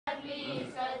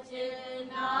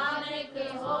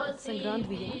संग्रांद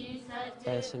भी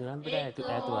है संग्रांद बेटा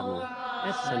ऐतवार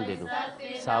नूं संडे नूं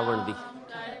सावण दी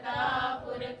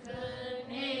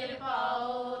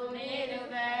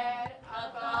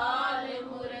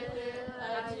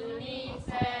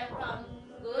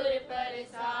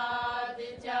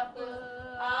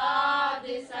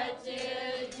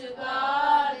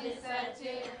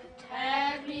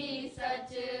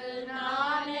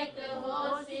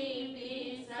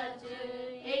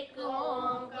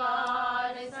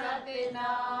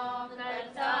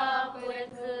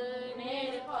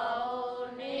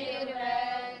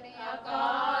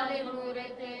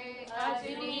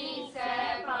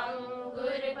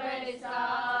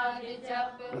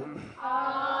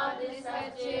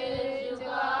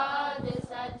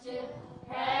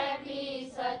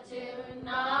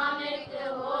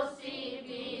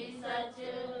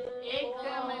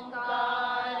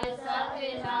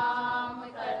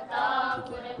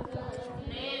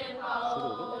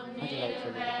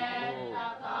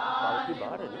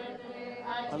बाहर है ना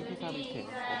पालकी साहब इत्थे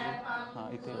हाँ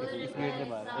इत्थे इस गेट के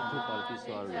बाहर इत्थे पालकी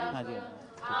सवार हाँ जी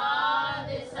आद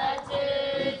सच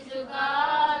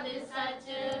जुगाद सच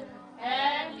है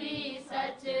भी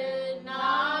सच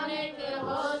नानक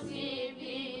होसी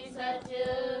भी सच।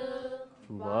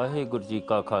 वाहिगुरु जी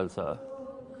का खालसा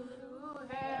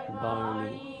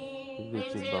बाणी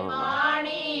विच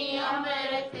बाणी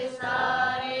अमृत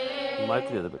सारे माइक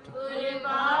दे दो बेटा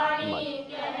माइक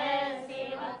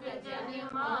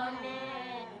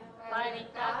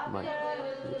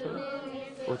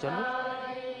वो चलो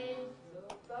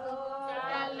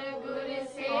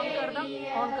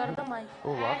ऑन कर दो माइक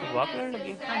वो वाक लेने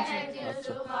लगी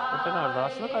अच्छा तो पहले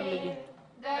अरदास ना कर लीजिए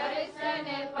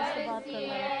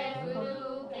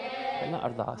पहले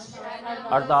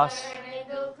अरदास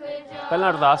पहले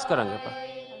अरदास करांगे पर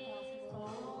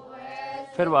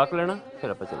फिर वाक लेना फिर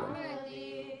आप चलेंगे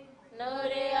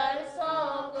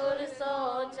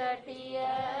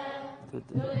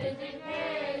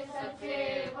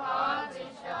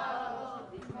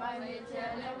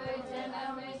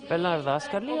पहला अरदास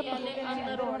कर ली आप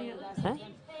हैं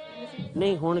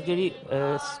नहीं हुण जिहड़ी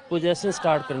पोजैशन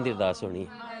स्टार्ट करन दी अरदास होनी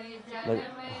है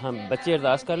हाँ बच्चे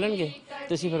अरदास कर लेंगे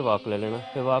तुसीं फिर वाक ले लेना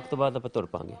फिर वाक तो बाद आपां तुर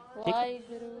पांगे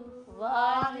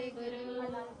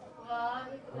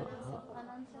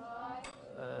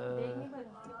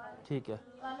ठीक है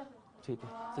ठीक है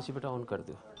तुसीं बेटा ऑन कर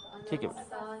दिओ ठीक है बेटा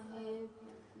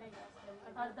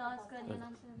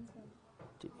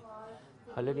ठीक है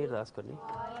हले नहीं अरदास करनी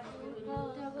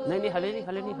नहीं हले नहीं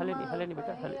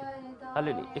बेटा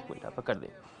हले नहीं एक मिनट आप कर दे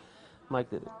माइक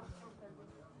दे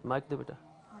बेटा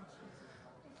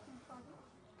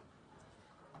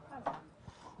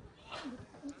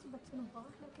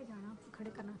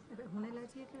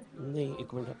नहीं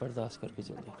एक मिनट आप अरदास करके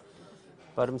चलते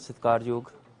परम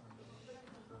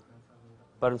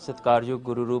सत्कारयोग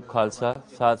गुरु रूप खालसा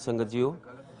साध संगत जीओ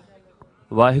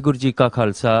वाहिगुरु जी का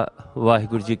खालसा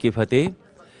वाहिगुरु जी की फतेह।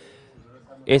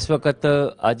 इस वक्त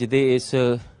अज दे इस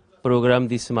प्रोग्राम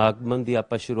की समागम की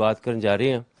आप शुरुआत करन जा रहे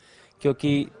हैं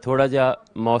क्योंकि थोड़ा जा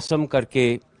मौसम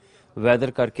करके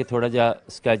वैदर करके थोड़ा जा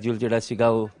स्कैड्यूल जिहड़ा सीगा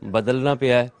वो बदलना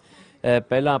पिया है।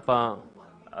 पहला आप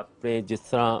अपने जिस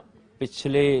तरह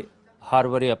पिछले हर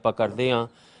वारे आप करते हाँ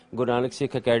गुरु नानक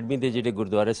सिख अकैडमी के जिहड़े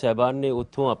गुरुद्वारे साहिबान ने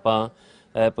उत्थों आप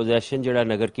पोजैशन जिहड़ा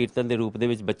नगर कीर्तन के रूप दे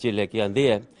बच्चे लैके आते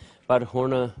हैं पर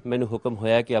हुण मैनूं हुक्म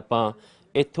होया कि आपां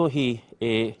इत्थों ही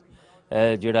ये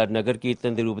जिहड़ा नगर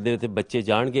कीर्तन के रूप दे बच्चे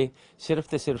जाणगे। सिर्फ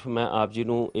तो सिर्फ मैं आप जी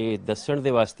नूं ये दस्सण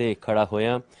दे वास्ते खड़ा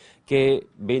होया कि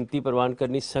बेनती प्रवान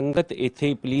करनी संगत इत्थे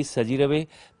ही प्लीज़ सजी रहे।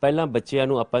 पहलां बच्चिआं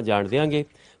नूं आपां जाण देंगे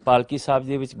पालकी साहब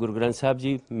दे विच गुरु ग्रंथ साहब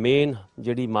जी मेन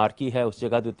जिहड़ी मार्की है उस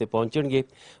जगह के उत्ते पहुँचणगे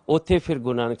उत्थे फिर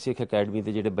गुरु नानक सिख अकैडमी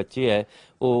के जिहड़े बच्चे है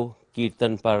वो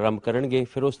कीर्तन प्रारंभ करेंगे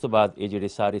फिर उस तो बाद ये जिहड़े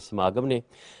सारे समागम ने।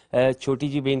 छोटी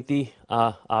जी बेनती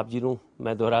आप जी नूं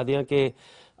मैं दोहरा दियां कि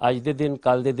अज दे दिन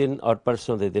कल दे दिन और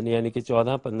परसों दे दिन यानी कि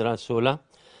 14, 15, 16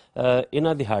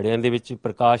 इन्हां दिहाड़ियां दे विच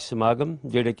प्रकाश समागम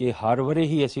जिहड़े कि हर वरे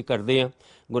ही असीं करदे हां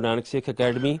गुरु नानक सिख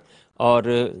अकैडमी और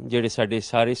जिहड़े साडे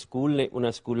सारे स्कूल ने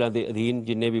उन्हां स्कूलों के अधीन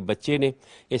जिन्ने भी बच्चे ने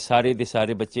ये सारे दे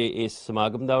सारे बच्चे इस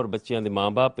समागम का और बच्चों के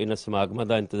माँ बाप इन्हां समागमां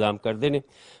का इंतजाम करते हैं।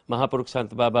 महापुरुख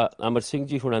संत बाबा अमर सिंह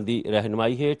जी हुणां दी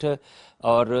रहनुमाई हेठ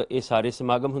और ये सारे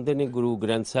समागम हुंदे ने गुरु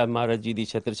ग्रंथ साहब महाराज जी की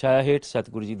छत्र छाया हेठ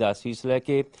सतगुरु जी का आसीस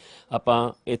लैके आपां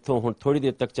इत्थों हुण थोड़ी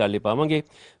देर तक चाले पावांगे।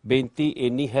 बेनती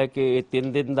इन्नी है कि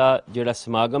 3 दिन का जिहड़ा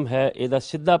समागम है इहदा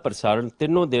सीधा प्रसारण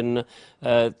तीनों दिन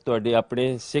तुहाडे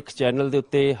अपने सिख चैनल के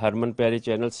उत्ते हरमन प्यारे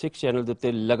चैनल सिख चैनल के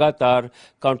उत्ते लगातार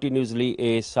कंटीन्यूसली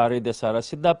ये सारे दा सारा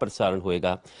सीधा प्रसारण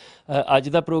होएगा। ਅੱਜ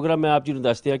ਦਾ ਪ੍ਰੋਗਰਾਮ ਮੈਂ ਆਪ ਜੀ ਨੂੰ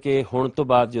ਦੱਸ ਦਿਆਂ ਕਿ ਹੁਣ ਤੋਂ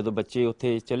ਬਾਅਦ ਜਦੋਂ ਬੱਚੇ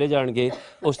ਉੱਥੇ ਚਲੇ ਜਾਣਗੇ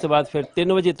ਉਸ ਤੋਂ ਬਾਅਦ ਫਿਰ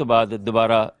 3 ਵਜੇ ਤੋਂ ਬਾਅਦ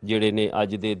ਦੁਬਾਰਾ ਜਿਹੜੇ ਨੇ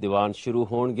ਅੱਜ ਦੇ ਦੀਵਾਨ ਸ਼ੁਰੂ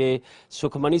ਹੋਣਗੇ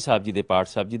ਸੁਖਮਨੀ ਸਾਹਿਬ ਜੀ ਦੇ ਪਾਠ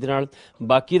ਸਾਹਿਬ ਜੀ ਦੇ ਨਾਲ।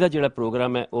 ਬਾਕੀ ਦਾ ਜਿਹੜਾ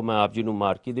ਪ੍ਰੋਗਰਾਮ ਹੈ ਉਹ ਮੈਂ ਆਪ ਜੀ ਨੂੰ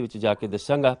ਮਾਰਕੀ ਦੇ ਵਿੱਚ ਜਾ ਕੇ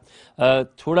ਦੱਸਾਂਗਾ।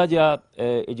 ਥੋੜ੍ਹਾ ਜਿਹਾ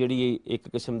ਜਿਹੜੀ ਇੱਕ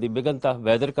ਕਿਸਮ ਦੀ ਵਿਘਨਤਾ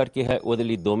ਵੈਦਰ ਕਰਕੇ ਹੈ, ਉਹਦੇ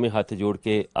ਲਈ ਦੋਵੇਂ ਹੱਥ ਜੋੜ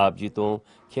ਕੇ ਆਪ ਜੀ ਤੋਂ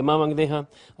ਖਿਮਾ ਮੰਗਦੇ ਹਾਂ।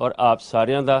 ਔਰ ਆਪ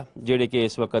ਸਾਰਿਆਂ ਦਾ ਜਿਹੜੇ ਕਿ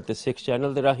ਇਸ ਵਕਤ ਸਿੱਖ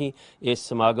ਚੈਨਲ ਦੇ ਰਾਹੀਂ ਇਸ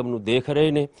ਸਮਾਗਮ ਨੂੰ ਦੇਖ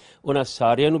ਰਹੇ ਨੇ, ਉਹਨਾਂ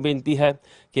ਸਾਰਿਆਂ ਨੂੰ ਬੇਨਤੀ ਹੈ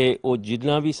ਕਿ ਉਹ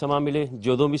ਜਿੰਨਾ ਵੀ ਸਮਾਂ ਮਿਲੇ,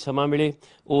 ਜਦੋਂ ਵੀ ਸਮਾਂ ਮਿਲੇ,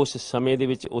 ਉਸ ਸਮੇਂ ਦੇ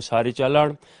ਵਿੱਚ ਉਹ ਸਾਰੇ ਚੱਲ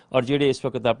ਆਉਣ। ਔਰ ਜਿਹੜੇ ਇਸ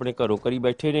ਵਕਤ ਆਪਣੇ ਘਰੋਂ ਕਰੀ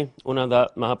ਬੈਠੇ ਨੇ, ਉਹਨਾਂ ਦਾ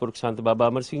ਮਹਾਂਪੁਰਖ ਸੰਤ ਬਾਬਾ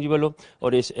ਅਮਰ ਸਿੰਘ ਜੀ ਵੱਲੋਂ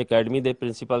ਔਰ ਇਸ ਅਕੈਡਮੀ ਦੇ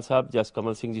ਪ੍ਰਿੰਸੀਪਲ ਸਾਹਿਬ ਜਸ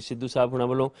ਕਮਲ ਸਿੰਘ ਜੀ ਸਿੱਧੂ ਸਾਹਿਬ ਉਹਨਾਂ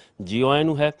ਵੱਲੋਂ ਜੀ ਆਇਆਂ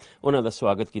ਨੂੰ ਹੈ, ਉਹਨਾਂ ਦਾ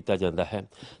ਸਵਾਗਤ ਕੀਤਾ ਜਾਂਦਾ ਹੈ।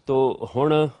 ਤੋ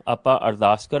ਹੁਣ ਆਪਾਂ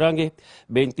ਅਰਦਾਸ ਕਰਾਂਗੇ।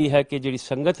 ਬੇਨਤੀ ਹੈ ਕਿ ਜਿਹੜੀ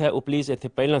ਸੰਗਤ ਹੈ ਉਹ ਪਲੀਜ਼ ਇੱਥੇ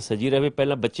ਪਹਿਲਾਂ ਸਜੀ ਰਹੇ।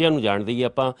 ਪਹਿਲਾਂ ਬੱਚਿਆਂ ਨੂੰ ਜਾਣ ਦਈਏ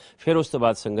ਆਪਾਂ, ਫਿਰ ਉਸ ਤੋਂ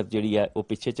ਬਾਅਦ ਸੰਗਤ ਜਿਹੜੀ ਹੈ ਉਹ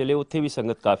ਪਿੱਛੇ ਚਲੇ। ਉੱਥੇ ਵੀ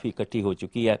ਸੰਗਤ ਕਾਫੀ ਇਕੱਠੀ ਹੋ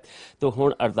ਚੁੱਕੀ ਹੈ। ਤੋ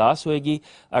ਹੁਣ ਅਰਦਾਸ ਹੋਏਗੀ।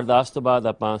 ਅਰਦਾਸ ਤੋਂ ਬਾਅਦ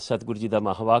ਆਪਾਂ ਸਤਿਗੁਰੂ ਜੀ ਦਾ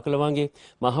ਮਹਾਵਾਕ ਲਵਾਂਗੇ।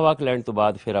 ਮਹਾਵਾਕ ਲੈਣ ਤੋਂ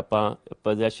ਬਾਅਦ ਫਿਰ ਆਪਾਂ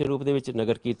ਪ੍ਰਦਰਸ਼ਨ ਰੂਪ ਦੇ ਵਿੱਚ,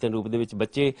 ਨਗਰ ਕੀਰਤਨ ਰੂਪ ਦੇ ਵਿੱਚ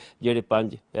ਬੱਚੇ ਜਿਹੜੇ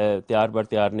 5 ਤਿਆਰ ਬਰ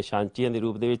ਤਿਆਰ ਨਿਸ਼ਾਨਚੀਆਂ ਦੇ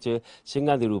ਰੂਪ ਦੇ ਵਿੱਚ,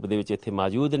 ਸਿੰਘਾਂ ਦੇ ਰੂਪ ਦੇ ਵਿੱਚ ਇੱਥੇ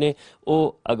ਮੌਜੂਦ ਨੇ,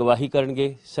 ਉਹ ਅਗਵਾਈ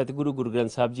ਕਰਨਗੇ। ਸਤਿਗੁਰੂ ਗੁਰੂ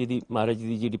ਗ੍ਰੰਥ ਸਾਹਿਬ ਜੀ ਦੀ ਮਹਾਰਾਜ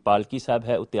ਦੀ ਜਿਹੜੀ ਪਾਲਕੀ ਸਾਹਿਬ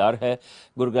ਹੈ ਉਹ ਤਿਆਰ ਹੈ।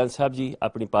 ਗੁਰੂ ਗ੍ਰੰਥ ਸਾਹਿਬ ਜੀ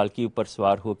ਆਪਣੀ ਪਾਲਕੀ ਉੱਪਰ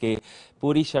ਸਵਾਰ ਹੋ ਕੇ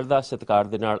ਪੂਰੀ ਸ਼ਰਧਾ ਸਤਿਕਾਰ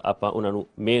ਦੇ ਨਾਲ ਆਪਾਂ ਉਹਨਾਂ ਨੂੰ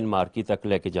ਮੇਨ ਮਾਰਕੀ ਤੱਕ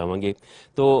ਲੈ ਕੇ ਜਾਵਾਂਗੇ।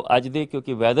 ਤੋ ਅੱਜ ਦੇ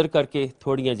ਕਿਉਂਕਿ ਵੈਦਰ ਕਰਕੇ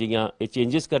ਥੋੜ੍ਹੀਆਂ ਜਿਹੀਆਂ ਇਹ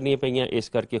ਚੇਂਜਸ ਕਰਨੀਆਂ ਪਈਆਂ, ਇਸ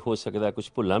ਕਰਕੇ ਹੋ ਸਕਦਾ ਕੁਝ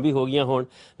ਭੁੱਲਾਂ ਵੀ ਹੋ ਗਈਆਂ ਹੋਣ,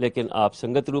 ਲੇਕਿਨ ਆਪ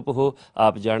ਸੰਗਤ ਰੂਪ ਹੋ,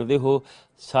 ਆਪ ਜਾਣਦੇ ਹੋ,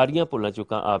 ਸਾਰੀਆਂ ਭੁੱਲਾਂ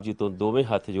ਚੁੱਕਾਂ ਆਪ ਜੀ ਤੋਂ ਦੋਵੇਂ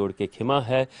ਹੱਥ ਜੋੜ ਕੇ ਖਿਮਾ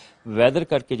ਹੈ। ਵੈਦਰ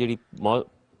ਕਰਕੇ ਜਿਹੜੀ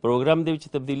ਪ੍ਰੋਗਰਾਮ ਦੇ ਵਿੱਚ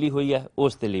ਤਬਦੀਲੀ ਹੋਈ ਹੈ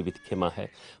ਉਸ ਦੇ ਲਈ ਵੀ ਖਿਮਾ ਹੈ।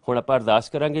 ਹੁਣ ਆਪਾਂ ਅਰਦਾਸ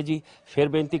ਕਰਾਂਗੇ ਜੀ। ਫਿਰ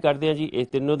ਬੇਨਤੀ ਕਰਦੇ ਹਾਂ ਜੀ, ਇਹ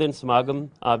ਤਿੰਨੋਂ ਦਿਨ ਸਮਾਗਮ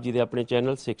ਆਪ ਜੀ ਦੇ ਆਪਣੇ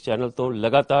ਚੈਨਲ ਸਿੱਖ ਚੈਨਲ ਤੋਂ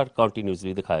ਲਗਾਤਾਰ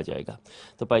ਕੰਟੀਨਿਊਸਲੀ ਦਿਖਾਇਆ ਜਾਏਗਾ।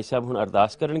 ਤਾਂ ਭਾਈ ਸਾਹਿਬ ਹੁਣ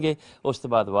ਅਰਦਾਸ ਕਰਨਗੇ, ਉਸ ਤੋਂ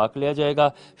ਬਾਅਦ ਵਾਕ ਲਿਆ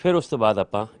ਜਾਏਗਾ, ਫਿਰ ਉਸ ਤੋਂ ਬਾਅਦ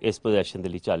ਆਪਾਂ ਇਸ ਪੋਜੈਸ਼ਨ ਦੇ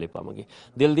ਲਈ ਚਾਲੇ ਪਾਵਾਂਗੇ।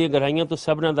 ਦਿਲ ਦੀਆਂ ਗਹਿਰਾਈਆਂ ਤੋਂ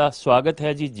ਸਭਨਾਂ ਦਾ ਸਵਾਗਤ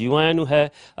ਹੈ ਜੀ, ਜੀਓ ਆਇਆਂ ਨੂੰ ਹੈ।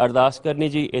 ਅਰਦਾਸ ਕਰਨੀ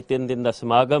ਜੀ, ਇਹ 3 ਦਿਨ ਦਾ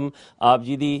ਸਮਾਗਮ ਆਪ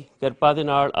ਜੀ ਦੀ ਕਿਰਪਾ ਦੇ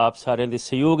ਨਾਲ, ਆਪ ਸਾਰਿਆਂ ਦੇ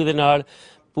ਸਹਿਯੋਗ ਦੇ ਨਾਲ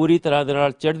ਪੂਰੀ ਤਰ੍ਹਾਂ ਦੇ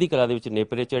ਨਾਲ ਚੜ੍ਹਦੀ ਕਲਾ ਦੇ ਵਿੱਚ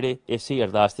ਨੇਪਰੇ ਚੜ੍ਹੇ, ਇਸੇ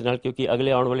ਅਰਦਾਸ ਦੇ ਨਾਲ, ਕਿਉਂਕਿ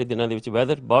ਅਗਲੇ ਆਉਣ ਵਾਲੇ ਦਿਨਾਂ ਦੇ ਵਿੱਚ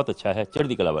ਵੈਦਰ ਬਹੁਤ ਅੱਛਾ ਹੈ,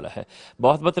 ਚੜ੍ਹਦੀ ਕਲਾ ਵਾਲਾ ਹੈ।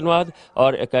 ਬਹੁਤ ਬਹੁਤ ਧੰਨਵਾਦ।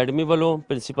 ਔਰ ਅਕੈਡਮੀ ਵੱਲੋਂ,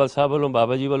 ਪ੍ਰਿੰਸੀਪਲ ਸਾਹਿਬ ਵੱਲੋਂ,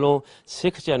 ਬਾਬਾ ਜੀ ਵੱਲੋਂ,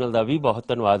 ਸਿੱਖ ਚੈਨਲ ਦਾ ਵੀ ਬਹੁਤ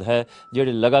ਧੰਨਵਾਦ ਹੈ,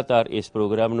 ਜਿਹੜੇ ਲਗਾਤਾਰ ਇਸ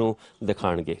ਪ੍ਰੋਗਰਾਮ ਨੂੰ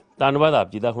ਦਿਖਾਣਗੇ। ਧੰਨਵਾਦ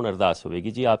ਆਪ ਜੀ ਦਾ। ਹੁਣ ਅਰਦਾਸ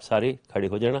ਹੋਵੇਗੀ ਜੀ, ਆਪ ਸਾਰੇ ਖੜੇ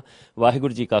ਹੋ ਜਾਣਾ।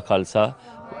 ਵਾਹਿਗੁਰੂ ਜੀ ਕਾ ਖਾਲਸਾ,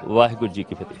 ਵਾਹਿਗੁਰੂ ਜੀ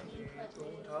ਕੀ ਫਤਿਹ।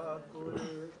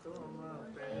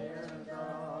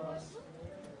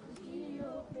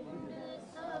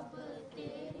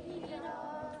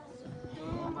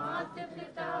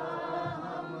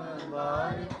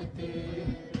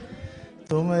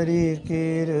 तुमरी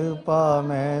कृपा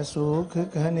में सुख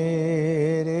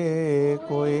घनेरे,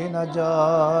 कोई न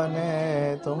जाने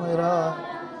तुमरा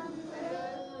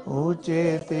ऊंचे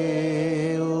ते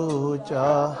ऊंचा।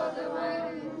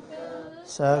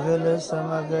 सगल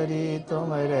समगरी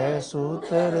तुमरे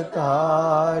सूत्र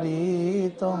तारी,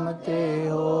 तुम ते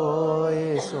होए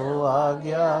सो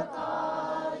आज्ञा।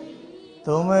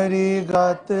 तुमरी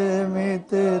गत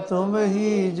मित तुम ही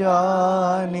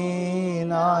जानी,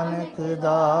 नानक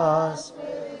दास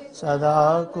सदा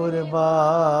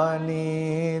कुर्बानी।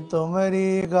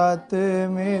 तुमरी गत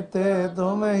मित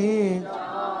तुम ही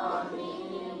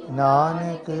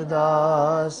नानक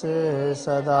दास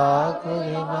सदा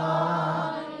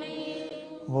कुर्बानी।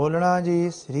 बोलना जी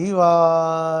श्री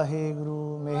वाहिगुरु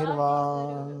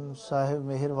मेहरबान साहिब,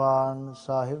 मेहरबान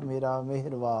साहिब मेरा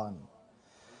मेहरबान।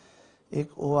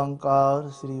 एक ओंकार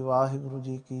श्री वाहिगुरु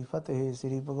जी की फतेह।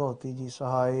 श्री भगवती जी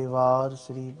सहाय। वार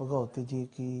श्री भगवती जी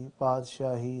की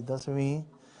पातशाही 10वीं।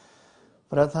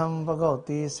 प्रथम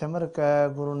भगवती सिमर कै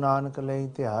गुरु नानक लई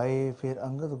ध्याए, फिर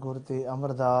अंगद गुर ते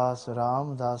अमरदास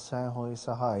रामदास होए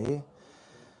सहाय।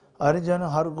 अर्जन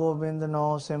हर गोबिंद नौ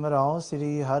सिमराओ,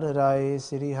 श्री हर राय।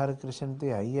 श्री हर कृष्ण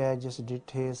ध्याईऐ, जिस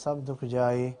डिठे सब दुख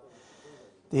जाए।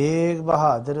 तेग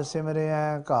बहादुर सिमरिया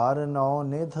घर नौ,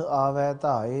 निध आवै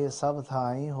धाए। सब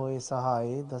थाई होए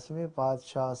सहाय। 10वें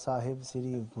पातशाह साहिब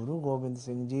श्री गुरु गोबिंद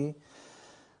सिंह जी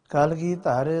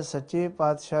कलगीधर सच्चे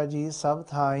पातशाह जी, सब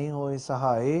थाई होए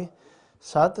सहाय।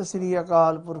 सत श्री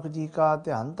अकाल पुरख जी का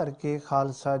ध्यान धरके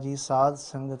खालसा जी, साध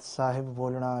संगत साहिब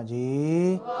बोलना जी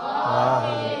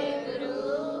वाहिगुरु।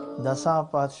 10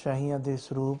 पातशाहियां दे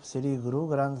स्वरूप श्री गुरु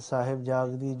ग्रंथ साहिब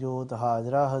जागदी जोत,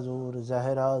 हाजरा हजूर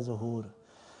जहरा जहूर।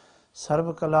 सर्व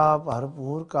कला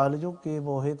भरपूर कलयुग के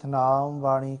बोहित नाम,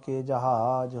 वाणी के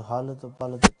जहाज हलत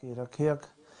पलत के रखियक।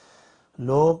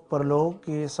 लोक परलोक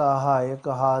के सहायक,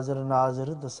 हाजर नाजर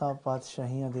 10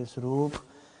 पातशाहियां दे स्वरूप।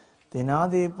 तिना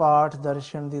दे पाठ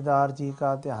दर्शन दीदार जी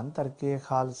का ध्यान धरके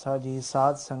खालसा जी,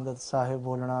 साध संगत साहिब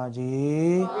बोलना जी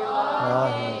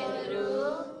वाहिगुरु।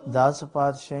 10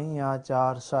 पातशाहियां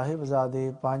 4 साहिबजादे,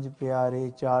 5 प्यारे,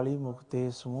 40 मुक्ते,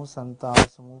 समूह संतां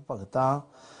समूह भगतां।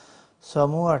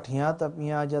 ਸਮੂਹ ਹਠੀਆਂ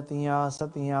ਤਪੀਆਂ ਜਤੀਆਂ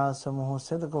ਸਤੀਆਂ ਸਮੂਹ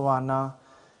ਸਿਦਕਵਾਨਾ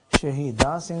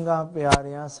ਸ਼ਹੀਦਾਂ ਸਿੰਘਾਂ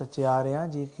ਪਿਆਰਿਆਂ ਸਚਿਆਰਿਆਂ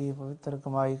ਜੀ ਕੀ ਪਵਿੱਤਰ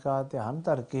ਕਮਾਈ ਕਾ ਧਿਆਨ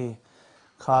ਧਰ ਕੇ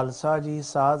ਖਾਲਸਾ ਜੀ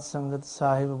ਸਾਧ ਸੰਗਤ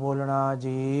ਸਾਹਿਬ ਬੋਲਣਾ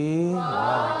ਜੀ।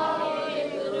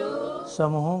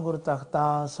 ਸਮੂਹ ਗੁਰ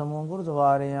ਤਖਤਾਂ ਸਮੂਹ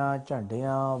ਗੁਰਦੁਆਰਿਆਂ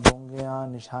ਝੰਡਿਆਂ ਬੋਂਗਿਆਂ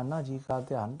ਨਿਸ਼ਾਨਾ ਜੀ ਕਾ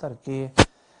ਧਿਆਨ ਧਰ ਕੇ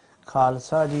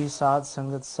ਖਾਲਸਾ ਜੀ ਸਾਧ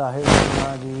ਸੰਗਤ ਸਾਹਿਬ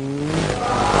ਬੋਲਣਾ ਜੀ।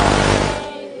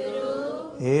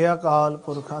 हे ਅਕਾਲ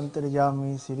ਪੁਰਖ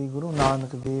ਅੰਤਰਜਾਮੀ ਸ੍ਰੀ ਗੁਰੂ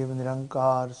ਨਾਨਕ ਦੇਵ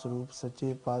ਨਿਰੰਕਾਰ ਸਰੂਪ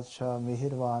ਸੱਚੇ ਪਾਤਸ਼ਾਹ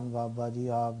ਮਿਹਰਬਾਨ ਬਾਬਾ ਜੀ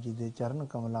ਆਪ ਜੀ ਦੇ ਚਰਨ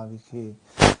ਕਮਲਾਂ ਵਿਖੇ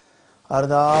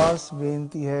ਅਰਦਾਸ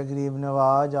ਬੇਨਤੀ ਹੈ ਗਰੀਬ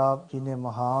ਨਵਾਜ ਆਪ ਜੀ ਨੇ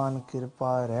ਮਹਾਨ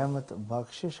ਕਿਰਪਾ ਰਹਿਮਤ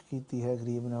ਬਖਸ਼ਿਸ਼ ਕੀਤੀ ਹੈ।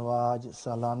 ਗਰੀਬ ਨਵਾਜ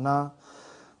ਸਾਲਾਨਾ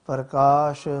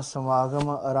ਪ੍ਰਕਾਸ਼ ਸਮਾਗਮ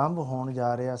ਆਰੰਭ ਹੋਣ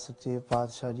ਜਾ ਰਿਹਾ। ਸੱਚੇ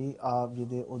ਪਾਤਸ਼ਾਹ ਜੀ ਆਪ ਜੀ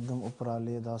ਦੇ ਉਦਮ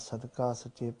ਉਪਰਾਲੇ ਦਾ ਸਦਕਾ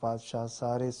ਸੱਚੇ ਪਾਤਸ਼ਾਹ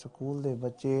ਸਾਰੇ ਸਕੂਲ ਦੇ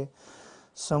ਬੱਚੇ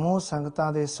ਸਮੂਹ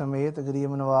ਸੰਗਤਾਂ ਦੇ ਸਮੇਤ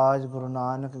ਗਰੀਬ ਨਵਾਜ ਗੁਰੂ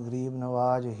ਨਾਨਕ ਗਰੀਬ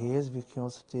ਨਵਾਜ ਹੇਜ਼ ਵਿਖਿਓ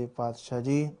ਸੱਚੇ ਪਾਤਸ਼ਾਹ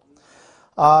ਜੀ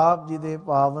ਆਪ ਜੀ ਦੇ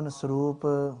ਪਾਵਨ ਸਰੂਪ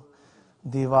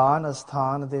ਦੀਵਾਨ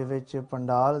ਅਸਥਾਨ ਦੇ ਵਿੱਚ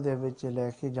ਪੰਡਾਲ ਦੇ ਵਿੱਚ ਲੈ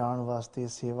ਕੇ ਜਾਣ ਵਾਸਤੇ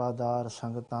ਸੇਵਾਦਾਰ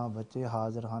ਸੰਗਤਾਂ ਬੱਚੇ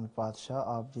ਹਾਜ਼ਰ ਹਨ। ਪਾਤਸ਼ਾਹ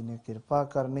ਆਪ ਜੀ ਨੇ ਕਿਰਪਾ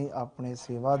ਕਰਨੀ ਆਪਣੇ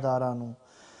ਸੇਵਾਦਾਰਾਂ ਨੂੰ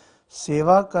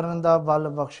ਸੇਵਾ ਕਰਨ ਦਾ ਬਲ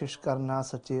ਬਖਸ਼ਿਸ਼ ਕਰਨਾ।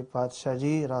 ਸੱਚੇ ਪਾਤਸ਼ਾਹ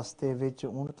ਜੀ ਰਸਤੇ ਵਿੱਚ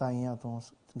ਉਣਤਾਈਆਂ ਤੋਂ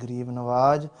ਗਰੀਬ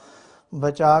ਨਵਾਜ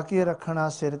ਬਚਾ ਕੇ ਰੱਖਣਾ,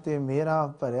 ਸਿਰ ਤੇ ਮਿਹਰਾਂ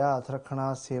ਭਰਿਆ ਹੱਥ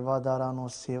ਰੱਖਣਾ, ਸੇਵਾਦਾਰਾਂ ਨੂੰ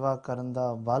ਸੇਵਾ ਕਰਨ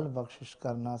ਦਾ ਬਲ ਬਖਸ਼ਿਸ਼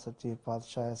ਕਰਨਾ। ਸੱਚੇ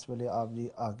ਪਾਤਸ਼ਾਹ ਇਸ ਵੇਲੇ ਆਪ ਜੀ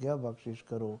ਆਗਿਆ ਬਖਸ਼ਿਸ਼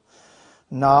ਕਰੋ।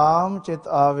 ਨਾਮ ਚਿਤ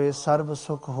ਆਵੇ ਸਰਬ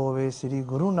ਸੁਖ ਹੋਵੇ ਸ੍ਰੀ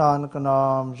ਗੁਰੂ ਨਾਨਕ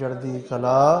ਨਾਮ ਚੜ੍ਹਦੀ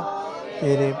ਕਲਾ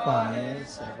ਤੇਰੇ ਭਾਣੇ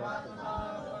ਸਰਬਾ।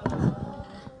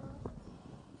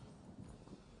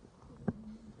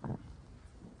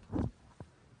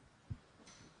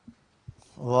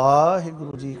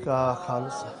 ਵਾਹਿਗੁਰੂ ਜੀ ਕਾ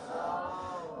ਖਾਲਸਾ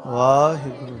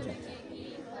ਵਾਹਿਗੁਰੂ ਜੀ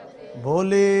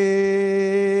ਬੋਲੇ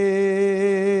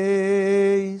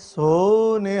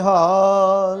ਸੋ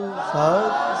ਨਿਹਾਲ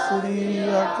ਸਤਿ ਸ੍ਰੀ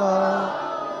ਅਕਾਲ।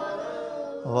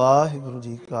 ਵਾਹਿਗੁਰੂ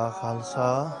ਜੀ ਕਾ ਖਾਲਸਾ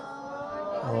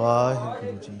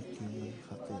ਵਾਹਿਗੁਰੂ ਜੀ ਕੀ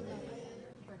ਫਤਿਹ।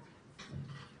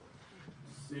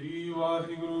 ਸ੍ਰੀ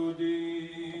ਵਾਹਿਗੁਰੂ ਜੀ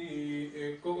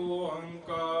ਏਕ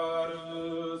ਓੰਕਾਰ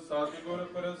ਸਤਿਗੁਰ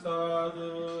ਪ੍ਰਸਾਦ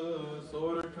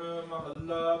ਸੋਰਠ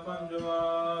ਮਹੱਲਾ ਪੰਜਵਾ।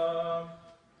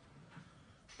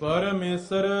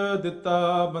 ਪਰਮੇਸ਼ਰ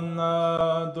ਦਿੱਤਾ ਬੰਨਾ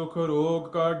ਦੁਖ ਰੋਗ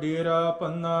ਕਾ ਡੇਰਾ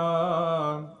ਪੰਨਾ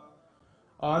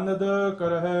ਆਨੰਦ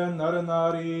ਕਰਹਿ ਨਰ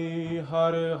ਨਾਰੀ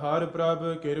ਹਰ ਹਰ ਪ੍ਰਭ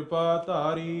ਕਿਰਪਾ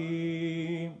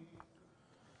ਧਾਰੀ।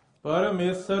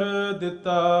 ਪਰਮੇਸ਼ਰ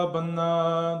ਦਿੱਤਾ ਬੰਨਾ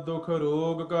ਦੁਖ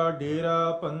ਰੋਗ ਕਾ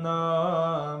ਡੇਰਾ ਪੰਨਾ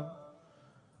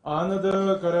ਆਨੰਦ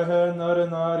ਕਰਹਿ ਨਰ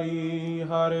ਨਾਰੀ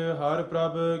ਹਰ ਹਰ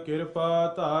ਪ੍ਰਭ ਕਿਰਪਾ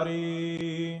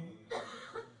ਧਾਰੀ।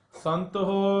 ਸੰਤ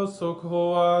ਹੋ ਸੁਖ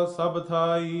ਹੋਆ ਸਭ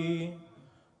ਥਾਈ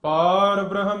ਪਾਰ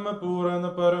ਬ੍ਰਹਮ ਪੂਰਨ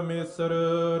ਪਰਮੇਸ਼ਰ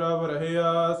ਰਵ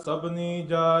ਰਹਿਆ ਸਭਨੀ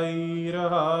ਜਾਈ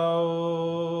ਰਹਾਓ।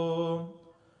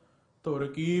 ਧੁਰ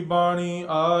ਕੀ ਬਾਣੀ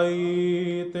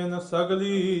ਆਈ ਤਿਨ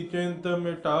ਸਗਲੀ ਚਿੰਤ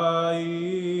ਮਿਟਾਈ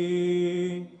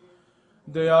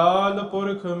ਦਿਆਲ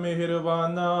ਪੁਰਖ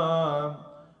ਮਿਹਰਬਾਨਾ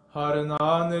ਹਰ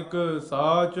ਨਾਨਕ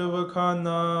ਸਾਚ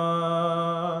ਵਖਾਨਾ।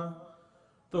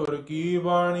 ਧੁਰ ਕੀ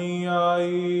ਬਾਣੀ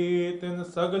ਆਈ ਤਿਨ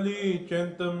ਸਗਲੀ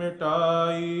ਚਿੰਤ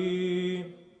ਮਿਟਾਈ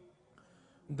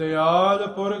ਦਿਆਲ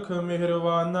ਪੁਰਖ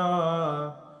ਮਿਹਰਬਾਨਾ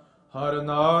ਹਰ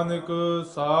ਨਾਨਕ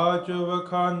ਸਾਚ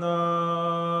ਵਖਾਨਾ।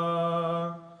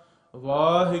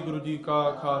 ਵਾਹਿਗੁਰੂ ਜੀ ਕਾ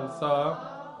ਖਾਲਸਾ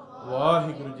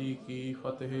ਵਾਹਿਗੁਰੂ ਜੀ ਕੀ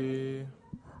ਫਤਿਹ।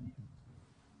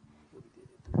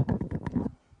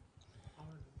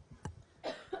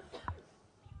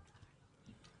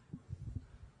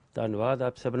 ਧੰਨਵਾਦ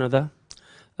ਆਪ ਸਭਨਾਂ ਦਾ।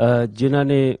 ਜਿਨ੍ਹਾਂ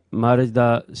ਨੇ ਮਹਾਰਾਜ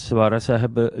ਦਾ ਸਵਾਰਾ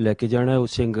ਸਾਹਿਬ ਲੈ ਕੇ ਜਾਣਾ ਉਹ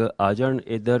ਸਿੰਘ ਆ ਜਾਣ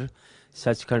ਇੱਧਰ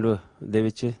ਸੱਚਖੰਡ ਦੇ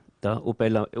ਵਿੱਚ, ਤਾਂ ਉਹ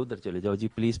ਪਹਿਲਾਂ ਉੱਧਰ ਚਲੇ ਜਾਓ ਜੀ,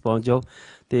 ਪਲੀਜ਼ ਪਹੁੰਚ ਜਾਓ।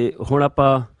 ਅਤੇ ਹੁਣ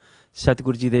ਆਪਾਂ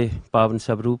ਸਤਿਗੁਰੂ ਜੀ ਦੇ ਪਾਵਨ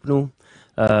ਸਰੂਪ ਨੂੰ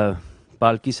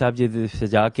ਪਾਲਕੀ ਸਾਹਿਬ ਜੀ ਦੇ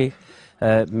ਸਜਾ ਕੇ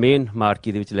ਮੇਨ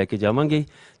ਮਾਰਕੀ ਦੇ ਵਿੱਚ ਲੈ ਕੇ ਜਾਵਾਂਗੇ।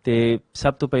 ਅਤੇ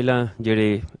ਸਭ ਤੋਂ ਪਹਿਲਾਂ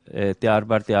ਜਿਹੜੇ ਤਿਆਰ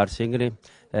ਬਰ ਤਿਆਰ ਸਿੰਘ ਨੇ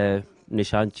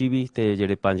ਨਿਸ਼ਾਨਚੀ ਵੀ ਅਤੇ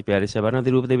ਜਿਹੜੇ ਪੰਜ ਪਿਆਰੇ ਸਾਹਿਬਾਨਾਂ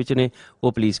ਦੇ ਰੂਪ ਦੇ ਵਿੱਚ ਨੇ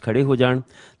ਉਹ ਪਲੀਜ਼ ਖੜ੍ਹੇ ਹੋ ਜਾਣ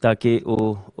ਤਾਂ ਕਿ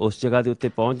ਉਹ ਉਸ ਜਗ੍ਹਾ ਦੇ ਉੱਤੇ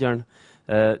ਪਹੁੰਚ ਜਾਣ।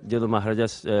 ਜਦੋਂ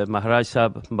ਮਹਾਰਾਜ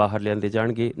ਸਾਹਿਬ ਬਾਹਰ ਲਿਆਂਦੇ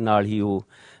ਜਾਣਗੇ ਨਾਲ ਹੀ ਉਹ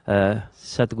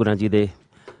ਸਤਿਗੁਰਾਂ ਜੀ ਦੇ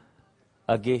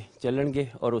ਅੱਗੇ ਚੱਲਣਗੇ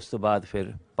ਔਰ ਉਸ ਤੋਂ ਬਾਅਦ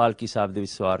ਫਿਰ ਪਾਲਕੀ ਸਾਹਿਬ ਦੇ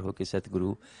ਵਿੱਚ ਸਵਾਰ ਹੋ ਕੇ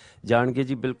ਸਤਿਗੁਰੂ ਜਾਣਗੇ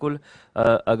ਜੀ। ਬਿਲਕੁਲ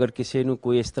ਅਗਰ ਕਿਸੇ ਨੂੰ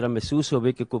ਕੋਈ ਇਸ ਤਰ੍ਹਾਂ ਮਹਿਸੂਸ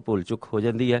ਹੋਵੇ ਕਿ ਕੋਈ ਭੁੱਲ ਚੁੱਕ ਹੋ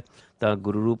ਜਾਂਦੀ ਹੈ ਤਾਂ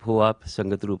ਗੁਰੂ ਰੂਪ ਹੋ ਆਪ,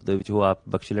 ਸੰਗਤ ਰੂਪ ਦੇ ਵਿੱਚ ਹੋ ਆਪ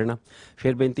ਬਖਸ਼ ਲੈਣਾ।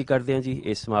 ਫਿਰ ਬੇਨਤੀ ਕਰਦੇ ਹਾਂ ਜੀ,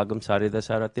 ਇਹ ਸਮਾਗਮ ਸਾਰੇ ਦਾ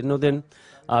ਸਾਰਾ ਤਿੰਨੋਂ ਦਿਨ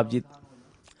ਆਪ ਜੀ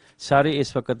ਸਾਰੇ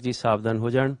ਇਸ ਵਕਤ ਜੀ ਸਾਵਧਾਨ ਹੋ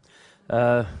ਜਾਣ।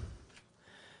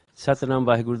 ਸਤਨਾਮ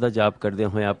ਵਾਹਿਗੁਰੂ ਦਾ ਜਾਪ ਕਰਦਿਆਂ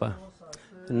ਹੋਇਆ ਆਪਾਂ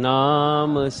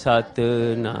ਨਾਮ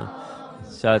ਸਤਨਾਮ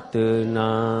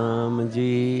सतनाम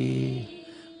जी।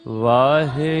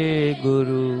 वाहे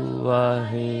गुरु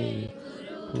वाहे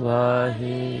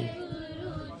वाहे।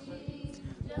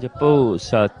 जपो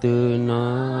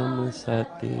सतनाम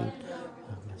सतनाम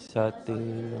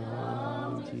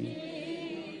जी।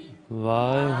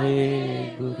 वाहे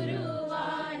गुरु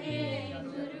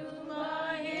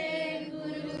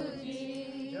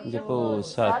जपो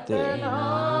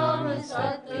सतनाम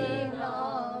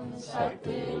सतनाम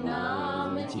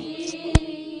सतनाम जी।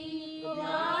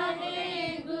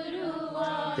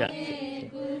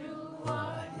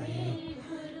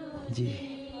 जी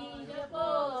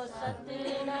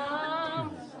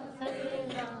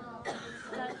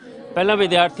पहला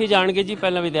विद्यार्थी जाणगे जी।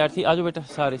 पहला विद्यार्थी आजो बेटा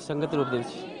सारे संगत रूप दे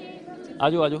विच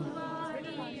आजो आजो।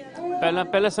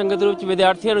 पहला संगत रूप च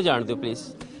विद्यार्थियों को जाण दो प्लीज़।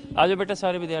 आजो बेटा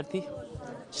सारे विद्यार्थी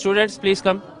स्टूडेंट्स प्लीज़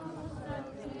कम।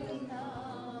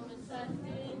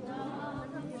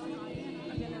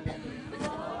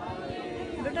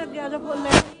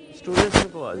 स्टूडेंट्स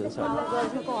को आ जाओ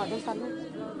सारे।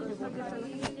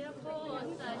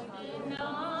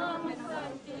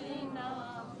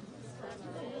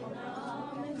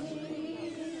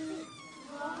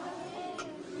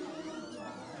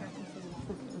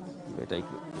 बेटा एक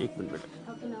मिनट बेटा।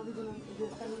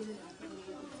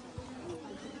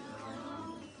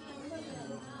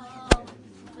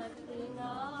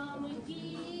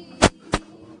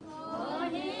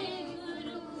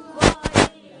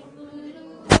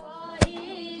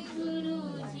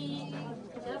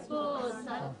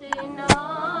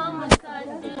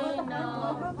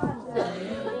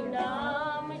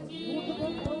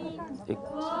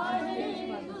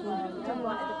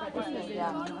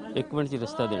 एक मिनट जी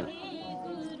रास्ता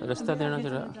देना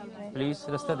जरा प्लीज।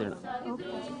 रास्ता देना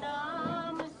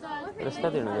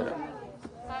जरा।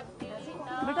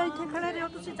 बेटा इत्थे खड़े रहो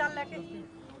तुसी चल लेके।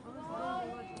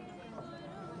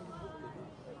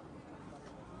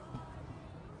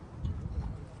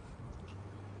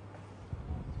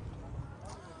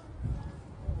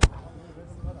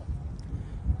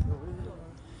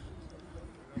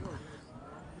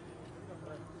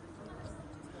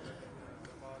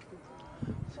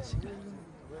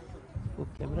 वो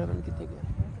कैमरा मैन कितने गया?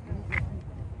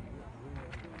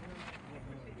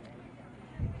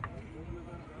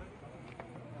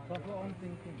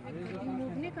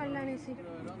 नहीं कर लेनी सी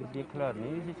ये खिलार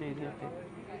नहीं सी चाहिए थे।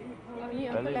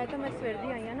 पहले तो मैं सवेर दी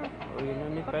आई हां ना।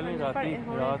 इन्होंने पहले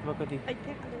रात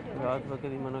वक्त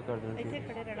ही मना कर देना। इत्थे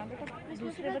खड़े रहना बेटा।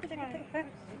 दूसरे बच्चे किथे?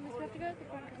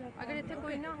 अगर इत्थे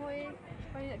कोई ना होए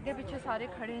भाई अगे पीछे सारे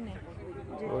खड़े ने।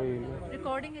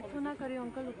 रिकॉर्डिंग इत्थों ना करियो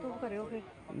अंकल उत्तों करियो फिर।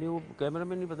 नहीं वो कैमरा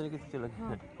मैन नहीं पता नहीं किथे चला गया।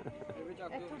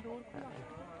 इत्थों दूर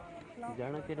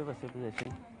जाना केड़े पासे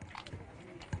पोजीशन?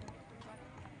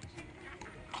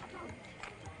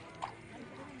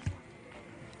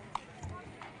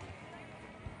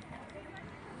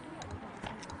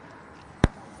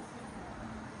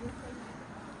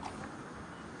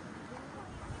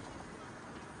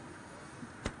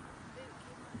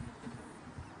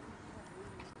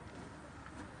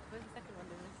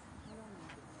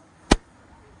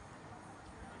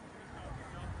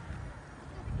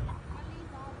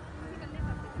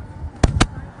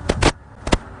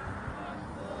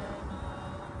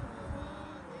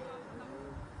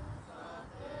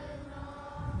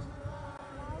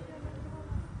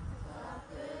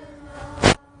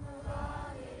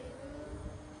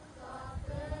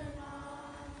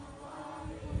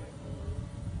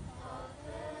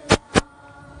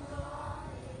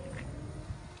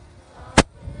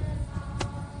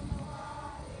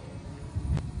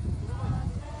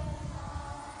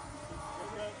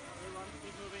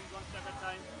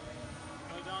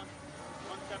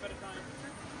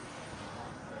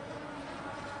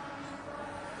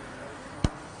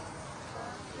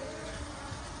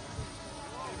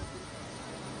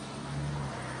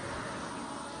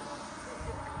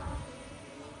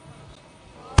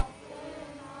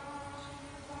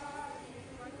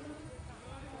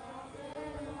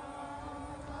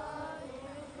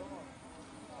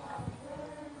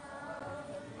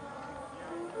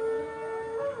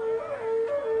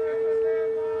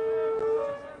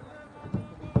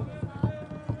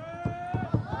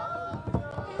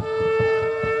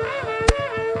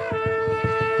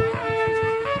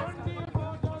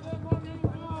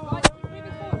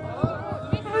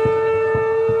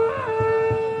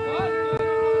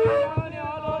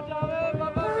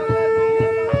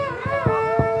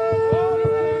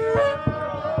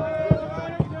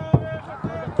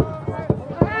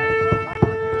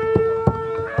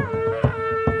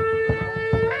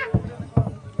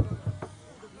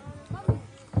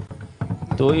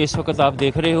 तो इस वक्त आप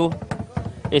देख रहे हो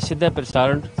ਇਹ ਸਿੱਧਾ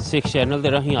ਪ੍ਰਸਾਰਣ ਸਿੱਖ ਚੈਨਲ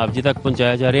ਦੇ ਰਾਹੀਂ ਆਪ ਜੀ ਤੱਕ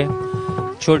ਪਹੁੰਚਾਇਆ ਜਾ ਰਿਹਾ।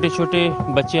 ਛੋਟੇ ਛੋਟੇ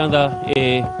ਬੱਚਿਆਂ ਦਾ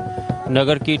ਇਹ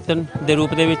ਨਗਰ ਕੀਰਤਨ ਦੇ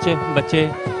ਰੂਪ ਦੇ ਵਿੱਚ ਬੱਚੇ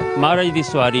ਮਹਾਰਾਜ ਦੀ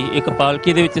ਸਵਾਰੀ ਇੱਕ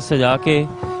ਪਾਲਕੀ ਦੇ ਵਿੱਚ ਸਜਾ ਕੇ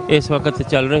ਇਸ ਵਕਤ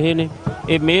ਚੱਲ ਰਹੇ ਨੇ।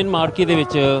 ਇਹ ਮੇਨ ਮਾਰਕੀ ਦੇ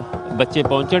ਵਿੱਚ ਬੱਚੇ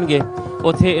ਪਹੁੰਚਣਗੇ।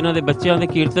 ਉੱਥੇ ਇਹਨਾਂ ਦੇ ਬੱਚਿਆਂ ਦੇ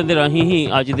ਕੀਰਤਨ ਦੇ ਰਾਹੀਂ ਹੀ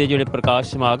ਅੱਜ ਦੇ ਜਿਹੜੇ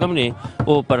ਪ੍ਰਕਾਸ਼ ਸਮਾਗਮ ਨੇ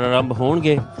ਉਹ ਪ੍ਰਾਰੰਭ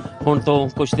ਹੋਣਗੇ। ਹੁਣ ਤੋਂ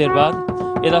ਕੁਛ ਦੇਰ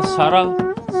ਬਾਅਦ ਇਹਦਾ ਸਾਰਾ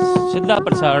ਸਿੱਧਾ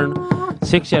ਪ੍ਰਸਾਰਣ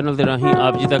ਸਿੱਖ ਚੈਨਲ ਦੇ ਰਾਹੀਂ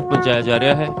ਆਪ ਜੀ ਤੱਕ ਪਹੁੰਚਾਇਆ ਜਾ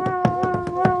ਰਿਹਾ ਹੈ।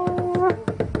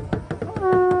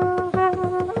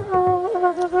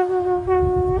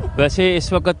 ਵੈਸੇ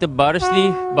ਇਸ ਵਕਤ ਬਾਰਿਸ਼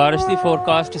ਦੀ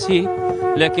ਫੋਰਕਾਸਟ ਸੀ,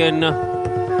 ਲੇਕਿਨ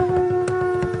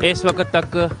ਇਸ ਵਕਤ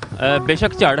ਤੱਕ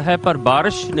ਬੇਸ਼ੱਕ ਝੜ ਹੈ ਪਰ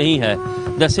ਬਾਰਿਸ਼ ਨਹੀਂ ਹੈ।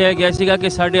 ਦੱਸਿਆ ਗਿਆ ਸੀਗਾ ਕਿ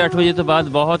 8:30 ਵਜੇ ਤੋਂ ਬਾਅਦ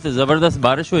ਬਹੁਤ ਜ਼ਬਰਦਸਤ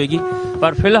ਬਾਰਿਸ਼ ਹੋਏਗੀ,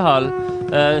 ਪਰ ਫਿਲਹਾਲ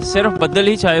ਸਿਰਫ ਬੱਦਲ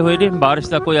ਹੀ ਛਾਏ ਹੋਏ ਨੇ, ਬਾਰਿਸ਼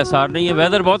ਦਾ ਕੋਈ ਅਸਾਰ ਨਹੀਂ ਹੈ।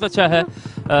 ਵੈਦਰ ਬਹੁਤ ਅੱਛਾ ਹੈ,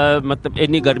 मतलब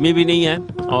इन्नी गर्मी भी नहीं है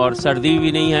और सर्दी भी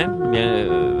नहीं है।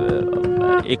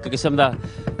 एक किस्म का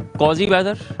कॉजी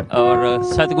वैदर और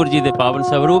सतगुरु जी के पावन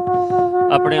स्वरूप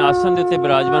अपने आसन के उत्ते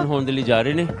विराजमान होने के लिए जा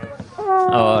रहे हैं।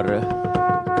 और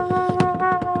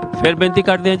फिर बेनती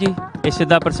करते हैं जी, इस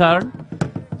सीधा प्रसारण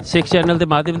सिख चैनल के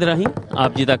माध्यम के राही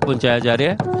आप जी तक पहुँचाया जा रहा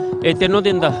है। ये 3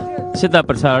 दिन का सीधा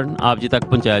प्रसारण आप जी तक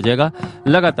पहुँचाया जाएगा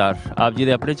लगातार आप जी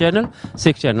के अपने चैनल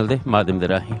सिख चैनल के माध्यम के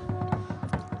राही।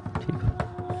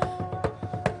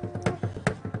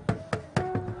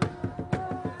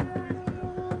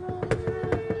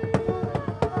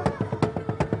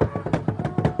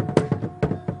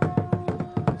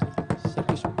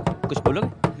 कुछ बोलोगे?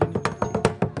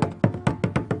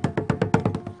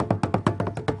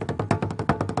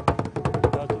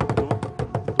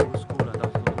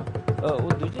 वो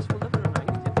दूसरे स्कूल का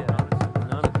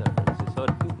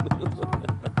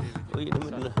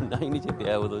ना ही नहीं चेते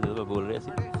आया वो तो जो बोल रहे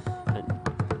थे।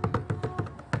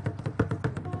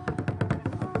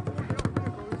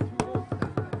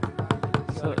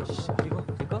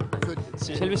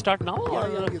 Shall we start now, or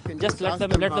just let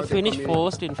them finish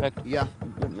first? In fact,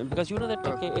 because you know that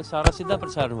ये सारा सीधा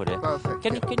प्रसारण हो रहा है।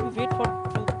 Can you wait for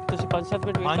 5-7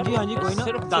 minute? हाँ जी कोई ना,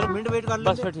 सिर्फ 10 मिनट वेट कर लो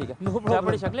बस। फिर ठीक है। चाय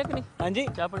पानी छक ले कि नहीं? हाँ जी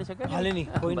चाय पानी छक ले? हाले नहीं,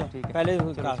 कोई ना, ठीक है पहले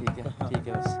ठीक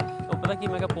है बस। तो पता कि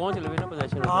मैं पहुंच लवे ना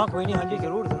पोजीशन। हाँ कोई नहीं, हाँ जी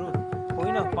जरूर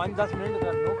कोई ना, 5-10 मिनट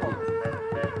कर लो।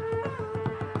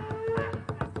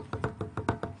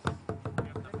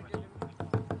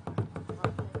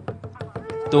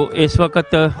 तो इस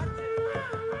वक्त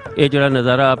ये जो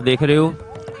नज़ारा आप देख रहे हो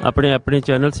अपने अपने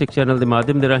चैनल सिख चैनल के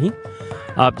माध्यम के राही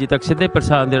आप जी तक सीधे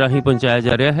प्रसारण के राही पहुँचाया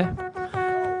जा रहा है।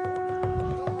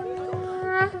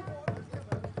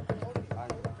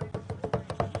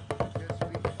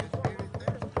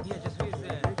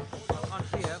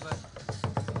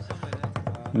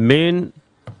 मेन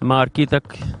मार्की तक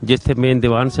जिथे मेन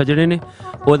दीवान सजने ने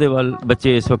उहदे वाल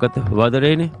बच्चे इस वक्त वध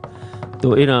रहे ने।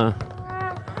 तो इन्हां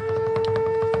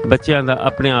बच्चों का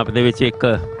अपने आप दे विच एक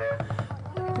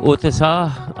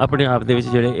उत्साह अपने आप दे विच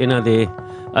जिहड़े इन्हां दे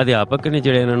अध्यापक ने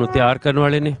जिहड़े इन्हां नूं तैयार करने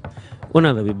वाले ने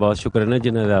उन्हां दा भी बहुत शुक्र है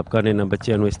जिन्हां अध्यापकों ने इन्हां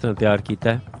बच्चों नूं इस तरह तैयार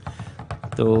किया है।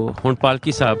 तो हुण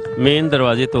पालकी साहब मेन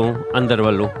दरवाजे तो अंदर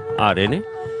वालों आ रहे ने।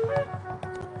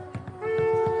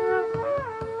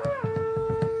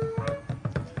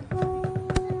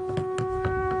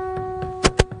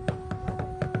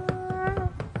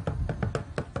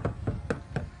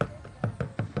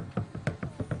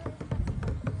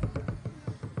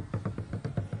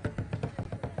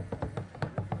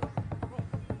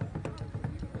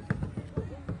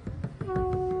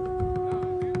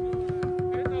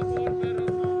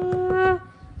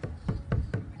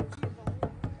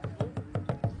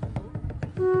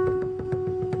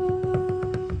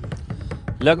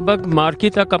 लगभग मार्की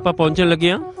तक आप पहुँचने लगे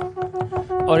हाँ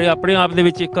और ये अपने आप दे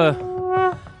विच एक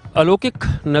अलौकिक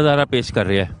नज़ारा पेश कर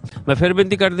रहा है। मैं फिर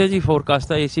बेनती कर दिया जी,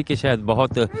 फोरकास्ट ये सी कि शायद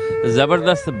बहुत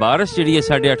ज़बरदस्त बारिश जी है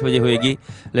 8:30 बजे होएगी,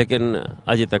 लेकिन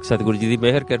अजे तक सतगुरु जी की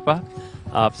मेहर कृपा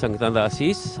आप संगतां दा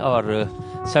आसीस और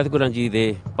सतगुरां जी दे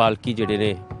पालकी जिहड़े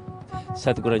ने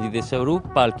सतगुरां जी दे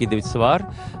स्वरूप पालकी दे विच सवार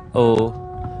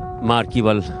ਉਹ मार्की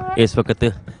वाल इस वक्त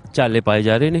चाले पाए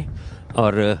जा रहे हैं।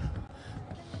 और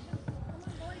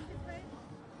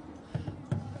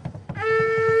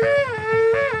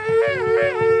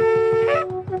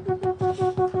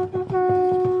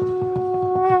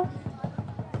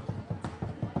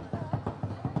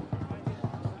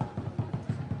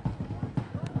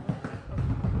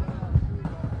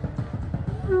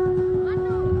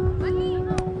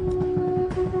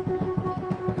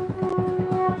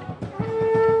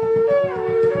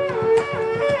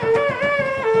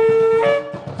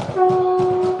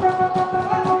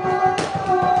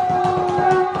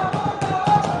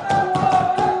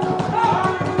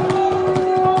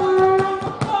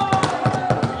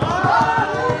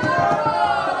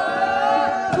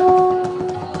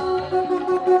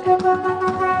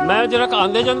जरा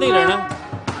आंदे जाते ही रहना,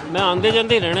 मैं आंदे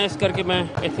जाते ही रहना, इस करके मैं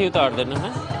इत्थे उतार देना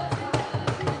है।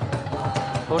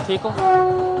 और ठीक हो?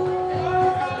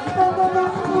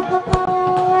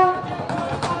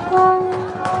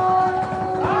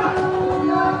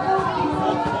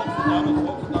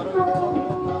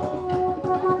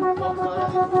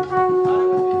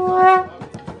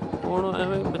 ਹੁਣ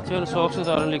ਐਵੇਂ ਬੱਚਿਆਂ ਨੂੰ ਸੌਕਸ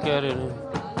ਉਤਾਰਨ ਲਈ ਕਹਿ ਰਹੇ ਨੇ,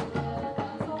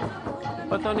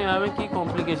 ਪਤਾ ਨਹੀਂ ਐਵੇਂ ਕੀ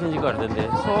ਕੰਪਲਿਕੇਸ਼ਨ ਜੀ ਕਰ ਦਿੰਦੇ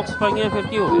ਆ। ਸੌਕਸ ਪਾਈਆਂ ਫਿਰ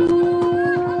ਕੀ ਹੋ ਗਿਆ?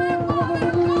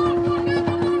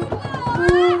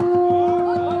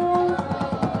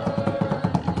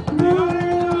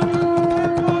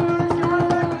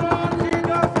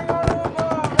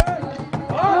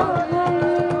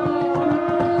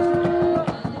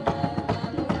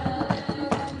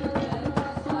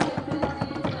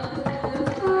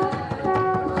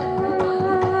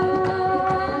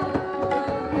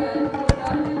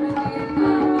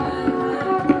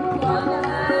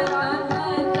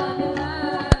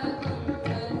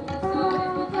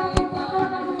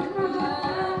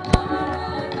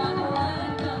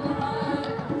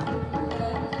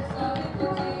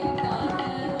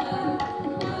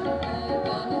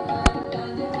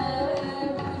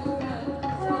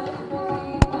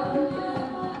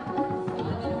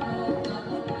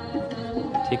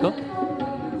 ठीक हो?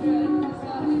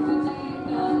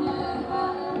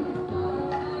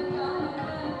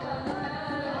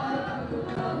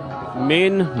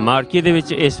 ਮੇਨ ਮਾਰਕੀ ਦੇ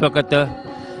ਵਿੱਚ ਇਸ ਵਕਤ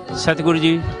ਸਤਿਗੁਰੂ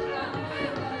ਜੀ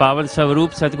ਪਾਵਨ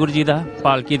ਸਵਰੂਪ ਸਤਿਗੁਰੂ ਜੀ ਦਾ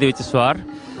ਪਾਲਕੀ ਦੇ ਵਿੱਚ ਸਵਾਰ,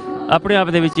 ਆਪਣੇ ਆਪ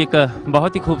ਦੇ ਵਿੱਚ ਇੱਕ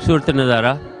ਬਹੁਤ ਹੀ ਖੂਬਸੂਰਤ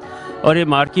ਨਜ਼ਾਰਾ। ਔਰ ਇਹ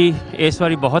ਮਾਰਕੀ ਇਸ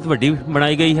ਵਾਰੀ ਬਹੁਤ ਵੱਡੀ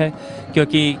ਬਣਾਈ ਗਈ ਹੈ,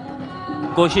 ਕਿਉਂਕਿ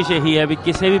ਕੋਸ਼ਿਸ਼ ਇਹੀ ਹੈ ਵੀ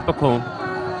ਕਿਸੇ ਵੀ ਪੱਖੋਂ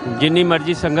ਜਿੰਨੀ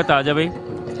ਮਰਜ਼ੀ ਸੰਗਤ ਆ ਜਾਵੇ,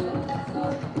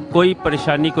 ਕੋਈ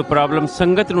ਪਰੇਸ਼ਾਨੀ ਕੋਈ ਪ੍ਰੋਬਲਮ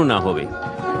ਸੰਗਤ ਨੂੰ ਨਾ ਹੋਵੇ।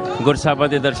 ਗੁਰਸਾਹਿਬਾਂ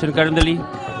ਦੇ ਦਰਸ਼ਨ ਕਰਨ ਦੇ ਲਈ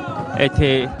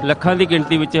ਇੱਥੇ ਲੱਖਾਂ ਦੀ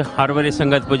ਗਿਣਤੀ ਵਿੱਚ ਹਰ ਵਾਰੀ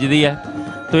ਸੰਗਤ ਪੁੱਜਦੀ ਹੈ।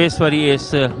 तो इस वारी इस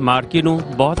मार्की नूं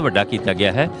बहुत वड्डा किया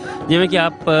गया है, जिवें कि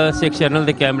आप सिख चैनल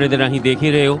के कैमरे के राही देख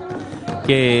ही रहे हो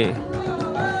कि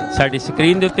साडी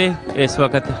स्क्रीन के उत्ते इस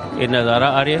वक्त ये नज़ारा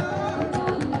आ रहा है।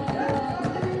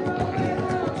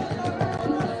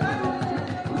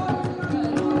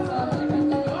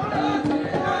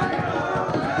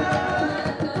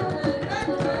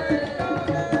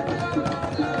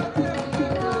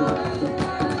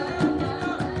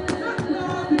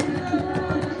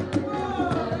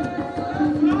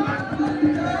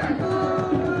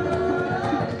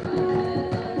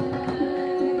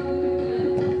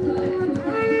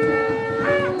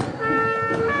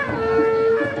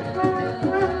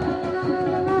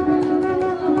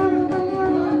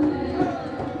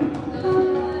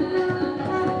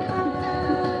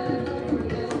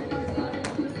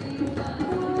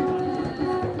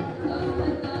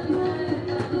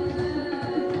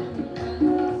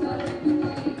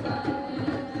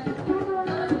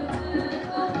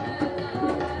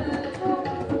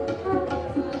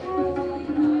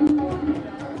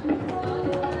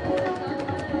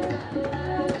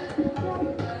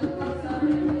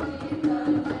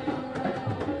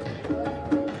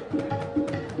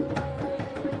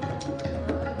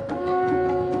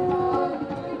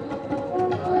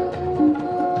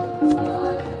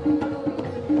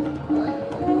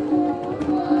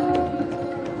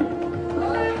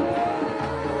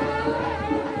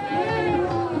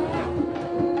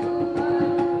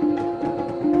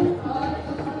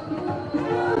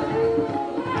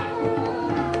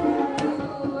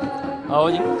 आओ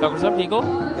जी ठाकुर साहब, ठीक हो?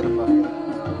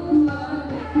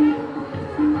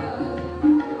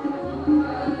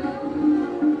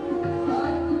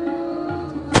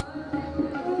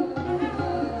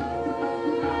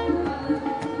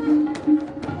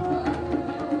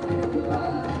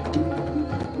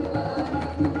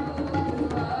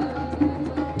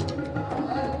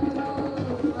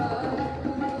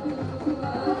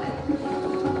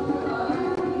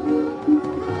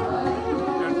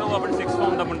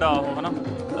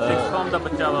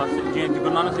 बच्चा वा जी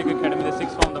गुरु नानक सिख अकैडमी के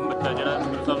 6th फॉर्म का बच्चा जो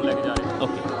गुरु साहब लैके जा रहे हैं।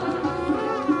 ओके,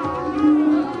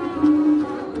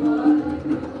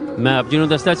 मैं आप जी को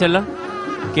दसदा चला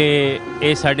कि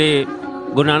ये साढ़े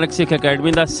गुरु नानक सिख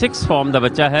अकैडमी का 6th फॉर्म का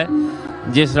बच्चा है,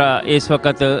 जिस इस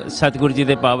वक्त सतगुरु जी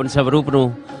के पावन स्वरूप नूं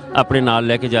अपने नाल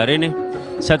लैके जा रहे हैं।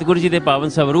 सतगुरु जी के पावन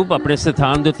स्वरूप अपने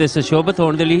स्थान के उत्ते सुशोभित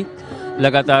होने के लिए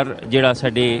लगातार जिहड़ा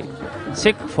साडे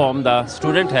सिख फॉर्म का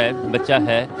स्टूडेंट है, बच्चा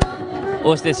है,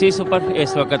 उस दे सीस उपर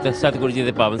इस वक्त सतगुरु जी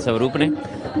के पावन स्वरूप ने।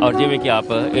 और जिवें कि आप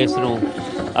इस नूं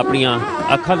अपनियां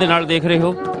अखां दे नाल देख रहे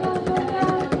हो,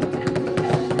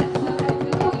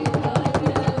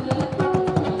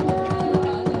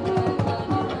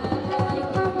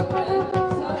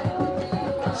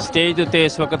 स्टेज उत्ते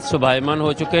इस वक्त सुभायमान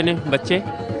हो चुके हैं बच्चे।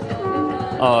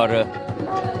 और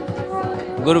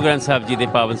ਗੁਰੂ ਗ੍ਰੰਥ ਸਾਹਿਬ ਜੀ ਦੇ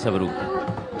ਪਾਵਨ ਸਵਰੂਪ।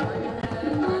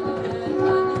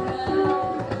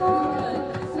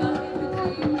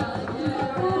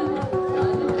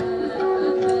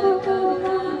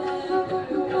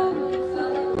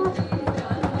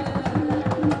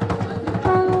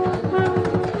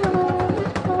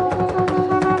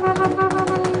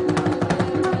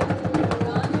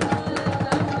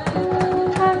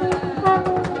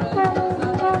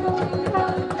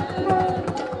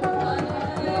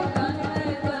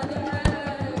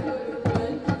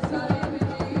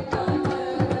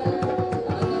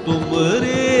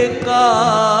 ਤੁਮਰੇ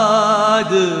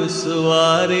ਕਾਜ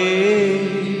ਸਵਾਰੇ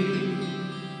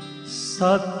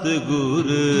ਸਤਿਗੁਰ।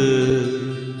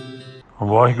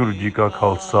 ਵਾਹਿਗੁਰੂ ਜੀ ਕਾ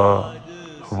ਖਾਲਸਾ,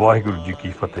 ਵਾਹਿਗੁਰੂ ਜੀ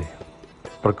ਕੀ ਫਤਿਹ।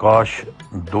 ਪ੍ਰਕਾਸ਼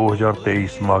 2023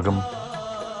 ਸਮਾਗਮ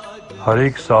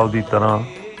ਹਰੇਕ ਸਾਲ ਦੀ ਤਰ੍ਹਾਂ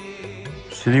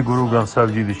ਸ੍ਰੀ ਗੁਰੂ ਗ੍ਰੰਥ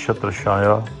ਸਾਹਿਬ ਜੀ ਦੀ ਛਤਰ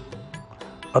ਛਾਇਆ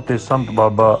ਅਤੇ ਸੰਤ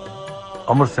ਬਾਬਾ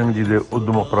ਅਮਰ ਸਿੰਘ ਜੀ ਦੇ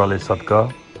ਉਦਮ ਉਪਰਾਲੇ ਸਦਕਾ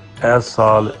ਇਸ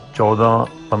ਸਾਲ 14,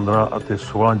 15 ਅਤੇ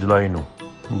 16 ਜੁਲਾਈ ਨੂੰ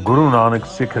ਗੁਰੂ ਨਾਨਕ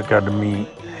ਸਿੱਖ ਅਕੈਡਮੀ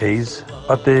ਹੇਜ਼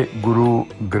ਅਤੇ ਗੁਰੂ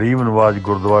ਗਰੀਬ ਨਵਾਜ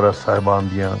ਗੁਰਦੁਆਰਾ ਸਾਹਿਬਾਨ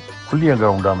ਦੀਆਂ ਖੁੱਲ੍ਹੀਆਂ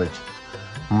ਗਰਾਊਂਡਾਂ ਵਿੱਚ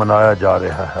ਮਨਾਇਆ ਜਾ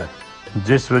ਰਿਹਾ ਹੈ,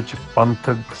 ਜਿਸ ਵਿੱਚ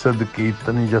ਪੰਥਕ ਸਿੱਧ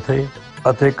ਕੀਰਤਨੀ ਜਥੇ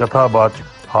ਅਤੇ ਕਥਾਵਾਚਕ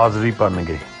ਹਾਜ਼ਰੀ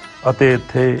ਭਰਨਗੇ ਅਤੇ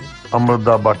ਇੱਥੇ ਅੰਮ੍ਰਿਤ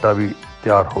ਦਾ ਬਾਟਾ ਵੀ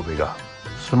ਤਿਆਰ ਹੋਵੇਗਾ।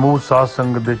 ਸਮੂਹ ਸਾਧ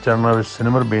ਸੰਗਤ ਦੇ ਚਰਨਾਂ ਵਿੱਚ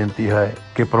ਸਿਮਰ ਬੇਨਤੀ ਹੈ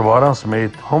ਕਿ ਪਰਿਵਾਰਾਂ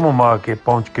ਸਮੇਤ ਹੁਮ-ਹੁਮਾ ਕੇ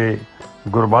ਪਹੁੰਚ ਕੇ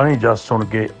ਗੁਰਬਾਣੀ ਜਸ ਸੁਣ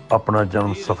ਕੇ ਆਪਣਾ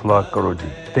ਜਨਮ ਸਫਲਾ ਕਰੋ ਜੀ।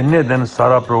 ਤਿੰਨੇ ਦਿਨ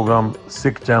ਸਾਰਾ ਪ੍ਰੋਗਰਾਮ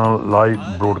ਸਿੱਖ ਚੈਨਲ ਲਾਈਵ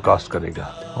ਬ੍ਰੋਡਕਾਸਟ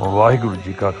ਕਰੇਗਾ। ਵਾਹਿਗੁਰੂ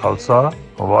ਜੀ ਕਾ ਖਾਲਸਾ,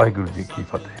 ਵਾਹਿਗੁਰੂ ਜੀ ਕੀ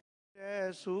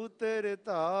ਫਤਿਹ। ਸੂਤਰ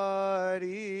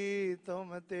ਧਾਰੀ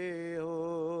ਤੁਮ ਤੇ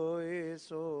ਹੋਏ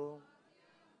ਸੋ,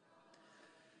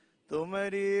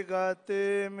 ਤੁਮਰੀ ਗਤ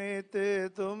ਮਿਤ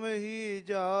ਤੁਮ ਹੀ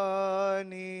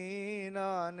ਜਾਨੀ,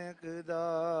 ਨਾਨਕ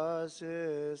ਦਾਸ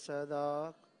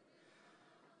ਸਦਾ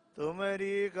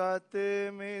ਤੁਮਰੀ ਗਤ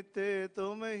ਮਿਤ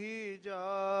ਤੁਮ ਹੀ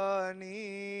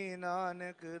ਜਾਨੀ,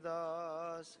 ਨਾਨਕ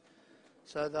ਦਾਸ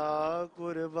ਸਦਾ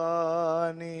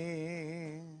ਕੁਰਬਾਨੀ।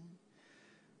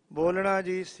 ਬੋਲਣਾ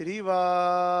ਜੀ ਸ੍ਰੀ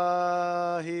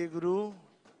ਵਾਹਿਗੁਰੂ।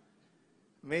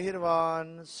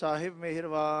 ਮਿਹਰਬਾਨ ਸਾਹਿਬ,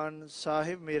 ਮਿਹਰਬਾਨ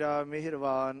ਸਾਹਿਬ ਮੇਰਾ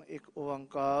ਮਿਹਰਬਾਨ। ਇੱਕ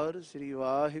ਓੰਕਾਰ ਸ੍ਰੀ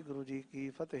ਵਾਹਿਗੁਰੂ ਜੀ ਕੀ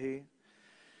ਫਤਿਹ।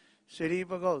 श्री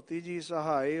भगवती जी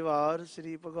सहाय वार।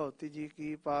 श्री भगवती जी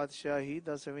की पातशाही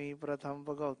दसवीं प्रथम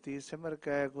भगवती सिमर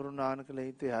कै गुरु नानक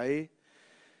लई ध्याए।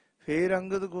 फिर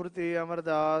अंगद गुर ते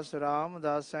अमरदास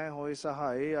रामदासै होए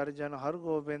सहाय। अर्जन हर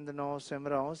गोबिंद नौ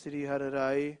सिमरौ श्री हर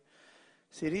राय।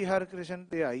 श्री हर कृष्ण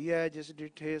ध्याईऐ जिस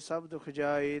डिठे सब दुख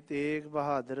जाए। तेग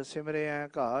बहादुर सिमरिया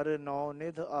घर नौ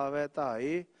निध आवे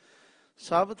धाए।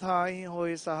 सब थाई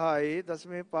होए सहाय।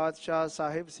 दसवें पातशाह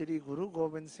साहिब श्री गुरु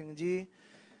गोबिंद सिंह जी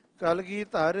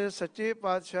कलगीधर सच्चे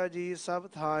पातशाह जी सब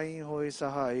थाई होए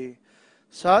सहाय।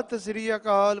 सत श्री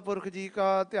अकाल पुरख जी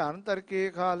का ध्यान तरके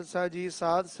खालसा जी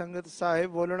साध संगत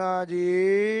साहिब बोलना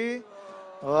जी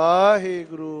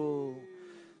वाहिगुरु।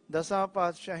 दसां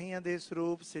पातशाहियां दे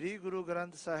स्वरूप श्री गुरु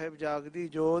ग्रंथ साहिब जागदी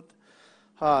जोत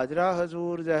हाजरा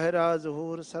हजूर जहरा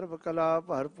जहूर सर्व कला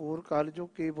भरपूर कल जुग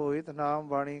की बोहित नाम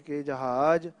बाणी के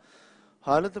जहाज।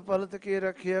 हलत पलत के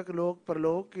रखियक लोक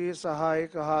परलोक के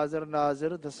सहायक हाजर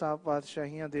नाजर। दसां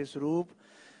पातशाहियां दे स्वरूप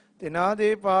तिना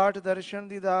दे पाठ दर्शन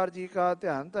दीदार जी का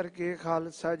ध्यान धरके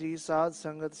खालसा जी साध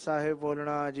संगत साहिब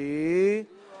बोलना जी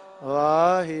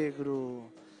वाहिगुरु।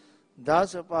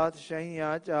 10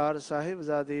 पातशाहियां 4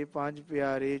 साहिबजादे 5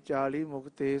 प्यारे 40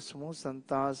 मुक्ते समूह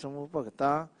संतां समूह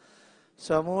भगतां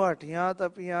समूह हठियां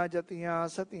तपियां जतियां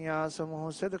सतियां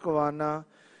समूह सिद्धकवाना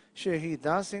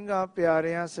शहीदां ਸਿੰਘਾਂ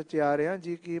ਪਿਆਰਿਆਂ ਸਚਿਆਰਿਆਂ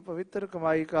ਜੀ ਕੀ ਪਵਿੱਤਰ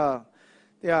ਕਮਾਈ ਕਾ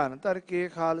ਧਿਆਨ ਧਰ ਕੇ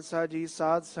ਖਾਲਸਾ ਜੀ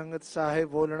ਸਾਧ ਸੰਗਤ ਸਾਹਿਬ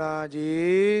ਬੋਲਣਾ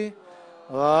ਜੀ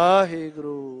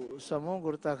ਵਾਹਿਗੁਰੂ। ਸਮੂਹ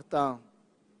ਗੁਰਤਖਤਾਂ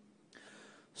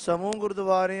ਸਮੂਹ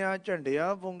ਗੁਰਦੁਆਰਿਆਂ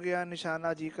ਝੰਡਿਆਂ ਬੁੰਗਿਆਂ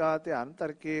ਨਿਸ਼ਾਨਾ ਜੀ ਕਾ ਧਿਆਨ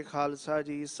ਧਰ ਕੇ ਖਾਲਸਾ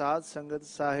ਜੀ ਸਾਧ ਸੰਗਤ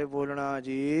ਸਾਹਿਬ ਬੋਲਣਾ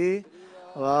ਜੀ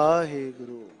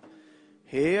ਵਾਹਿਗੁਰੂ।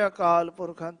 हे अकाल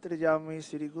पुरख अंतर्जामी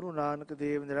श्री गुरु नानक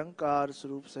देव निरंकार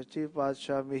स्वरूप सच्चे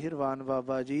पातशाह मेहरबान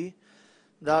बाबा जी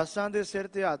दासां दे सिर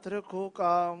ते हथ रखो।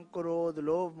 काम क्रोध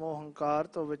लोभ मोह हंकार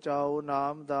तो बचाओ।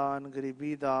 नाम दान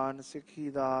गरीबी दान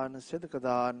सिखी दान सिदक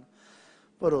दान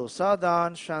भरोसा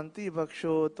दान शांति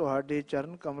बख्शो। तुहाडे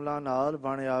चरण कमलां नाल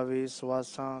बण आवे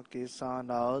सवासां केसां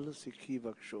नाल सिखी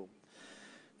बख्शो।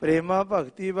 प्रेमा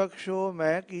भगति बख्शो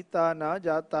मैं कीता ना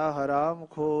जाता हराम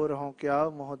खोर। हों क्या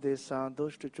मोह देसां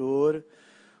दुष्ट चोर।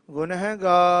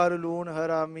 गुनहगार लून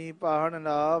हरामी पहाड़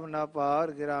नाव ना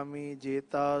पार गिरामी।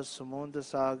 जेता समुंद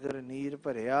सागर नीर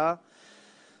भरिया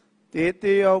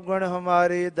तेते अवगण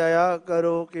हमारे दया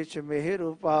करो, किछ मेहर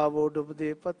पावो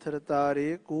डुबदे पत्थर तारे।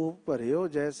 कूप भरियो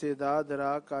जैसे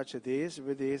दादरा, कछ देश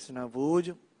विदेश न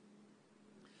बूझ।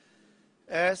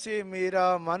 ऐसे मेरा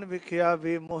मन विख्या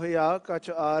वे मोहया, कछ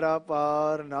आरा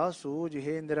पार ना सूझ।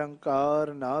 हे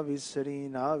निरंकार ना विसरी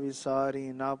ना विसारी,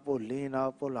 ना भुली ना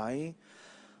भुलाई।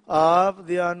 आप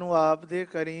दयानु आप दे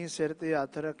करी, सिर ते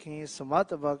हथ रखी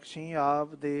समत बख्शी।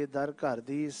 आप दे दर घर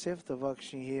दी सिफत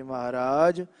बख्शी। हे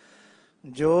महाराज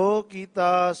जो कीता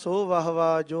सो वाह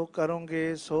वाह, जो करोगे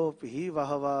सो भी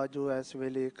वाह वाह। जो इस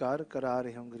वेले कर करा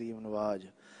रहे हो गरीब नवाज,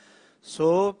 सो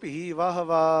भी वाह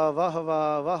वाह वाह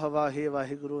वाह वाह वाह। हे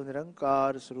वाहिगुरु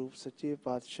निरंकार ਸਰੂਪ ਸੱਚੇ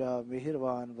ਪਾਤਸ਼ਾਹ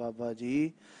ਮਿਹਰਬਾਨ ਬਾਬਾ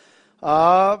ਜੀ,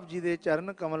 ਆਪ ਜੀ ਦੇ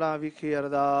ਚਰਨ ਕਮਲਾਂ ਵਿਖੇ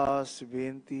ਅਰਦਾਸ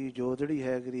ਬੇਨਤੀ ਜੋਦੜੀ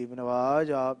ਹੈ ਗਰੀਬ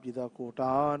ਨਵਾਜ। ਆਪ ਜੀ ਦਾ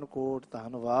ਕੋਟਾਨ ਕੋਟ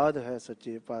ਧੰਨਵਾਦ ਹੈ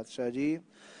ਸੱਚੇ ਪਾਤਸ਼ਾਹ ਜੀ।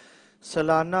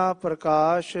 ਸਾਲਾਨਾ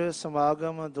ਪ੍ਰਕਾਸ਼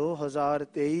ਸਮਾਗਮ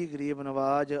 2023 ਗਰੀਬ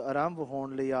ਨਵਾਜ ਆਰੰਭ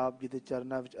ਹੋਣ ਲਈ ਆਪ ਜੀ ਦੇ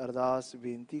ਚਰਨਾਂ ਵਿੱਚ ਅਰਦਾਸ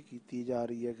ਬੇਨਤੀ ਕੀਤੀ ਜਾ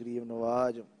ਰਹੀ ਹੈ ਗਰੀਬ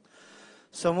ਨਵਾਜ।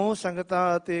 ਸਮੂਹ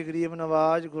ਸੰਗਤਾਂ ਅਤੇ ਗਰੀਬ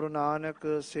ਨਵਾਜ ਗੁਰੂ ਨਾਨਕ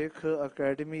ਸਿੱਖ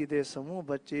ਅਕੈਡਮੀ ਦੇ ਸਮੂਹ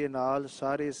ਬੱਚੇ ਨਾਲ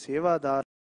ਸਾਰੇ ਸੇਵਾਦਾਰ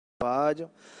ਨਵਾਜ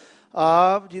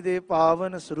ਆਪ ਜੀ ਦੇ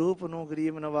ਪਾਵਨ ਸਰੂਪ ਨੂੰ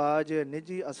ਗਰੀਬ ਨਵਾਜ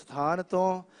ਨਿੱਜੀ ਅਸਥਾਨ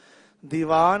ਤੋਂ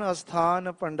ਦੀਵਾਨ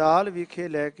ਅਸਥਾਨ ਪੰਡਾਲ ਵਿਖੇ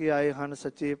ਲੈ ਕੇ ਆਏ ਹਨ।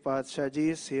 ਸੱਚੇ ਪਾਤਸ਼ਾਹ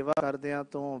ਜੀ ਸੇਵਾ ਕਰਦਿਆਂ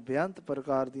ਤੋਂ ਬੇਅੰਤ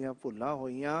ਪ੍ਰਕਾਰ ਦੀਆਂ ਭੁੱਲਾਂ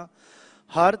ਹੋਈਆਂ,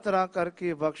 ਹਰ ਤਰ੍ਹਾਂ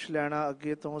ਕਰਕੇ ਬਖਸ਼ ਲੈਣਾ।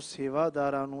 ਅੱਗੇ ਤੋਂ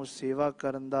ਸੇਵਾਦਾਰਾਂ ਨੂੰ ਸੇਵਾ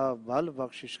ਕਰਨ ਦਾ ਬਲ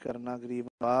ਬਖਸ਼ਿਸ਼ ਕਰਨਾ। ਗਰੀਬ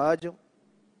ਨਵਾਜ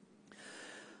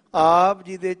ਆਪ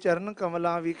ਜੀ ਦੇ ਚਰਨ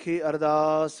ਕਮਲਾਂ ਵਿਖੇ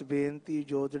ਅਰਦਾਸ ਬੇਨਤੀ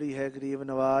ਜੋਦੜੀ ਹੈ ਗਰੀਬ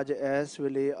ਨਵਾਜ। ਇਸ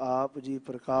ਵੇਲੇ ਆਪ ਜੀ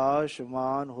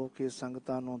ਪ੍ਰਕਾਸ਼ਮਾਨ ਹੋ ਕੇ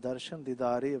ਸੰਗਤਾਂ ਨੂੰ ਦਰਸ਼ਨ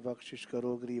ਦੀਦਾਰੇ ਬਖਸ਼ਿਸ਼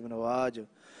ਕਰੋ ਗਰੀਬ ਨਵਾਜ।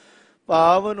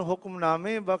 ਪਾਵਨ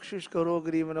ਹੁਕਮਨਾਮੇ ਬਖਸ਼ਿਸ਼ ਕਰੋ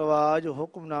ਗਰੀਬ ਨਵਾਜ।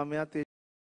 ਹੁਕਮਨਾਮਿਆਂ ਤੇ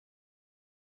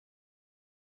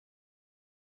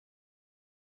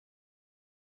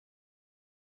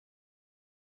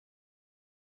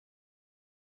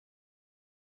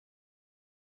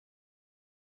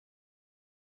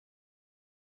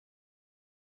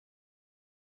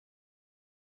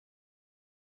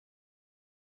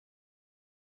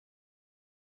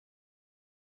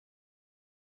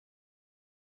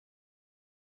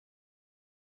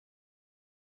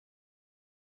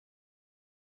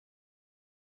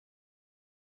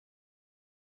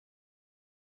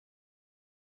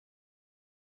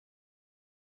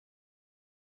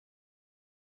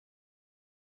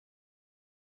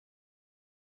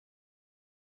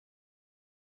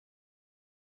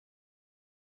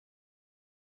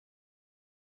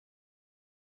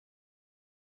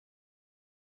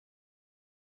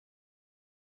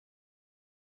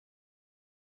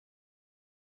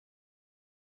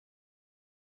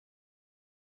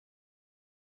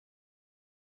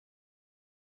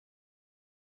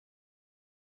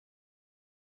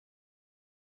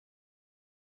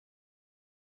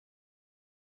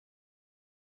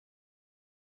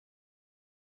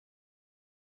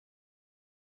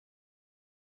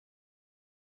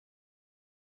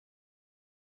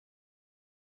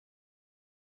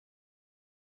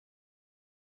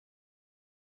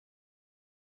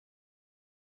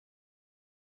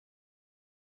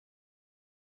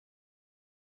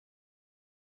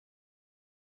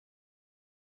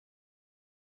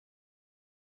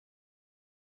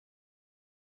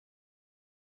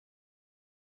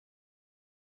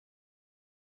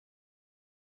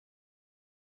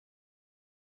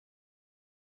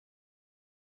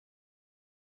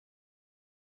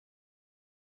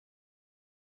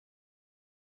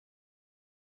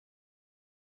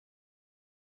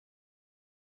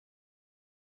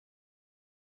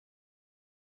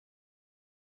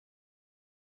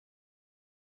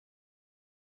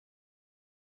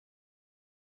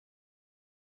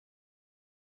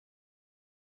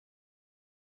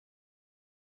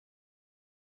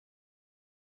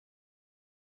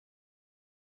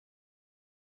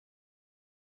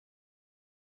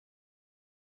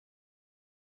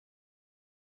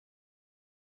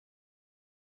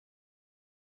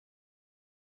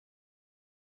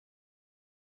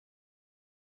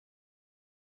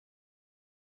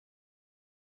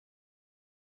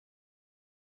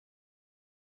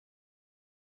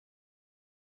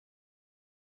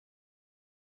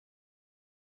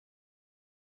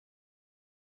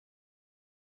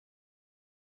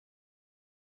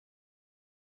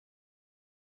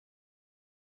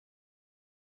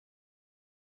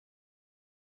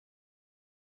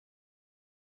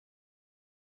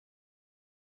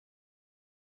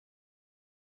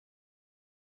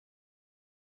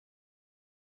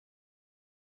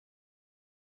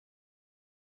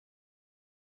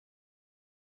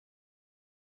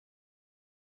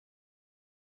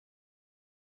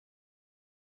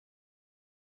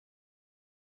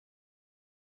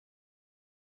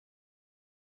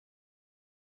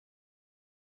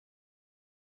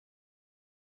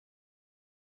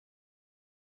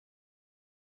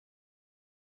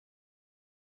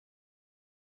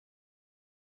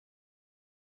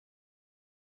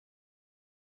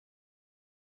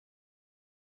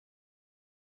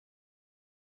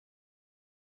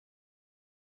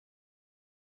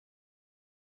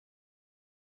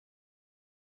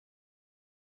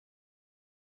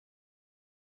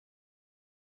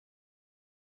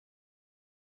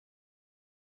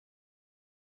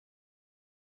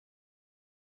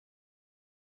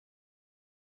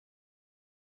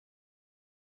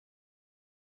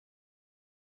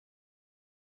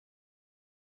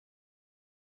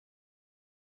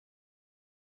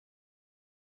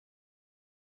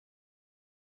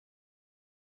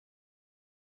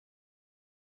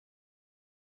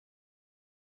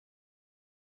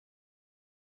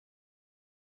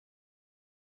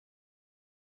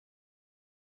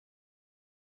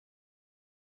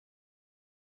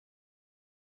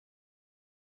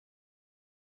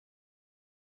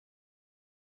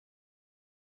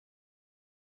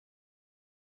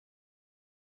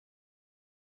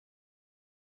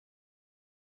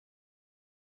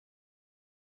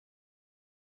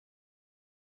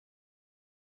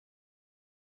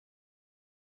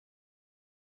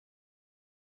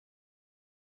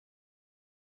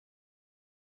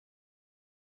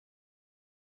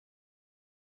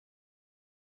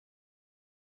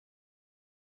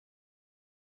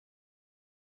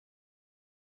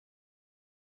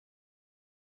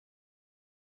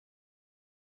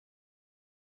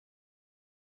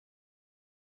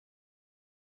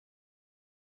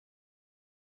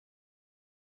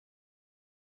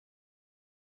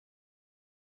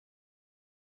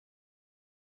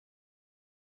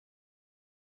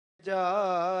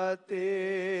जाते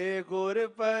गुर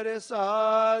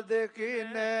प्रसाद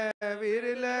किन्नै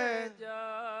विरले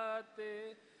जाते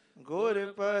गुर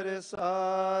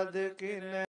प्रसाद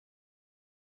किन्नै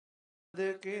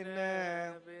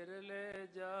बिरले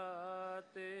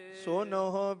जाते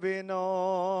सुनो बिनो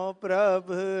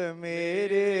प्रभ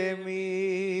मेरे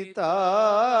मीता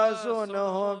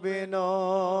सुनो बिनो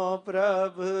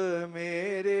प्रभ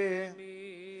मेरे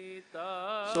मीता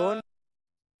सुनो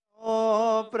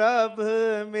प्रभ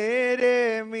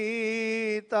मेरे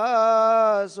मीता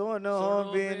सुनो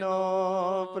बिनो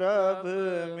प्रभ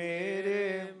मेरे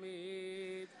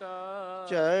मीता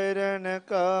चरण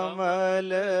कमल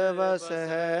बस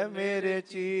है मेरे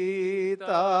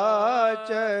चीता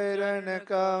चरण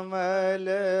कमल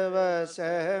बस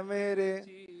है मेरे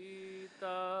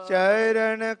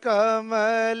चरण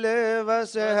कमल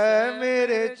बस है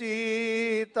मेरे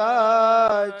चीता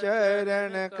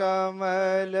चरण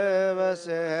कमल बस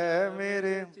है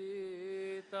मेरे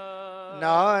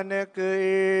नानक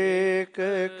एक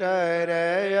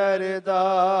करे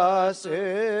अरदास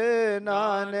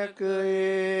नानक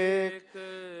एक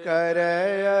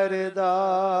करे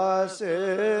अरदास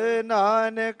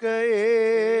नानक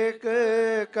एक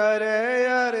करे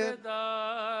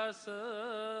अरदास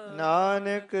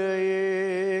नानक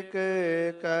एक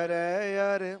करे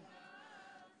अर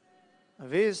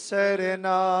विसर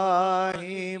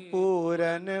नाही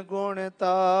पूरन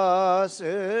गुणतास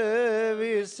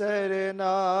विसर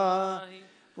नाही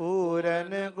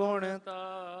पूरन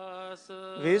गुणतास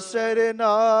विसर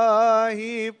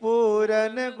नाही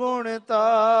पूरन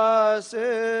गुणतास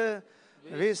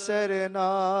विसर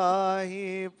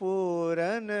नाही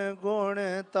पूरन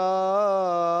गुणतास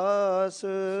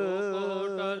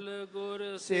टल गुर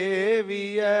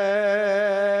सेवियै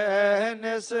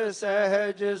नस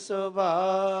सहज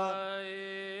सुभाए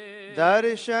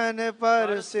दर्शन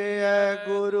परसे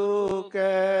गुरु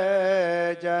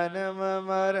के जन्म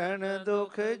मरण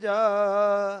दुख जा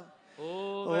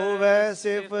होवै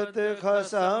सिफत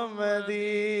खसम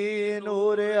दी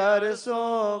नूर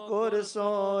अरसों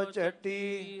कुरसों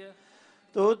चटी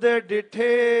तुद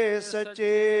डिठे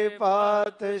सचे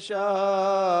पातशाह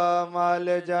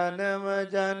मल जन्म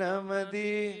जन्म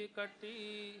दी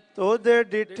तुद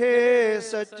डिठे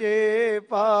सचे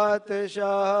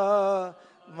पातशाह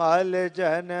मल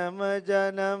जन्म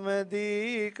जन्म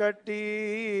दी कटी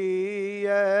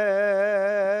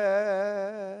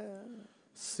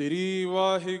ਸ੍ਰੀ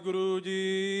ਵਾਹਿਗੁਰੂ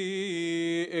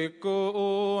ਜੀ ਇੱਕ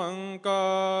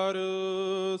ਓੰਕਾਰ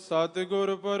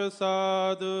ਸਤਿਗੁਰ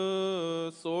ਪ੍ਰਸਾਦ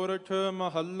ਸੋਰਠ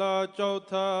ਮਹੱਲਾ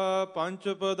ਚੌਥਾ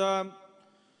ਪੰਚ ਪਦਾ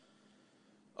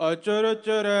ਅਚਰਚ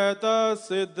ਰਹਿਤਾ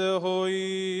ਸਿੱਧ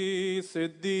ਹੋਈ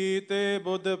ਸਿੱਧੀ ਤੇ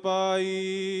ਬੁੱਧ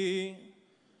ਪਾਈ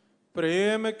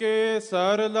ਪ੍ਰੇਮ ਕੇ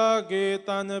ਸਰ ਲਾਗੇ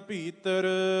ਤਨ ਭੀਤਰ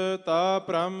ਤਾ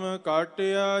ਭ੍ਰਮ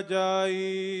ਕਾਟਿਆ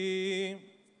ਜਾਈ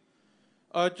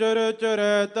ਅਚਰਚ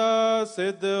ਰਹਿਤਾ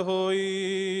ਸਿੱਧ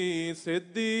ਹੋਈ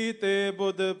ਸਿੱਧੀ ਤੇ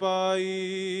ਬੁੱਧ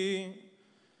ਪਾਈ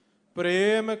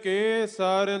ਪ੍ਰੇਮ ਕੇ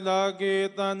ਸਰ ਲਾਗੇ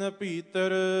ਤਨ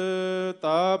ਭੀਤਰ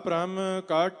ਤਾ ਭ੍ਰਮ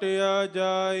ਕਾਟਿਆ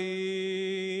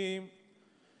ਜਾਈ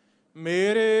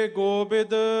ਮੇਰੇ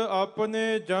ਗੋਬਿੰਦ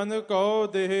ਆਪਣੇ ਜਨ ਕਉ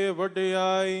ਦੇਹ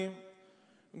ਵਡਿਆਈ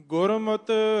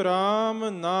ਗੁਰਮਤਿ ਰਾਮ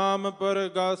ਨਾਮ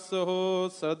ਪਰਗਸ ਹੋ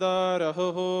ਸਦਾ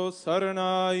ਰਹੋ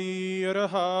ਸਰਣਾਈ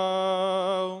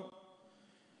ਰਹਾਉ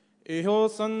ਇਹੋ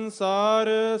ਸੰਸਾਰ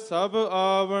ਸਭ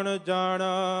ਆਵਣ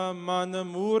ਜਾਣਾ ਮਨ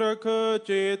ਮੂਰਖ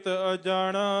ਚੇਤ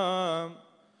ਅਜਾਣਾ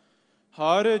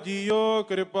ਹਰ ਜੀਓ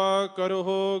ਕਿਰਪਾ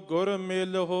ਕਰੋ ਗੁਰ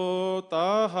ਮਿਲੋ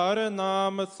ਤਾ ਹਰ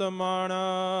ਨਾਮ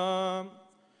ਸਮਾਣਾ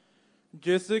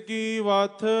ਜਿਸ ਕੀ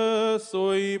ਵਥ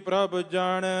ਸੋਈ ਪ੍ਰਭ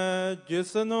ਜਾਣੈ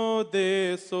ਜਿਸਨੋ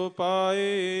ਦੇ ਸੋ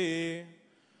ਪਾਏ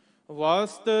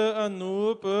ਵਸਤ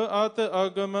ਅਨੂਪ ਅਤ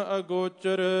ਅਗਮ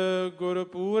ਅਗੋਚਰ ਗੁਰ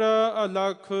ਪੂਰਾ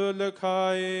ਅਲਖ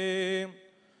ਲਖਾਏ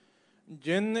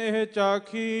ਜਿਨ ਇਹ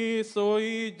ਚਾਖੀ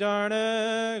ਸੋਈ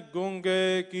ਜਾਣੈ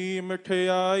ਗੁੰਗੇ ਕੀ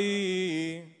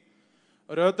ਮਠਿਆਈ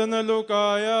ਰਤਨ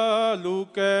ਲੁਕਾਇਆ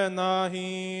ਲੁਕੈ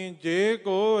ਨਾਹੀ ਜੇ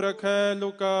ਕੋ ਰਖੈ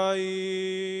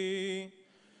ਲੁਕਾਈ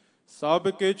ਸਭ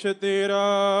ਕਿਛ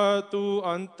ਤੇਰਾ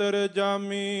ਤੂੰ ਅੰਤਰ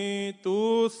ਜਾਮੀ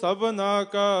ਤੂੰ ਸਭਨਾ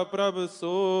ਕਾ ਪ੍ਰਭ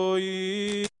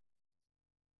ਸੋਈ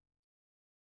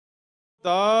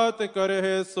ਦਾਤ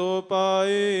ਕਰਹਿ ਸੋ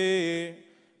ਪਾਏ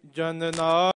ਜਨ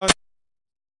ਨਾਨਕ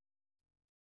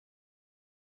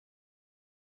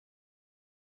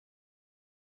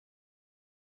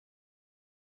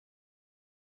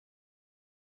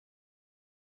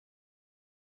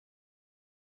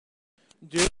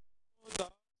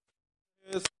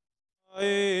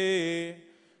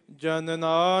ਜਨ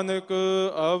ਨਾਨਕ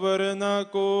ਅਵਰ ਨ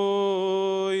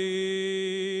ਕੋਈ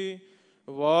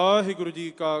ਵਾਹਿਗੁਰੂ ਜੀ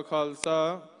ਕਾ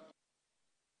ਖਾਲਸਾ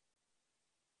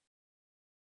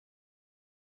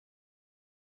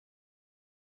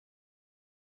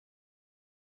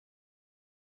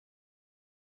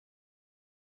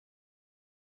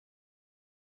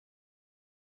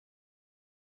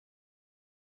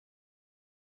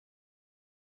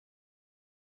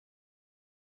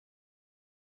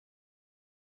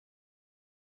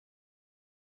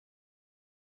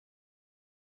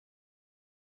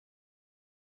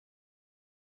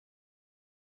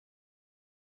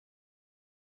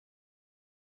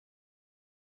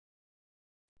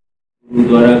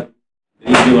ਗੁਰਦੁਆਰਾ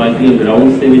ਗਰੀਬ ਨਿਵਾਜ ਦੀਆਂ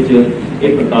ਗਰਾਊਂਡਸ ਦੇ ਵਿੱਚ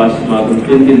ਇਹ ਪ੍ਰਕਾਸ਼ ਸਮਾਗਮ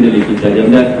 3 ਦਿਨ ਦੇ ਲਈ ਕੀਤਾ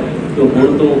ਜਾਂਦਾ ਹੈ। तो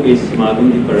ਹੁਣ ਤੋਂ ਇਸ ਸਮਾਗਮ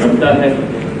ਦੀ ਪ੍ਰਾਰੰਭਤਾ ਹੈ।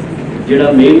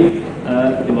 ਜਿਹੜਾ ਮੇਨ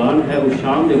ਦੀਵਾਨ ਹੈ ਉਹ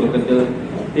ਸ਼ਾਮ ਦੇ ਵਕਤ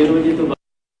 3 ਵਜੇ ਤੋਂ ਬਾਅਦ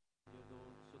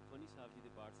ਸੁਖਮਨੀ ਸਾਹਿਬ ਜੀ ਦੇ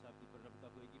ਪਾਠ ਸਾਹਿਬ ਦੀ ਪ੍ਰਾਰੰਭਤਾ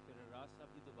ਹੋਏਗੀ। ਫਿਰ ਰਾਜ ਸਾਹਿਬ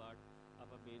ਜੀ ਤੋਂ ਬਾਅਦ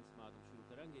ਆਪਾਂ ਮੇਨ ਸਮਾਗਮ ਸ਼ੁਰੂ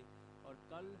ਕਰਾਂਗੇ ਔਰ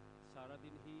ਕੱਲ ਸਾਰਾ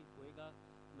ਦਿਨ ਹੀ ਹੋਏਗਾ।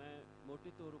 ਮੈਂ ਮੋਟੇ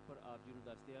ਤੌਰ ਉੱਪਰ ਆਪ ਜੀ ਨੂੰ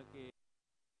ਦੱਸ ਦਿਆਂ ਕਿ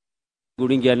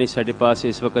ਗੁਣੀ ਗਿਆਨੀ ਸਾਡੇ ਪਾਸ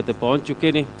ਇਸ ਵਕਤ ਪਹੁੰਚ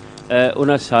ਚੁੱਕੇ ਨੇ।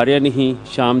 ਉਹਨਾਂ ਸਾਰਿਆਂ ਨੇ ਹੀ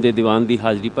ਸ਼ਾਮ ਦੇ ਦੀਵਾਨ ਦੀ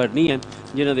ਹਾਜ਼ਰੀ ਭਰਨੀ ਹੈ,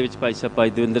 ਜਿਨ੍ਹਾਂ ਦੇ ਵਿੱਚ ਭਾਈ ਸਾਹਿਬ ਭਾਈ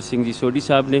ਦਵਿੰਦਰ ਸਿੰਘ ਜੀ ਸੋਢੀ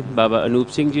ਸਾਹਿਬ ਨੇ, ਬਾਬਾ ਅਨੂਪ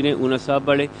ਸਿੰਘ ਜੀ ਨੇ, ਉਹਨਾਂ ਸਾਹਿਬ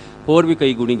ਵਾਲੇ ਹੋਰ ਵੀ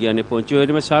ਕਈ ਗੁਣੀ ਗਿਆਨੀ ਪਹੁੰਚੇ ਹੋਏ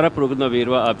ਨੇ। ਮੈਂ ਸਾਰਾ ਪ੍ਰੋਗਰਾਮ ਦਾ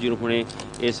ਵੇਰਵਾ ਆਪ ਜੀ ਨੂੰ ਹੁਣੇ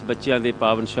ਇਸ ਬੱਚਿਆਂ ਦੇ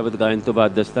ਪਾਵਨ ਸ਼ਬਦ ਗਾਇਨ ਤੋਂ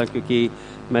ਬਾਅਦ ਦੱਸਦਾ, ਕਿਉਂਕਿ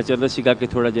ਮੈਂ ਚਾਹੁੰਦਾ ਸੀਗਾ ਕਿ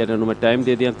ਥੋੜ੍ਹਾ ਜਿਹਾ ਇਹਨਾਂ ਨੂੰ ਮੈਂ ਟਾਈਮ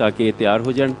ਦੇ ਦਿਆਂ ਤਾਂ ਕਿ ਇਹ ਤਿਆਰ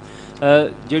ਹੋ ਜਾਣ।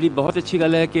 ਜਿਹੜੀ ਬਹੁਤ ਅੱਛੀ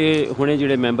ਗੱਲ ਹੈ ਕਿ ਹੁਣੇ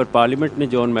ਜਿਹੜੇ ਮੈਂਬਰ ਪਾਰਲੀਮੈਂਟ ਨੇ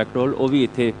ਜੌਨ ਮੈਕਡੋਲ, ਉਹ ਵੀ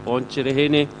ਇੱਥੇ ਪਹੁੰਚ ਰਹੇ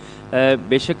ਨੇ।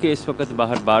 ਬੇਸ਼ੱਕ ਇਸ ਵਕਤ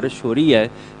ਬਾਹਰ ਬਾਰਿਸ਼ ਹੋ ਰਹੀ ਹੈ,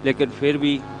 ਲੇਕਿਨ ਫਿਰ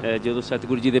ਵੀ ਜਦੋਂ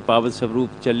ਸਤਿਗੁਰੂ ਜੀ ਦੇ ਪਾਵਨ ਸਰੂਪ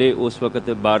ਚੱਲੇ ਉਸ ਵਕਤ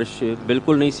ਬਾਰਿਸ਼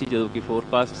ਬਿਲਕੁਲ ਨਹੀਂ ਸੀ, ਜਦੋਂ ਕਿ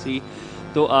ਫੋਰਕਾਸਟ ਸੀ।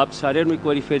 ਤੋ ਆਪ ਸਾਰਿਆਂ ਨੂੰ ਇੱਕ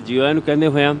ਵਾਰੀ ਫਿਰ ਜੀਓ ਆਇਆਂ ਨੂੰ ਕਹਿੰਦੇ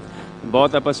ਹੋਇਆਂ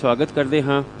ਬਹੁਤ ਆਪਾਂ ਸਵਾਗਤ ਕਰਦੇ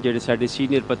ਹਾਂ। ਜਿਹੜੇ ਸਾਡੇ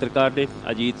ਸੀਨੀਅਰ ਪੱਤਰਕਾਰ ਨੇ,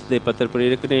 ਅਜੀਤ ਦੇ ਪੱਤਰ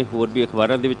ਪ੍ਰੇਰਕ ਨੇ, ਹੋਰ ਵੀ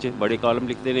ਅਖਬਾਰਾਂ ਦੇ ਵਿੱਚ ਬੜੇ ਕਾਲਮ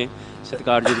ਲਿਖਦੇ ਨੇ,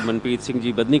 ਸਤਿਕਾਰਯੋਗ ਮਨਪ੍ਰੀਤ ਸਿੰਘ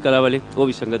ਜੀ ਬਦਨੀ ਕਲਾ ਵਾਲੇ, ਉਹ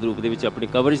ਵੀ ਸੰਗਤ ਰੂਪ ਦੇ ਵਿੱਚ ਆਪਣੀ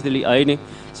ਕਵਰੇਜ ਦੇ ਲਈ ਆਏ ਨੇ।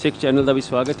 ਸਿੱਖ ਚੈਨਲ ਦਾ ਵੀ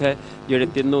ਸਵਾਗਤ ਹੈ, ਜਿਹੜੇ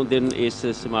ਤਿੰਨੋਂ ਦਿਨ ਇਸ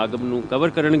ਸਮਾਗਮ ਨੂੰ ਕਵਰ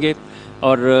ਕਰਨਗੇ।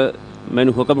 ਔਰ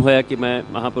ਮੈਨੂੰ ਹੁਕਮ ਹੋਇਆ ਕਿ ਮੈਂ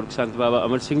ਮਹਾਂਪੁਰਖ ਸੰਤ ਬਾਬਾ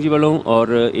ਅਮਰ ਸਿੰਘ ਜੀ ਵੱਲੋਂ ਔਰ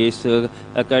ਇਸ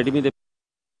ਅਕੈਡਮੀ ਦੇ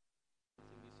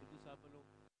ਸਿੱਧੂ ਸਾਹਿਬ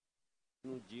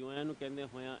ਵੱਲੋਂ ਜੀਓ ਆਇਆਂ ਨੂੰ ਕਹਿੰਦੇ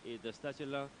ਹੋਇਆਂ ਇਹ ਦੱਸਦਾ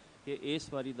ਚੱਲਾਂ ਕਿ ਇਸ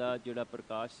ਵਾਰੀ ਦਾ ਜਿਹੜਾ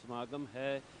ਪ੍ਰਕਾਸ਼ ਸਮਾਗਮ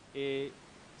ਹੈ ਇਹ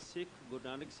ਸਿੱਖ ਗੁਰੂ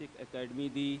ਨਾਨਕ ਸਿੱਖ ਅਕੈਡਮੀ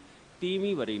ਦੀ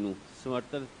 30ਵੀਂ ਵਰ੍ਹੀ ਨੂੰ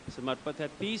ਸਮਰਪਿਤ ਹੈ।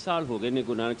 30 ਸਾਲ ਹੋ ਗਏ ਨੇ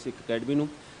ਗੁਰੂ ਨਾਨਕ ਸਿੱਖ ਅਕੈਡਮੀ ਨੂੰ।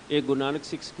 ਇਹ ਗੁਰੂ ਨਾਨਕ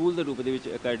ਸਿੱਖ ਸਕੂਲ ਦੇ ਰੂਪ ਦੇ ਵਿੱਚ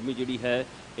ਅਕੈਡਮੀ ਜਿਹੜੀ ਹੈ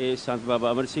ਇਹ ਸੰਤ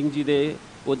ਬਾਬਾ ਅਮਰ ਸਿੰਘ ਜੀ ਦੇ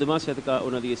ਉਦਮਾਂ ਸਦਕਾ,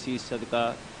 ਉਹਨਾਂ ਦੀ ਅਸੀਸ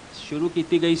ਸਦਕਾ ਸ਼ੁਰੂ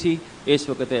ਕੀਤੀ ਗਈ ਸੀ। ਇਸ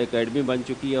ਵਕਤ ਇਹ ਅਕੈਡਮੀ ਬਣ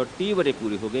ਚੁੱਕੀ ਹੈ ਔਰ 30 ਵਰ੍ਹੇ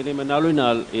ਪੂਰੇ ਹੋ ਗਏ ਨੇ। ਮੈਂ ਨਾਲੋਂ ਹੀ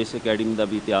ਨਾਲ ਇਸ ਅਕੈਡਮੀ ਦਾ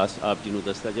ਵੀ ਇਤਿਹਾਸ ਆਪ ਜੀ ਨੂੰ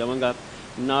ਦੱਸਦਾ ਜਾਵਾਂਗਾ।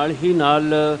 ਨਾਲ ਹੀ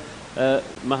ਨਾਲ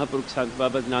ਮਹਾਂਪੁਰਖ ਸੰਤ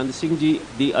ਬਾਬਾ ਆਨੰਦ ਸਿੰਘ ਜੀ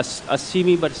ਦੀ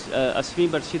 80ਵੀਂ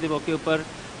ਬਰਸੀ ਦੇ ਮੌਕੇ ਉੱਪਰ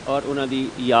ਔਰ ਉਹਨਾਂ ਦੀ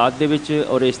ਯਾਦ ਦੇ ਵਿੱਚ,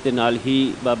 ਔਰ ਇਸ ਦੇ ਨਾਲ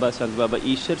ਹੀ ਬਾਬਾ ਸੰਤ ਬਾਬਾ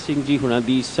ਈਸ਼ਰ ਸਿੰਘ ਜੀ ਹੁਣਾਂ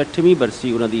ਦੀ 60ਵੀਂ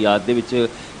ਬਰਸੀ ਉਹਨਾਂ ਦੀ ਯਾਦ ਦੇ ਵਿੱਚ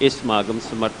ਇਹ ਸਮਾਗਮ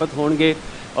ਸਮਰਪਿਤ ਹੋਣਗੇ।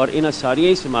 ਔਰ ਇਹਨਾਂ ਸਾਰੀਆਂ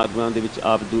ਹੀ ਸਮਾਗਮਾਂ ਦੇ ਵਿੱਚ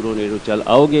ਆਪ ਦੂਰੋਂ ਨੇੜੋਂ ਚੱਲ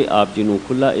ਆਓਗੇ। ਆਪ ਜੀ ਨੂੰ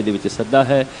ਖੁੱਲ੍ਹਾ ਇਹਦੇ ਵਿੱਚ ਸੱਦਾ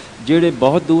ਹੈ। ਜਿਹੜੇ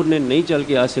ਬਹੁਤ ਦੂਰ ਨੇ ਨਹੀਂ ਚੱਲ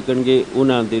ਕੇ ਆ ਸਕਣਗੇ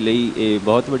ਉਹਨਾਂ ਦੇ ਲਈ ਇਹ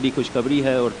ਬਹੁਤ ਵੱਡੀ ਖੁਸ਼ਖਬਰੀ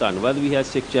ਹੈ ਔਰ ਧੰਨਵਾਦ ਵੀ ਹੈ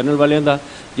ਸਿੱਖ ਚੈਨਲ ਵਾਲਿਆਂ ਦਾ,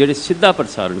 ਜਿਹੜੇ ਸਿੱਧਾ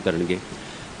ਪ੍ਰਸਾਰਣ ਕਰਨਗੇ।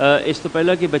 ਇਸ ਤੋਂ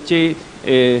ਪਹਿਲਾਂ ਕਿ ਬੱਚੇ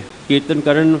ਕੀਰਤਨ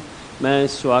ਕਰਨ, ਮੈਂ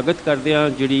ਸਵਾਗਤ ਕਰਦੇ ਹਾਂ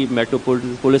ਜਿਹੜੀ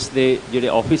ਮੈਟਰੋਪੋਲੀਟਨ ਪੁਲਿਸ ਦੇ ਜਿਹੜੇ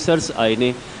ਆਫੀਸਰਸ ਆਏ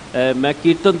ਨੇ। ਮੈਂ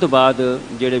ਕੀਰਤਨ ਤੋਂ ਬਾਅਦ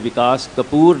ਜਿਹੜੇ ਵਿਕਾਸ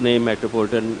ਕਪੂਰ ਨੇ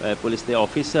ਮੈਟਰੋਪੋਲੀਟਨ ਪੁਲਿਸ ਦੇ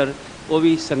ਆਫੀਸਰ, ਉਹ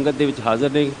ਵੀ ਸੰਗਤ ਦੇ ਵਿੱਚ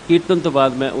ਹਾਜ਼ਰ ਨੇ। ਕੀਰਤਨ ਤੋਂ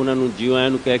ਬਾਅਦ ਮੈਂ ਉਹਨਾਂ ਨੂੰ ਜੀਓ ਆਇਆਂ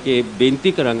ਨੂੰ ਕਹਿ ਕੇ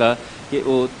ਬੇਨਤੀ ਕਰਾਂਗਾ ਕਿ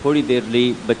ਉਹ ਥੋੜ੍ਹੀ ਦੇਰ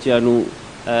ਲਈ ਬੱਚਿਆਂ ਨੂੰ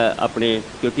ਆਪਣੇ,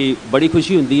 ਕਿਉਂਕਿ ਬੜੀ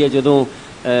ਖੁਸ਼ੀ ਹੁੰਦੀ ਹੈ ਜਦੋਂ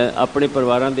ਆਪਣੇ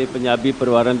ਪਰਿਵਾਰਾਂ ਦੇ, ਪੰਜਾਬੀ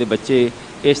ਪਰਿਵਾਰਾਂ ਦੇ ਬੱਚੇ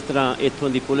ਇਸ ਤਰ੍ਹਾਂ ਇੱਥੋਂ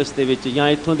ਦੀ ਪੁਲਿਸ ਦੇ ਵਿੱਚ ਜਾਂ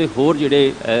ਇੱਥੋਂ ਦੇ ਹੋਰ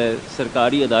ਜਿਹੜੇ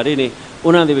ਸਰਕਾਰੀ ਅਦਾਰੇ ਨੇ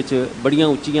ਉਹਨਾਂ ਦੇ ਵਿੱਚ ਬੜੀਆਂ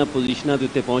ਉੱਚੀਆਂ ਪੋਜੀਸ਼ਨਾਂ ਦੇ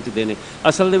ਉੱਤੇ ਪਹੁੰਚਦੇ ਨੇ।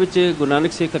 ਅਸਲ ਦੇ ਵਿੱਚ ਗੁਰੂ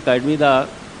ਨਾਨਕ ਸਿੱਖ ਅਕੈਡਮੀ ਦਾ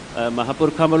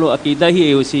ਮਹਾਂਪੁਰਖਾਂ ਵੱਲੋਂ ਅਕੀਦਾ ਹੀ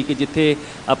ਇਹੋ ਸੀ ਕਿ ਜਿੱਥੇ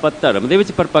ਆਪਾਂ ਧਰਮ ਦੇ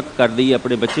ਵਿੱਚ ਪਰਪੱਕ ਕਰ ਦਈਏ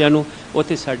ਆਪਣੇ ਬੱਚਿਆਂ ਨੂੰ,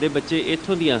 ਉੱਥੇ ਸਾਡੇ ਬੱਚੇ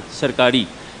ਇੱਥੋਂ ਦੀਆਂ ਸਰਕਾਰੀ,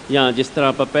 ਜਾਂ ਜਿਸ ਤਰ੍ਹਾਂ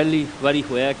ਆਪਾਂ ਪਹਿਲੀ ਵਾਰੀ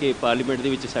ਹੋਇਆ ਕਿ ਪਾਰਲੀਮੈਂਟ ਦੇ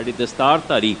ਵਿੱਚ ਸਾਡੇ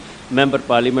ਦਸਤਾਰਧਾਰੀ ਮੈਂਬਰ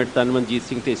ਪਾਰਲੀਮੈਂਟ ਧੰਨ ਮਨਜੀਤ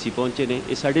ਸਿੰਘ ਢੇਸੀ ਪਹੁੰਚੇ ਨੇ,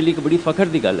 ਇਹ ਸਾਡੇ ਲਈ ਇੱਕ ਬੜੀ ਫਖਰ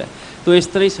ਦੀ ਗੱਲ ਹੈ। ਤੋ ਇਸ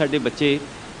ਤਰ੍ਹਾਂ ਹੀ ਸਾਡੇ ਬੱਚੇ,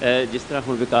 ਜਿਸ ਤਰ੍ਹਾਂ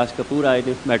ਹੁਣ ਵਿਕਾਸ ਕਪੂਰ ਆਏ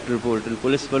ਨੇ ਮੈਟਰੋਪੋਲੀਟਨ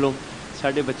ਪੁਲਿਸ ਵੱਲੋਂ,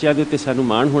 ਸਾਡੇ ਬੱਚਿਆਂ ਦੇ ਉੱਤੇ ਸਾਨੂੰ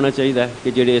ਮਾਣ ਹੋਣਾ ਚਾਹੀਦਾ ਹੈ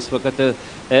ਕਿ ਜਿਹੜੇ ਇਸ ਵਕਤ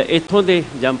ਇੱਥੋਂ ਦੇ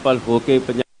ਜੰਮਪਲ ਹੋ ਕੇ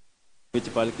ਪੰਜਾਬ ਵਿੱਚ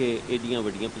ਪਲ ਕੇ ਏਡੀਆਂ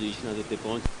ਵੱਡੀਆਂ ਪੋਜੀਸ਼ਨਾਂ ਦੇ ਉੱਤੇ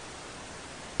ਪਹੁੰਚ,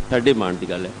 ਸਾਡੇ ਮਾਣ ਦੀ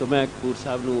ਗੱਲ ਹੈ। ਤਾਂ ਮੈਂ ਕਪੂਰ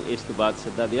ਸਾਹਿਬ ਨੂੰ ਇਸ ਤੋਂ ਬਾਅਦ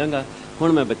ਸੱਦਾ ਦਿਆਂਗਾ।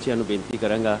 ਹੁਣ ਮੈਂ ਬੱਚਿਆਂ ਨੂੰ ਬੇਨਤੀ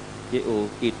ਕਰਾਂਗਾ ਕਿ ਉਹ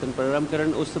ਕੀਰਤਨ ਪ੍ਰੋਗਰਾਮ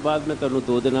ਕਰਨ। ਉਸ ਤੋਂ ਬਾਅਦ ਮੈਂ ਤੁਹਾਨੂੰ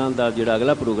 2 ਦਿਨਾਂ ਦਾ ਜਿਹੜਾ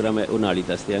ਅਗਲਾ ਪ੍ਰੋਗਰਾਮ ਹੈ ਉਹ ਨਾਲ ਹੀ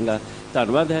ਦੱਸ ਦਿਆਂਗਾ।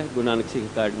 ਧੰਨਵਾਦ ਹੈ। ਗੁਰੂ ਨਾਨਕ ਸਿੱਖ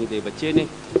ਅਕੈਡਮੀ ਦੇ ਬੱਚੇ ਨੇ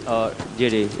ਔਰ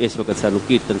ਜਿਹੜੇ ਇਸ ਵਕਤ ਸਾਨੂੰ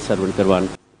ਕੀਰਤਨ ਸਰਵਣ ਕਰਵਾਉਣ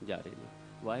ਜਾ ਰਹੇ ਨੇ।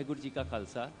 ਵਾਹਿਗੁਰੂ ਜੀ ਕਾ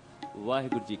ਖਾਲਸਾ,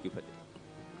 ਵਾਹਿਗੁਰੂ ਜੀ ਕੀ ਫਤਿਹ।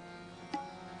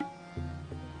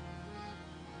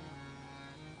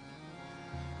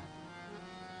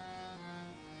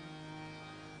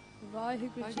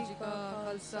 ਵਾਹਿਗੁਰੂ ਜੀ ਕਾ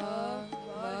ਖਾਲਸਾ,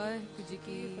 ਵਾਹਿਗੁਰੂ ਜੀ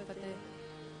ਕੀ ਫਤਿਹ।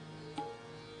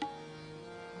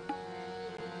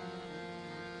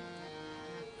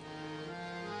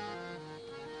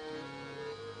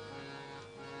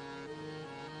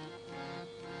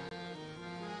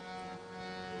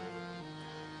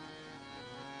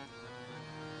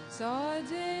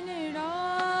 साजन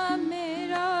राम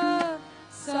मेरा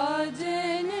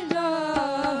साजन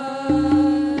राम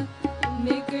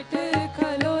निकट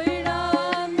खलोड़ा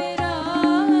मेरा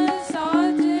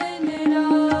साजन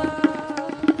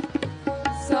राम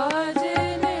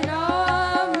साजन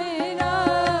राम मेरा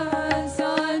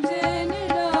साजन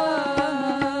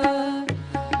राम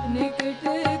निकट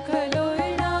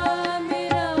खलोड़ा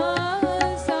मेरा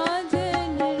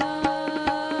साजन राम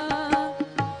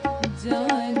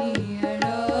जानी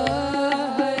अड़ा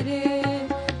हरे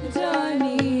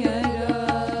जानी अड़ा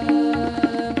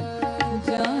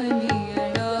जानी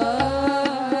अड़ा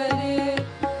हरे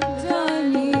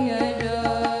जानी अड़ा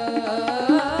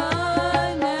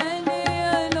नैने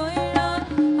अलोड़ा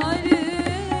हरे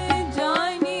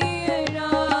जानी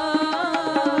अड़ा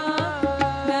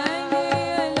नैने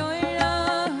अलोड़ा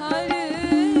हरे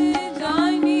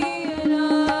जानी अड़ा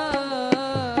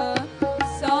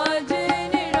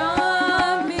साजन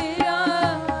राम मेरा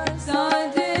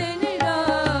साजन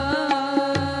राम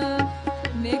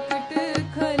निकट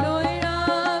खलोड़ा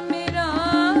मेरा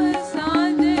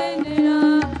साजन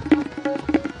राम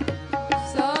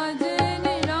साजन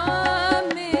राम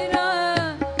मेरा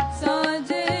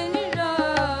साजन राम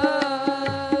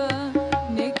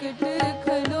निकट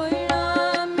खलोड़ा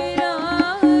मेरा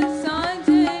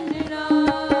साजन राम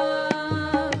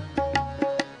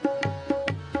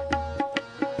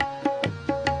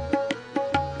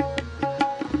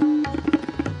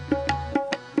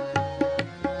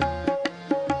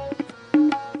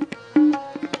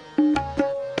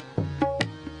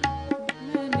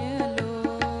मैंने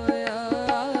अलोया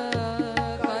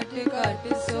काट काट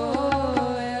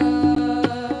सोया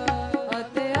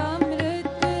अते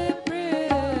अमृत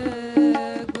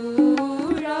प्रगुरा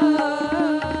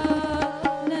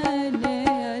मैंने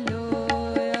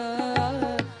अलोया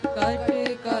काट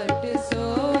काट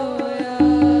सोया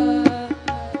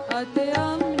अते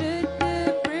अमृत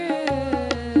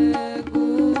प्रगुरा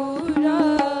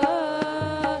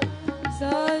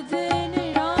साजन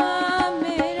राम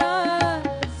मेरा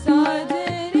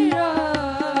साजन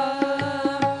राम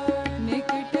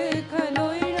निकट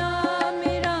खलोड़ा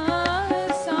मेरा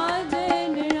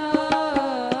साजन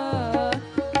राम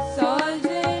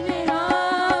साजन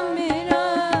राम मेरा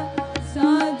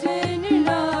साजन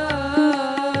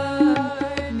राम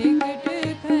निकट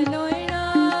खलोड़ा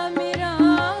मेरा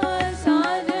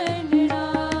साजन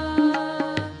राम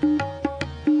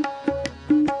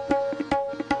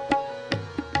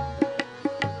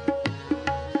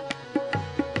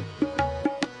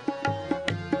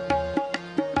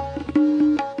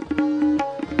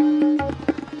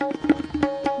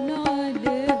नाल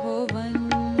हो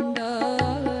वंदा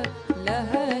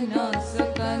लहना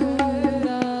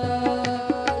सकंदा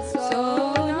सो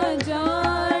न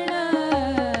जान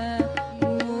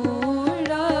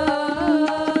मूड़ा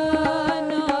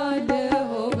नाल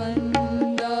हो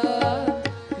वंदा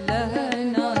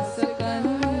लहना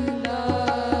सकंदा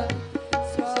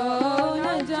सो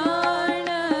न जान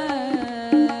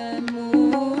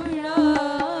मूड़ा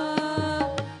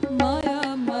माया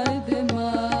मद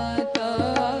माता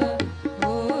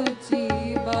होची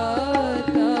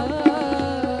बाता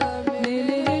मिल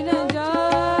न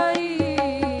जाई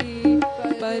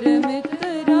पर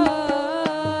मित्रा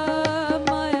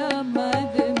माया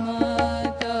मद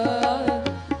माता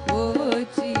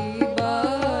होची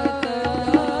बाता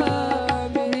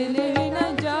मिल न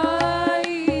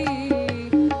जाई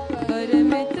पर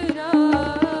मित्रा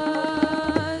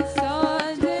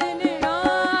साजन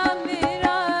राम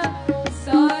मेरा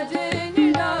साजन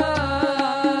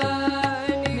राम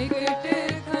निकट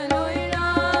खलोड़ा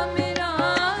मेरा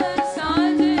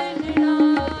साजन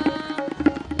राम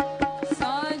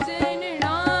साजन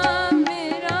राम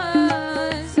मेरा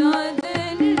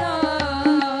साजन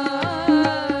राम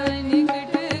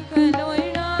निकट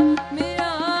खलोड़ा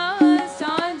मेरा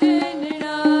साजन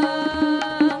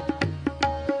राम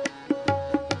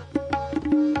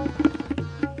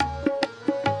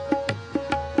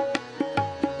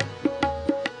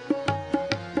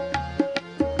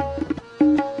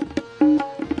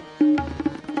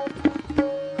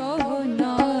कहो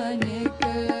नानक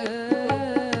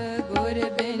गुर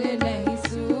बिन नहीं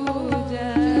सूझै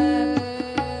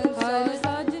हर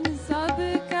साजन सब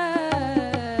कै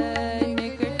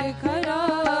निकट खरा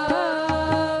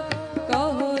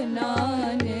कहो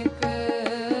नानक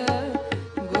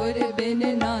गुर बिन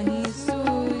नहीं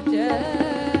सूझै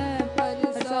पर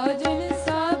साजन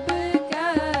सब कै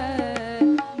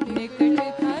निकट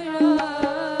खरा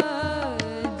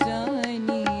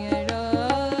जानी अड़ा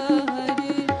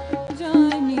हरे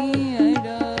जानी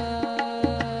अड़ा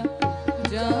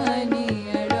जानी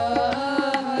अड़ा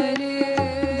हरे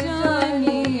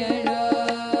जानी अड़ा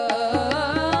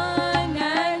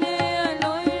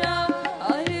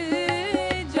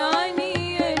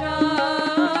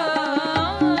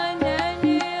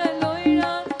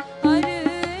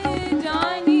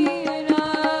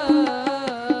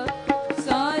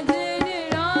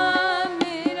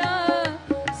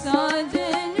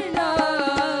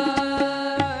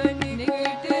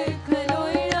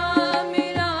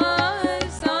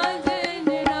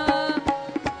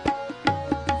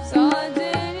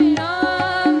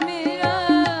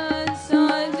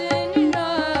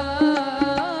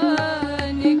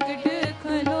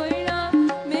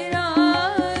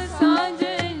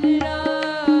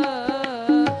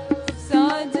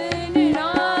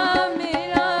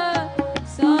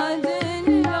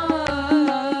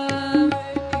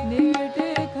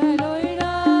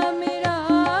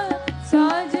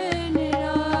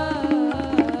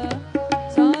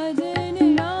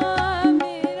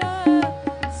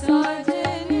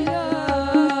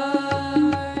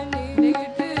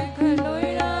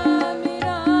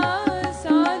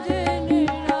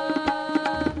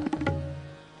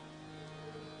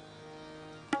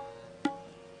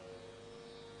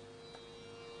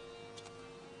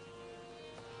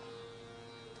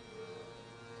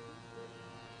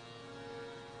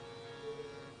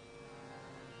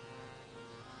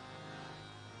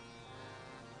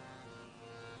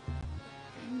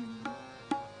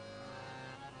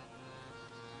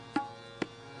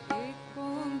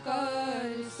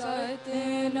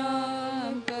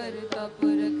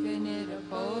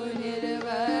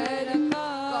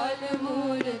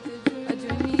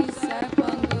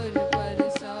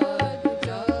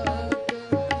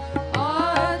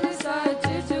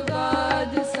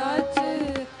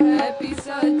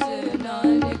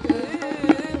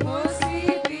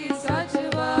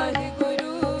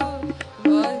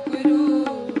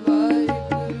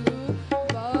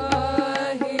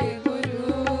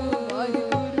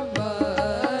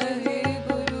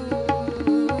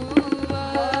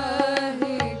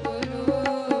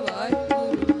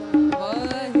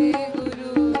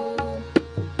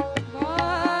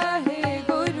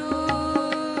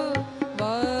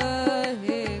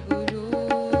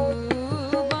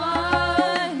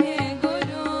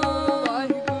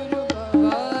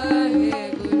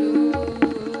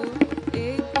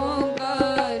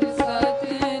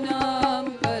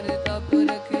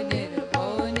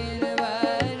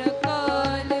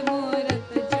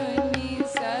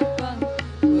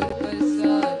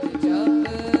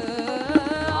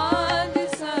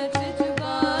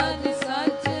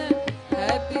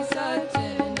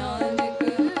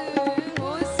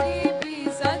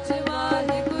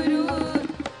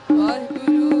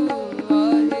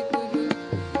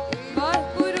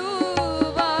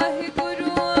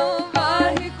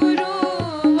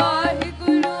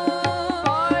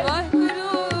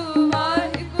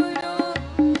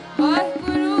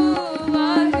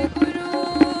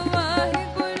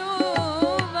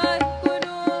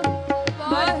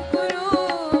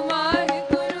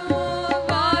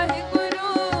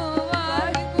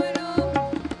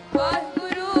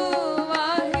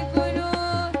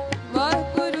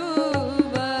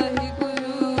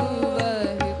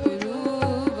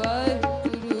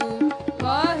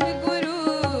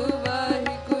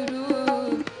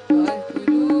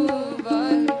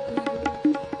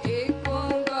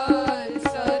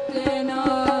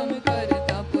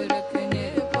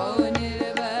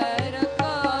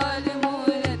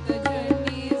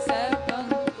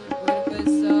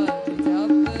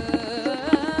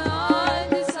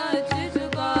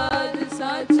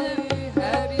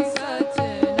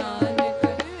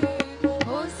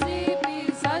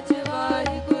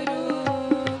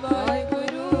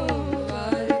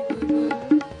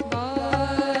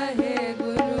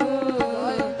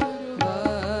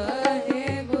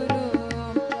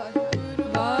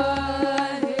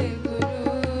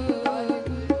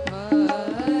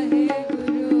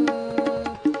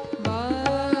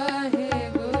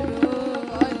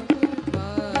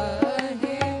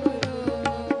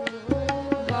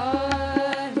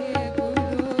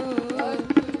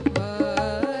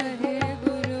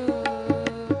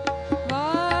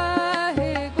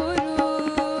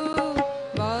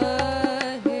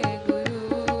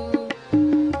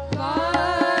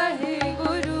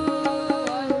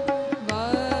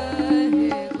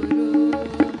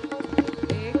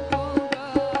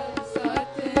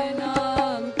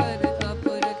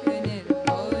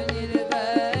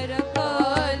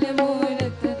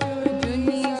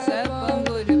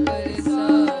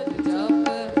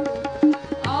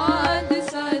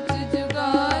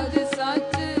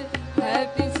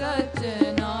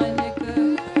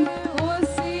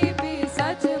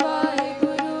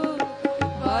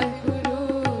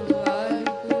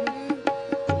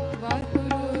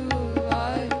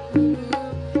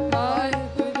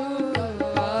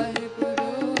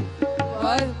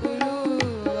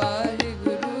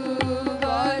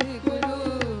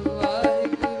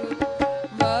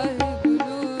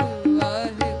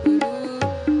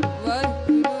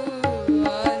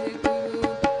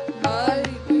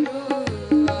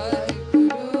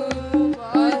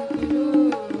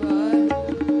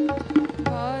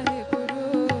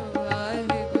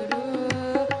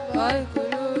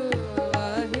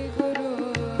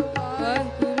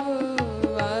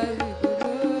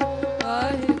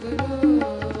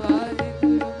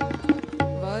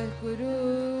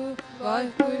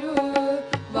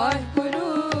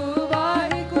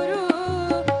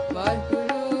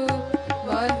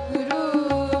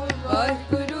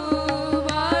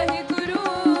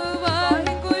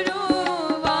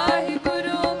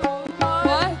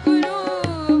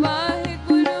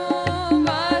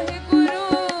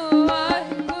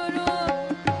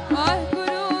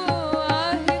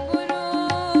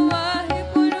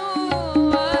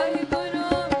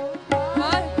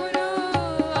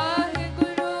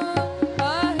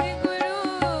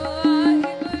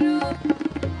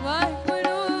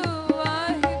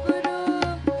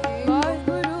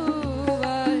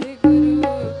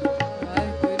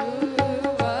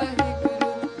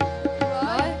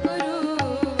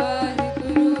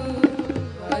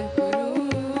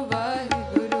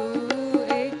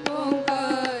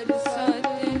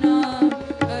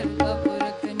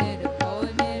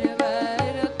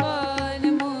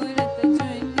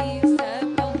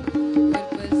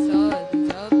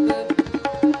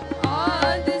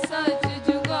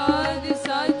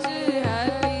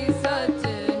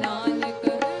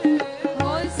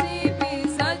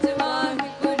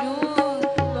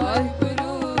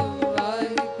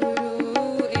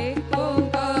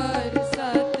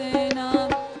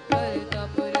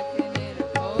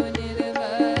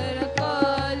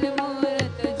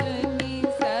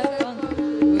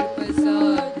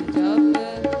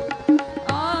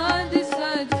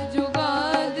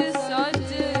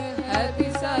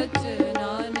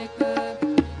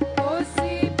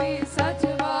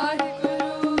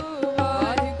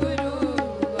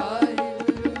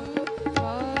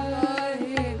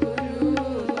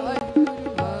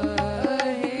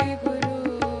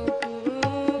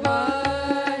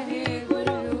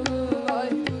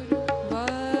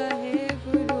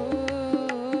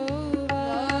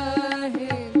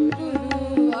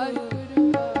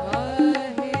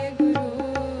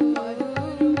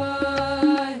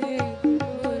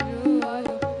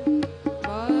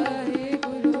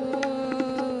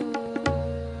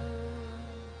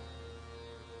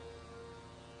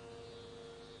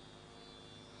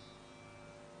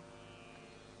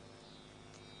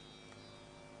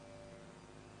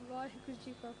ਵਾਹਿਗੁਰੂ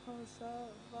ਜੀ ਕਾ ਖਾਲਸਾ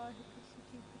ਵਾਹਿਗੁਰੂ ਜੀ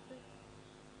ਕੀ ਫਤਿਹ।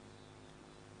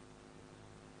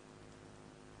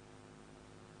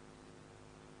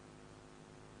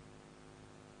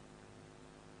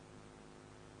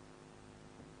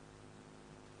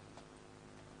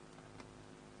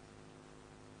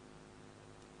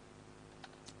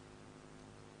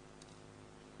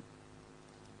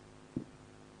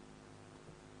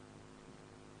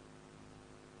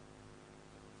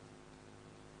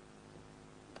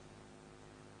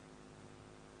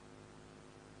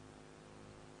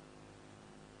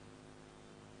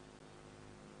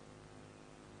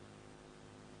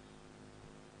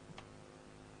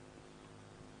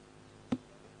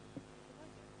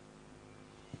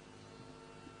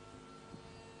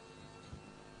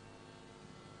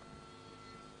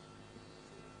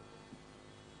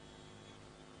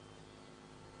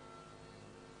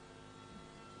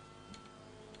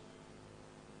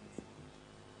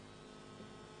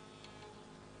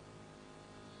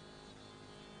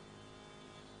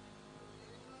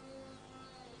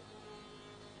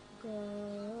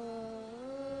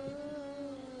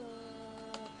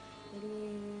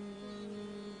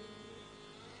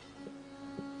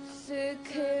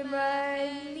 ਸਿੱਖ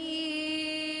ਬਣੀ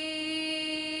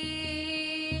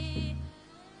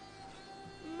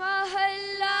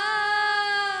ਮਹੱਲਾ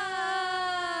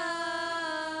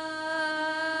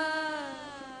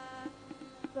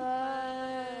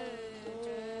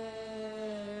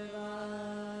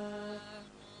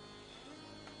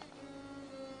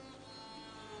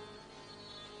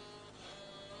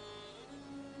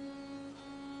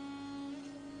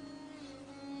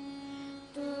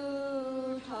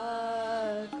ਤੂੰ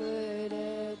ਠਾਕੁਰ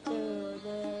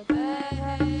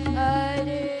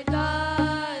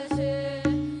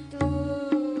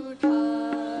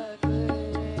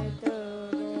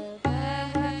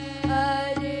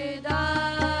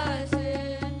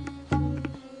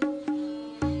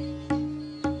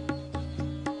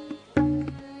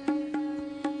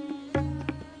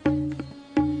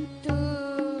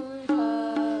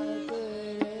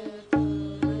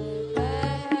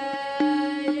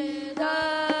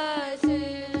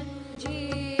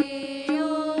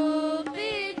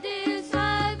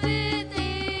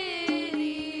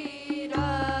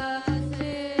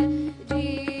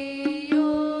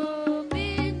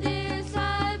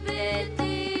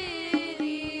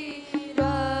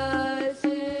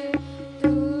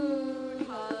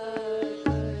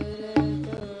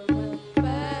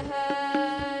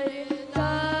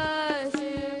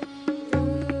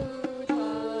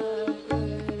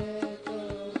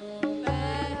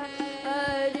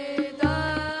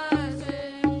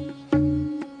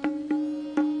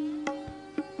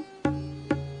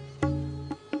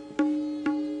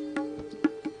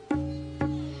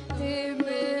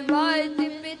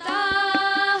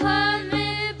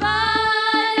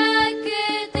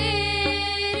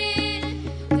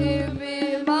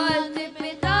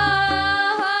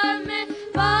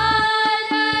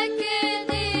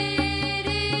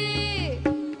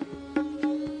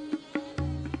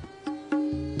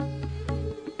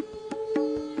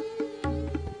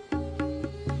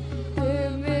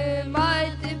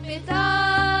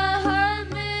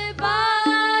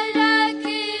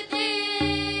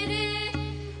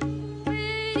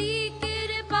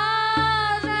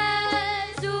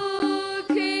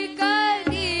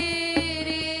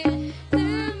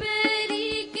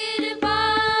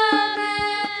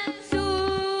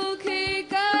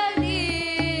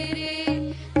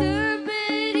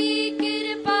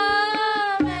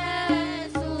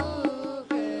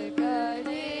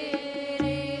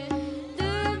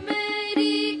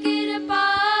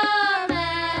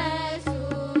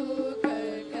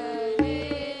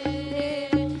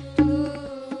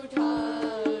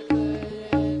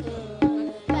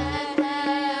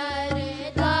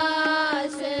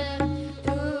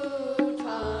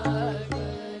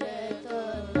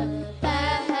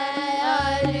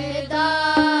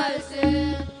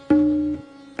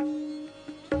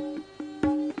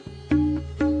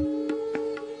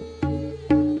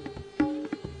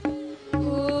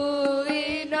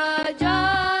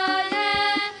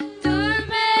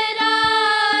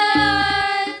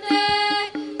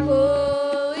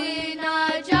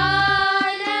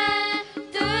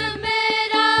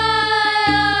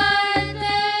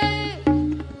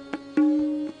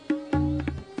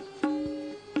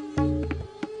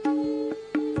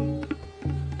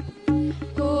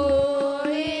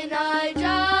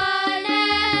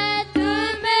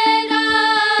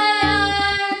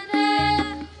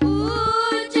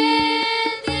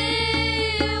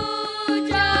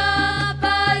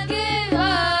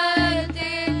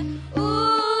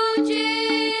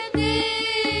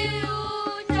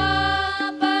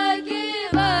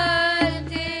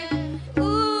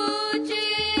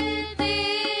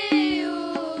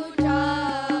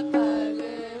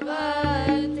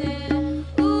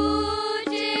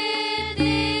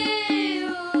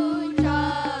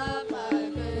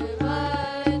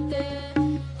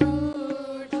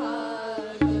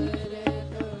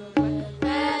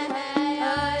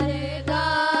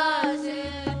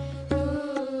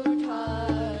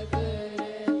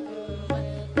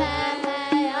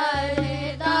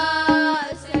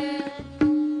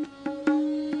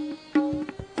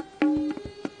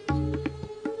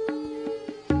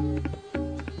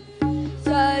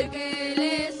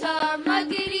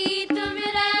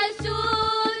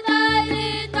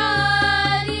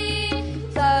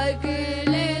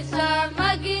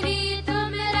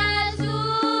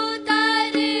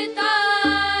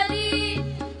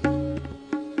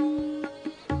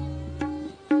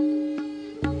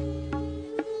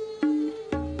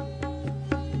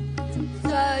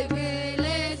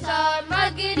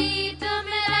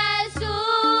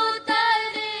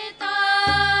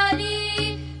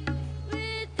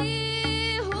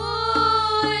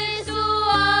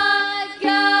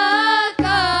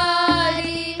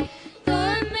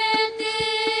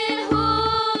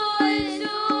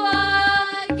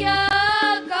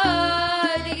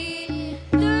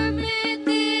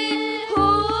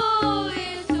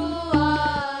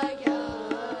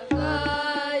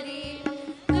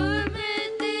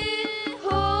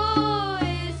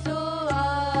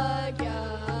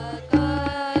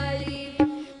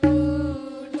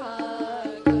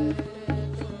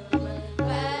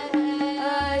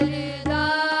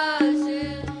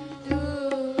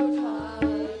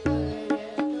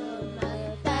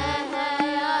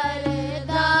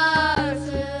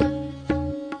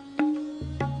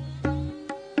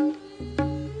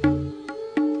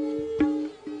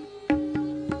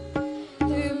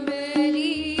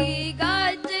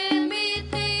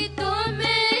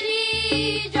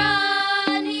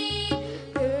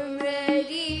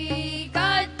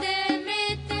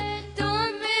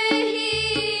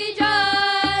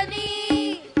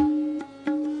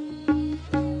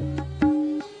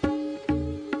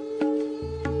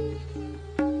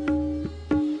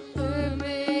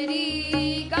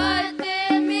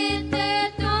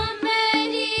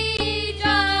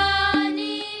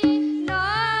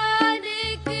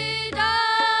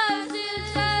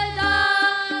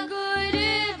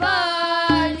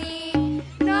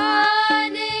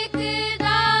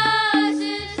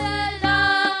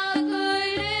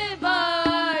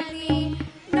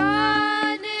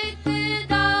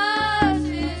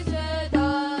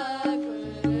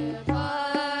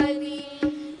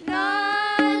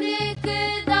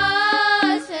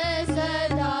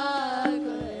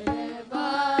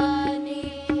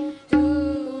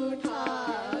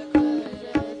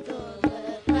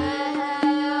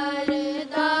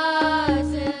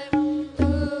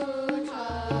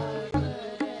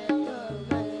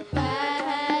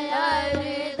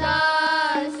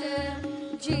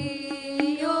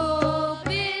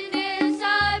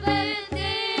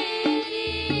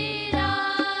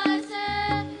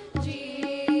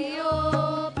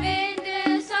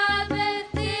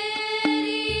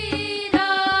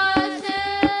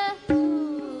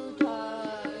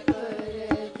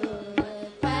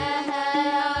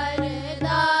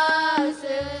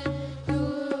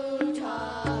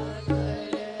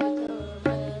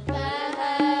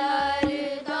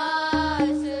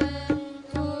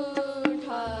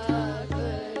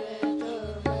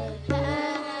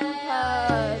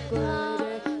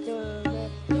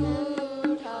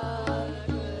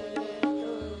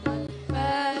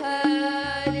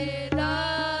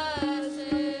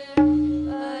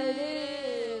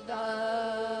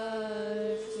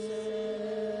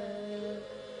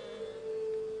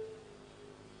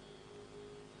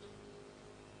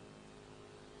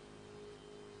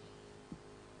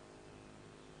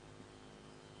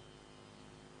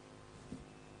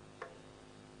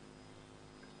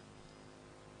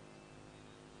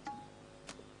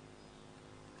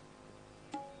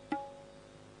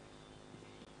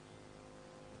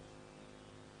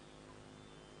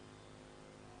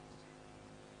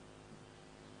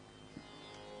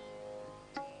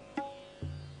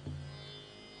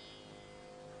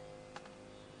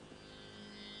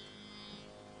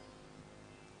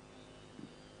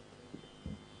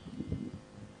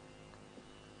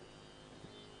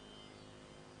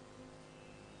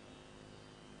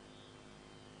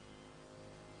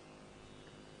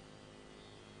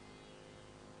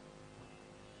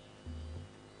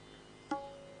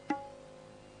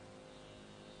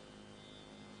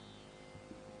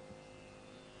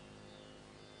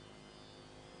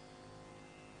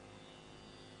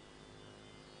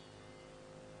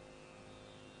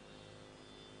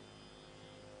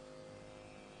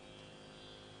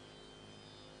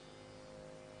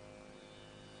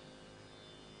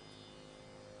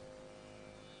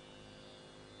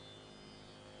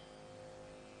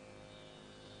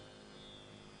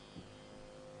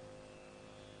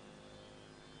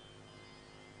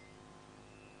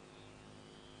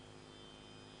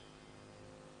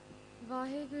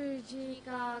वाहेगुरु जी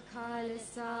का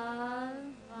खालसा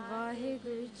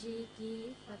वाहेगुरु जी की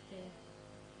फतेह।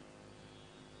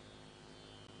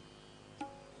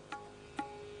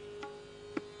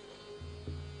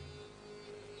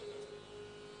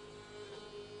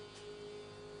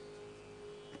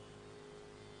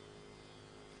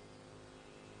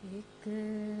 एक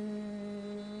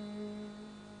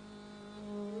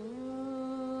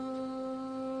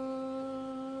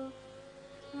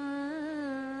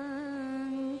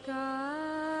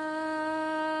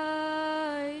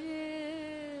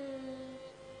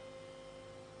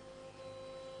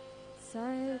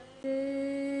सत्य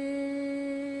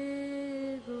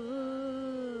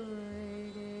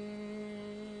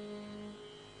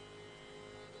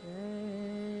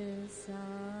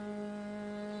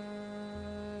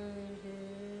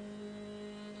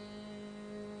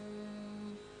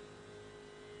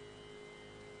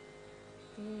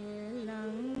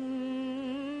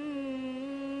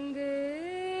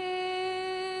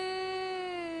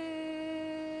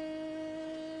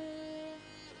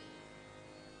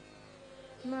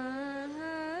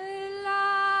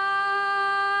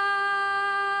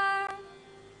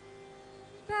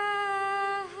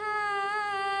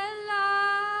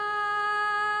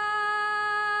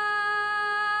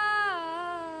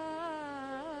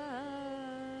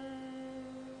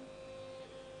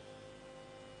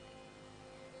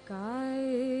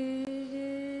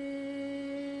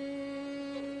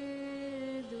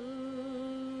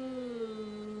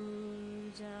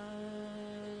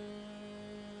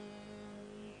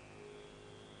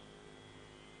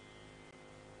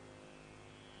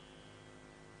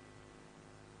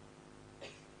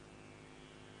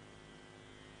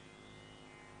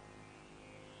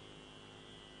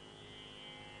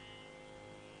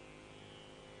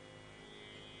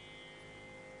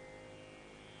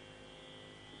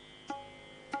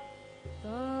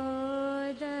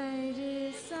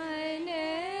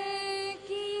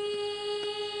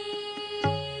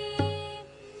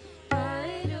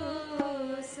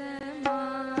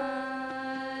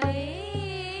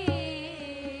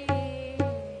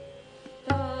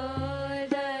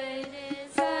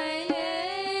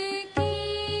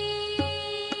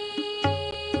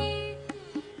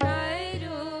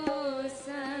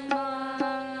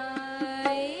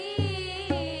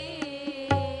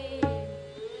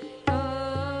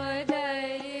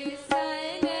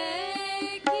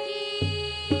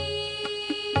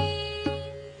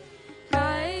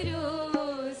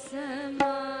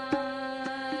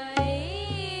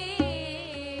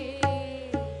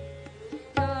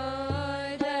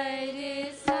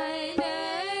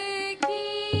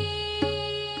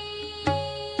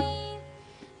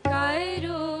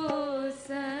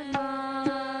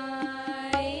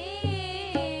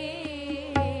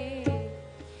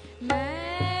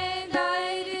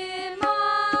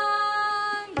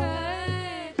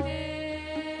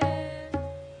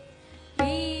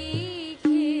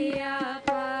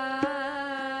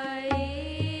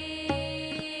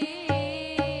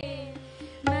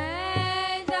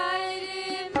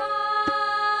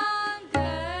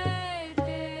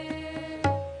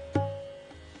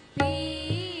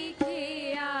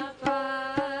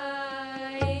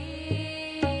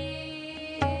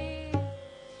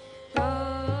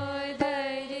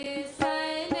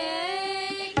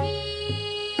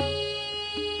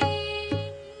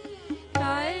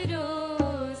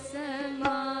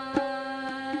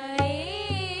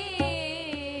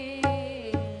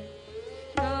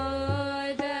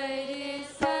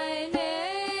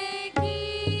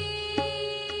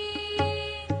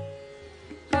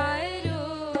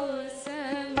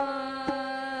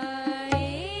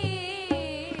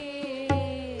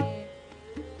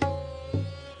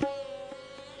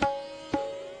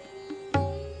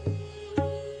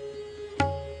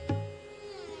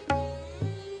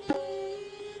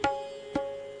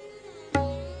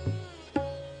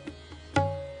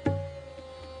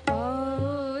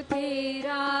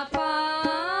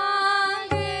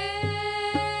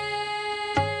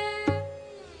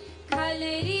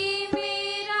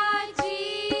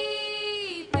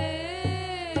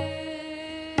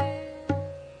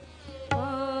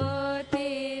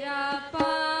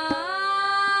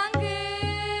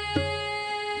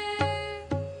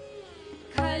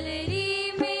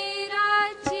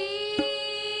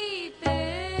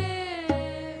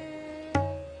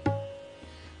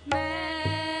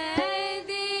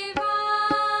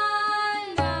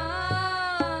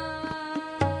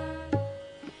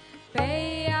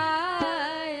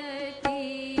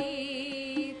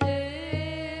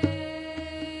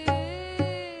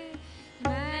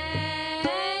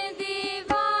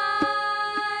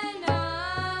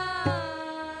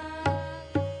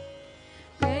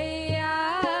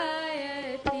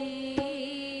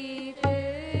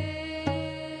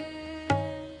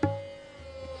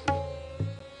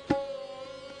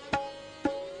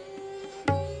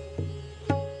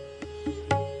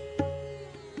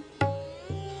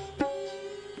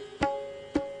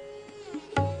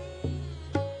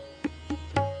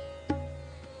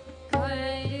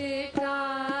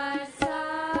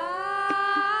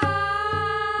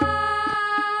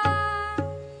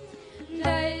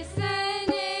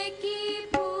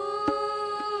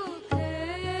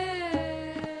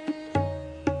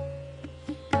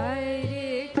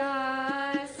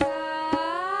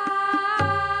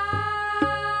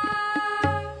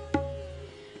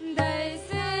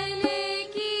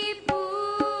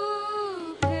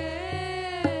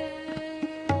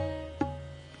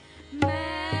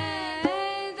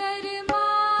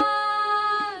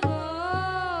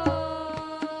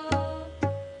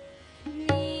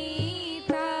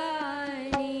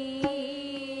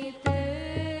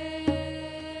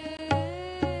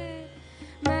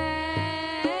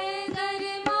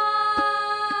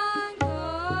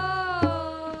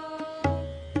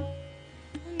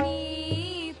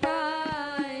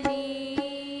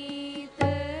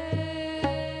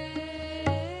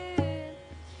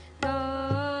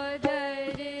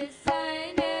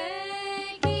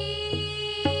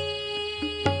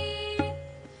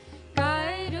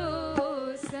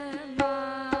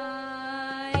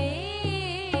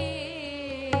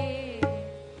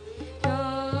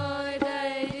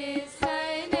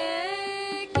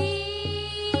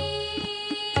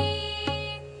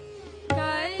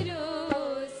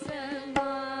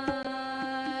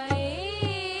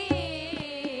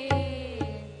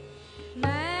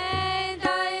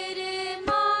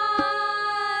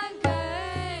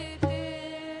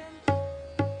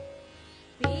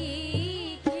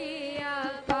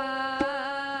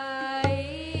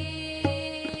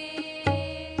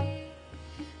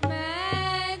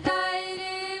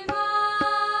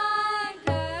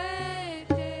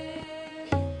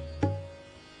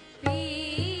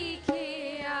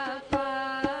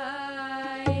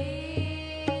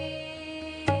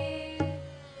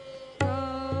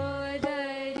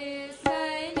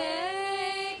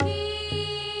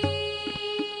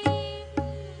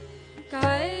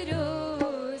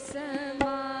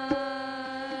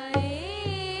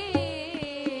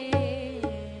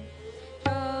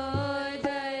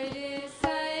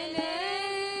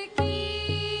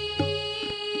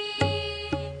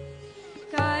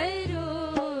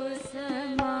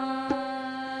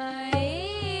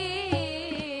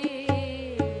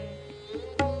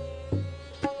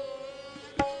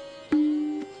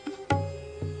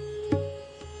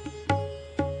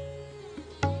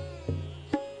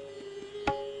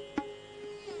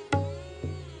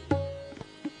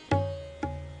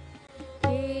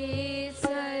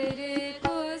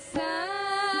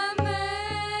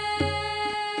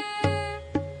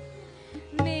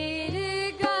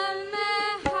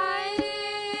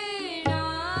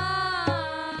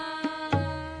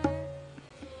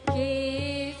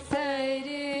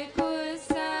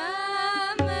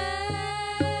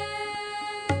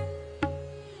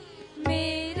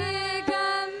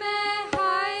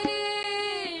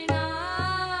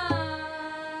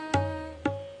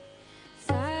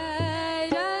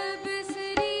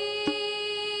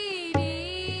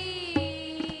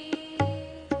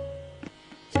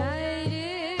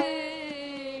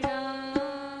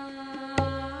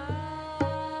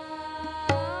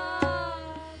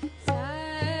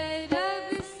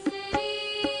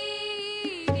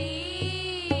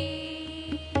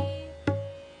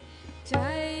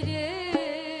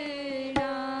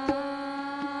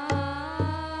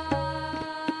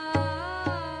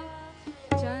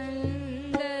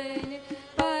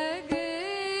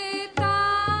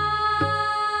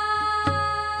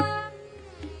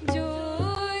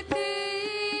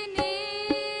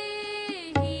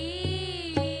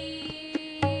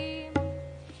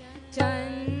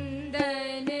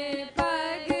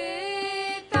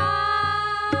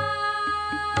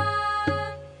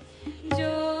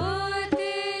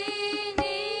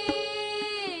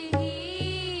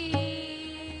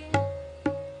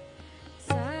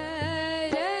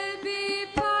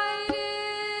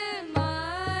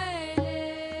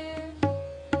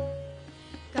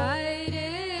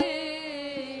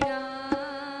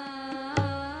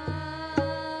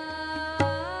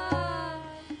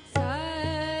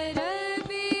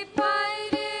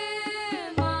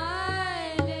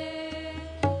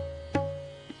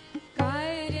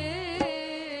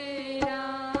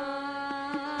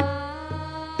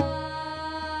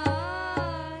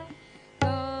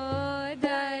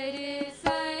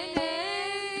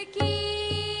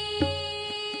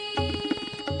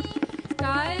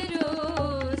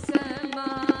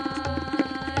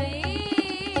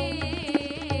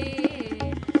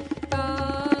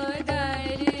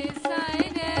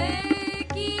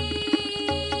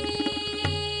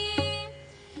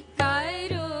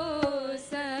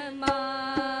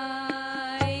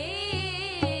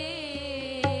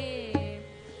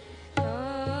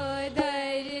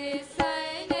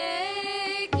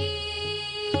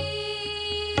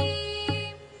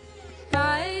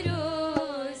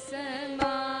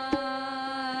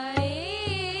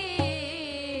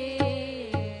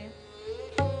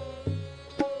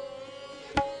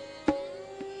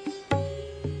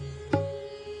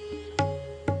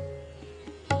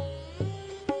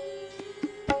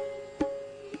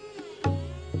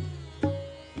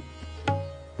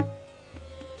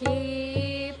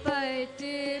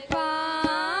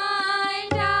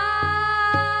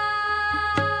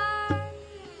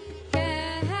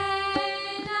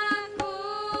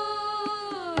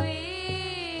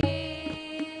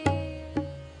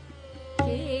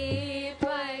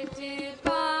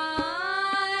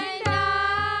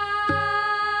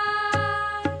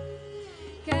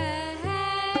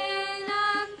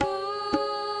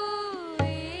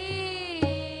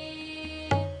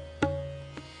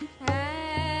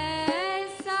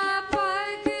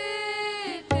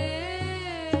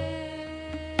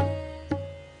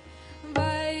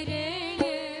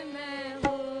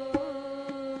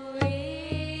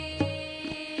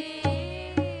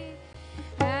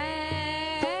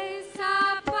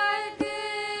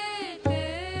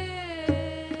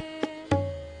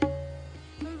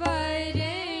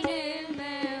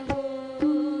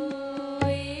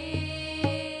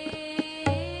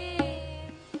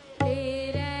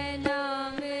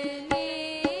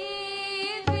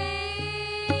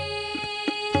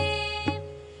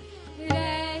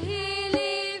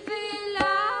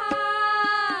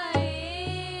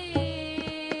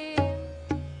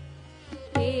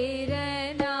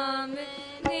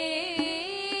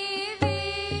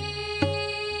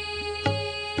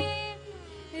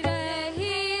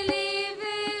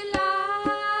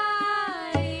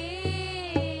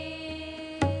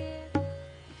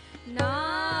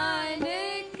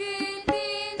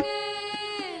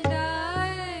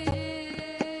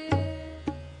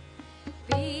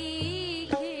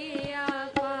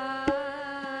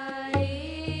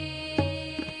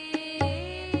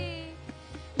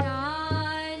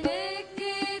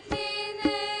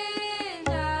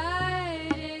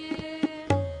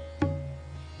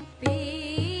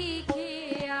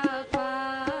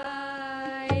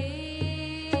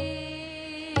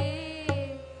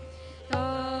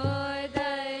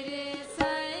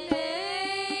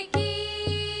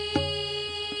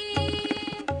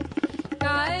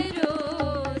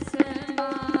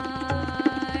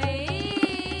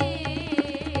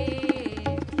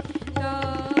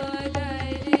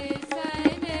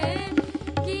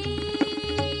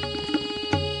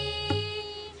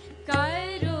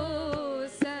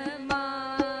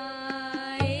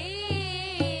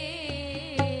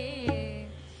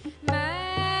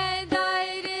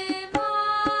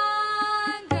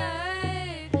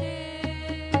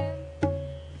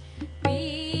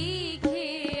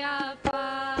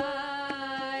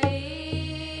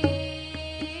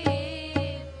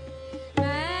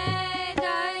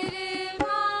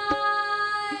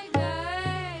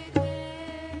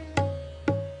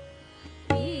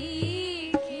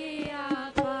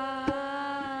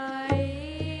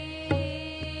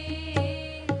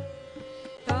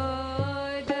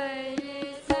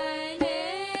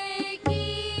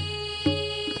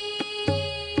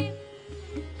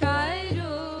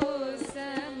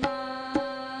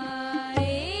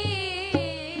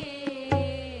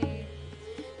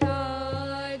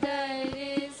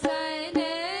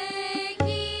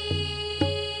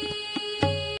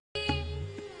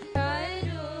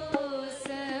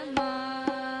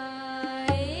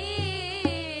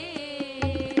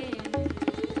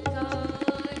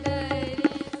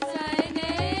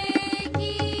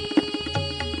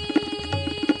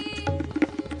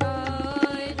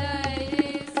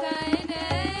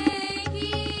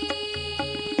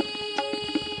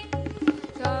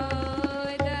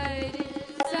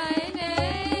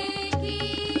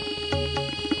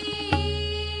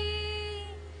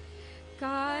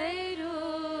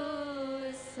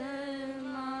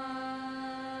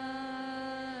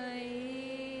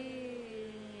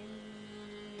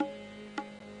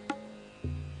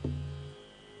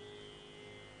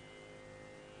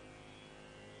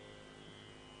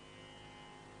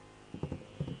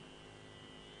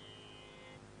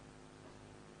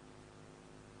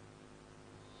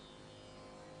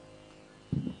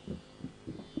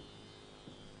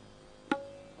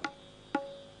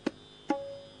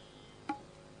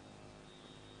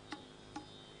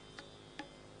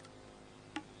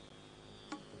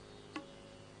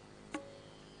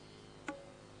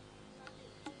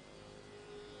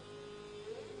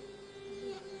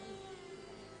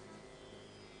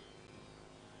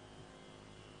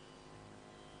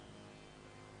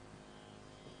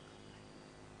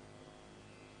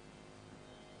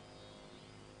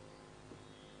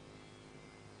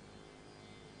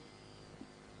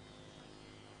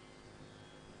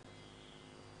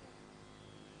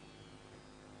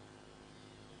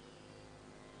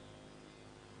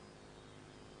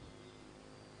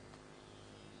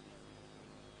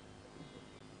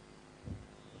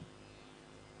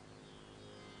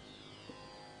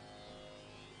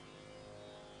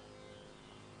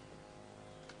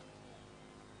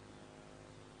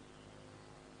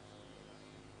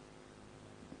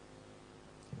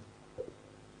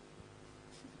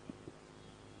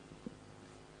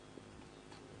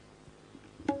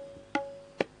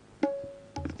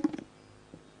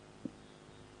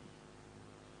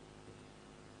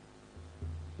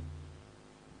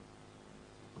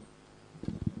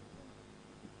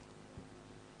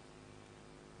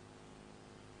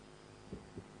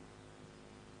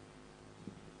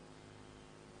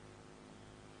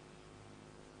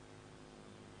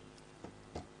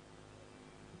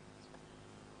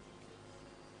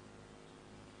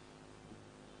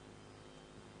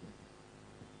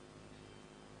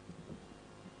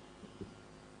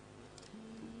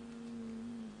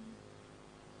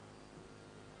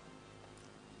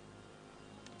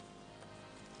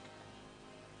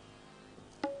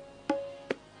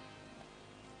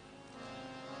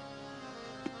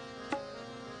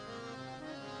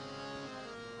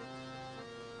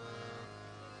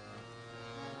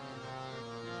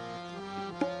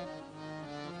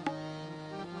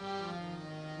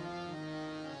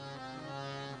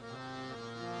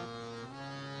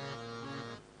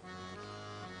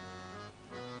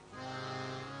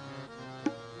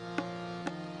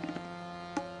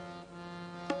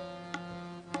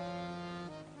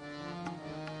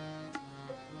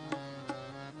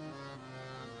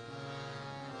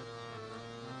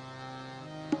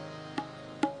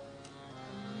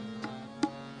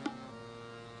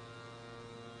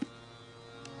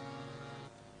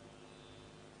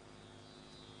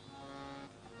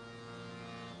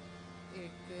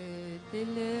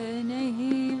तिल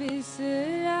नहीं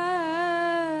विसरा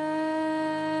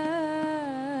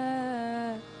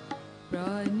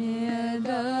प्राण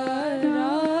अदारा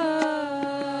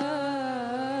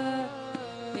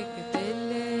एक तिल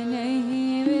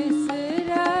नहीं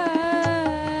विसरा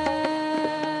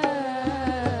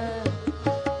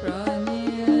प्राण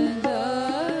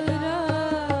अदारा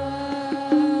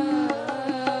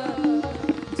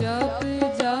जप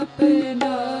जप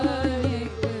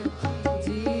नानक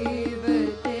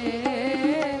जीवते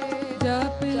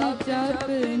जप जप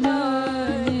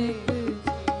नानक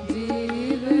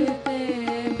जीवते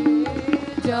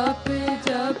जप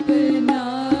जप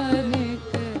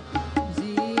नानक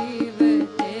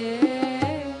जीवते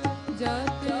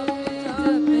जप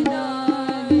जप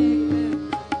नानक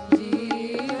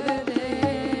जीवते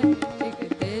एक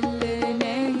दिल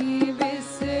नहीं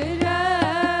विसरा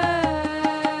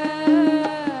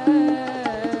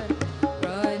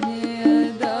प्राण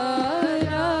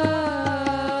अदारा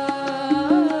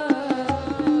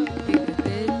एक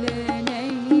दिल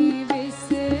नहीं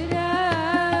विसरा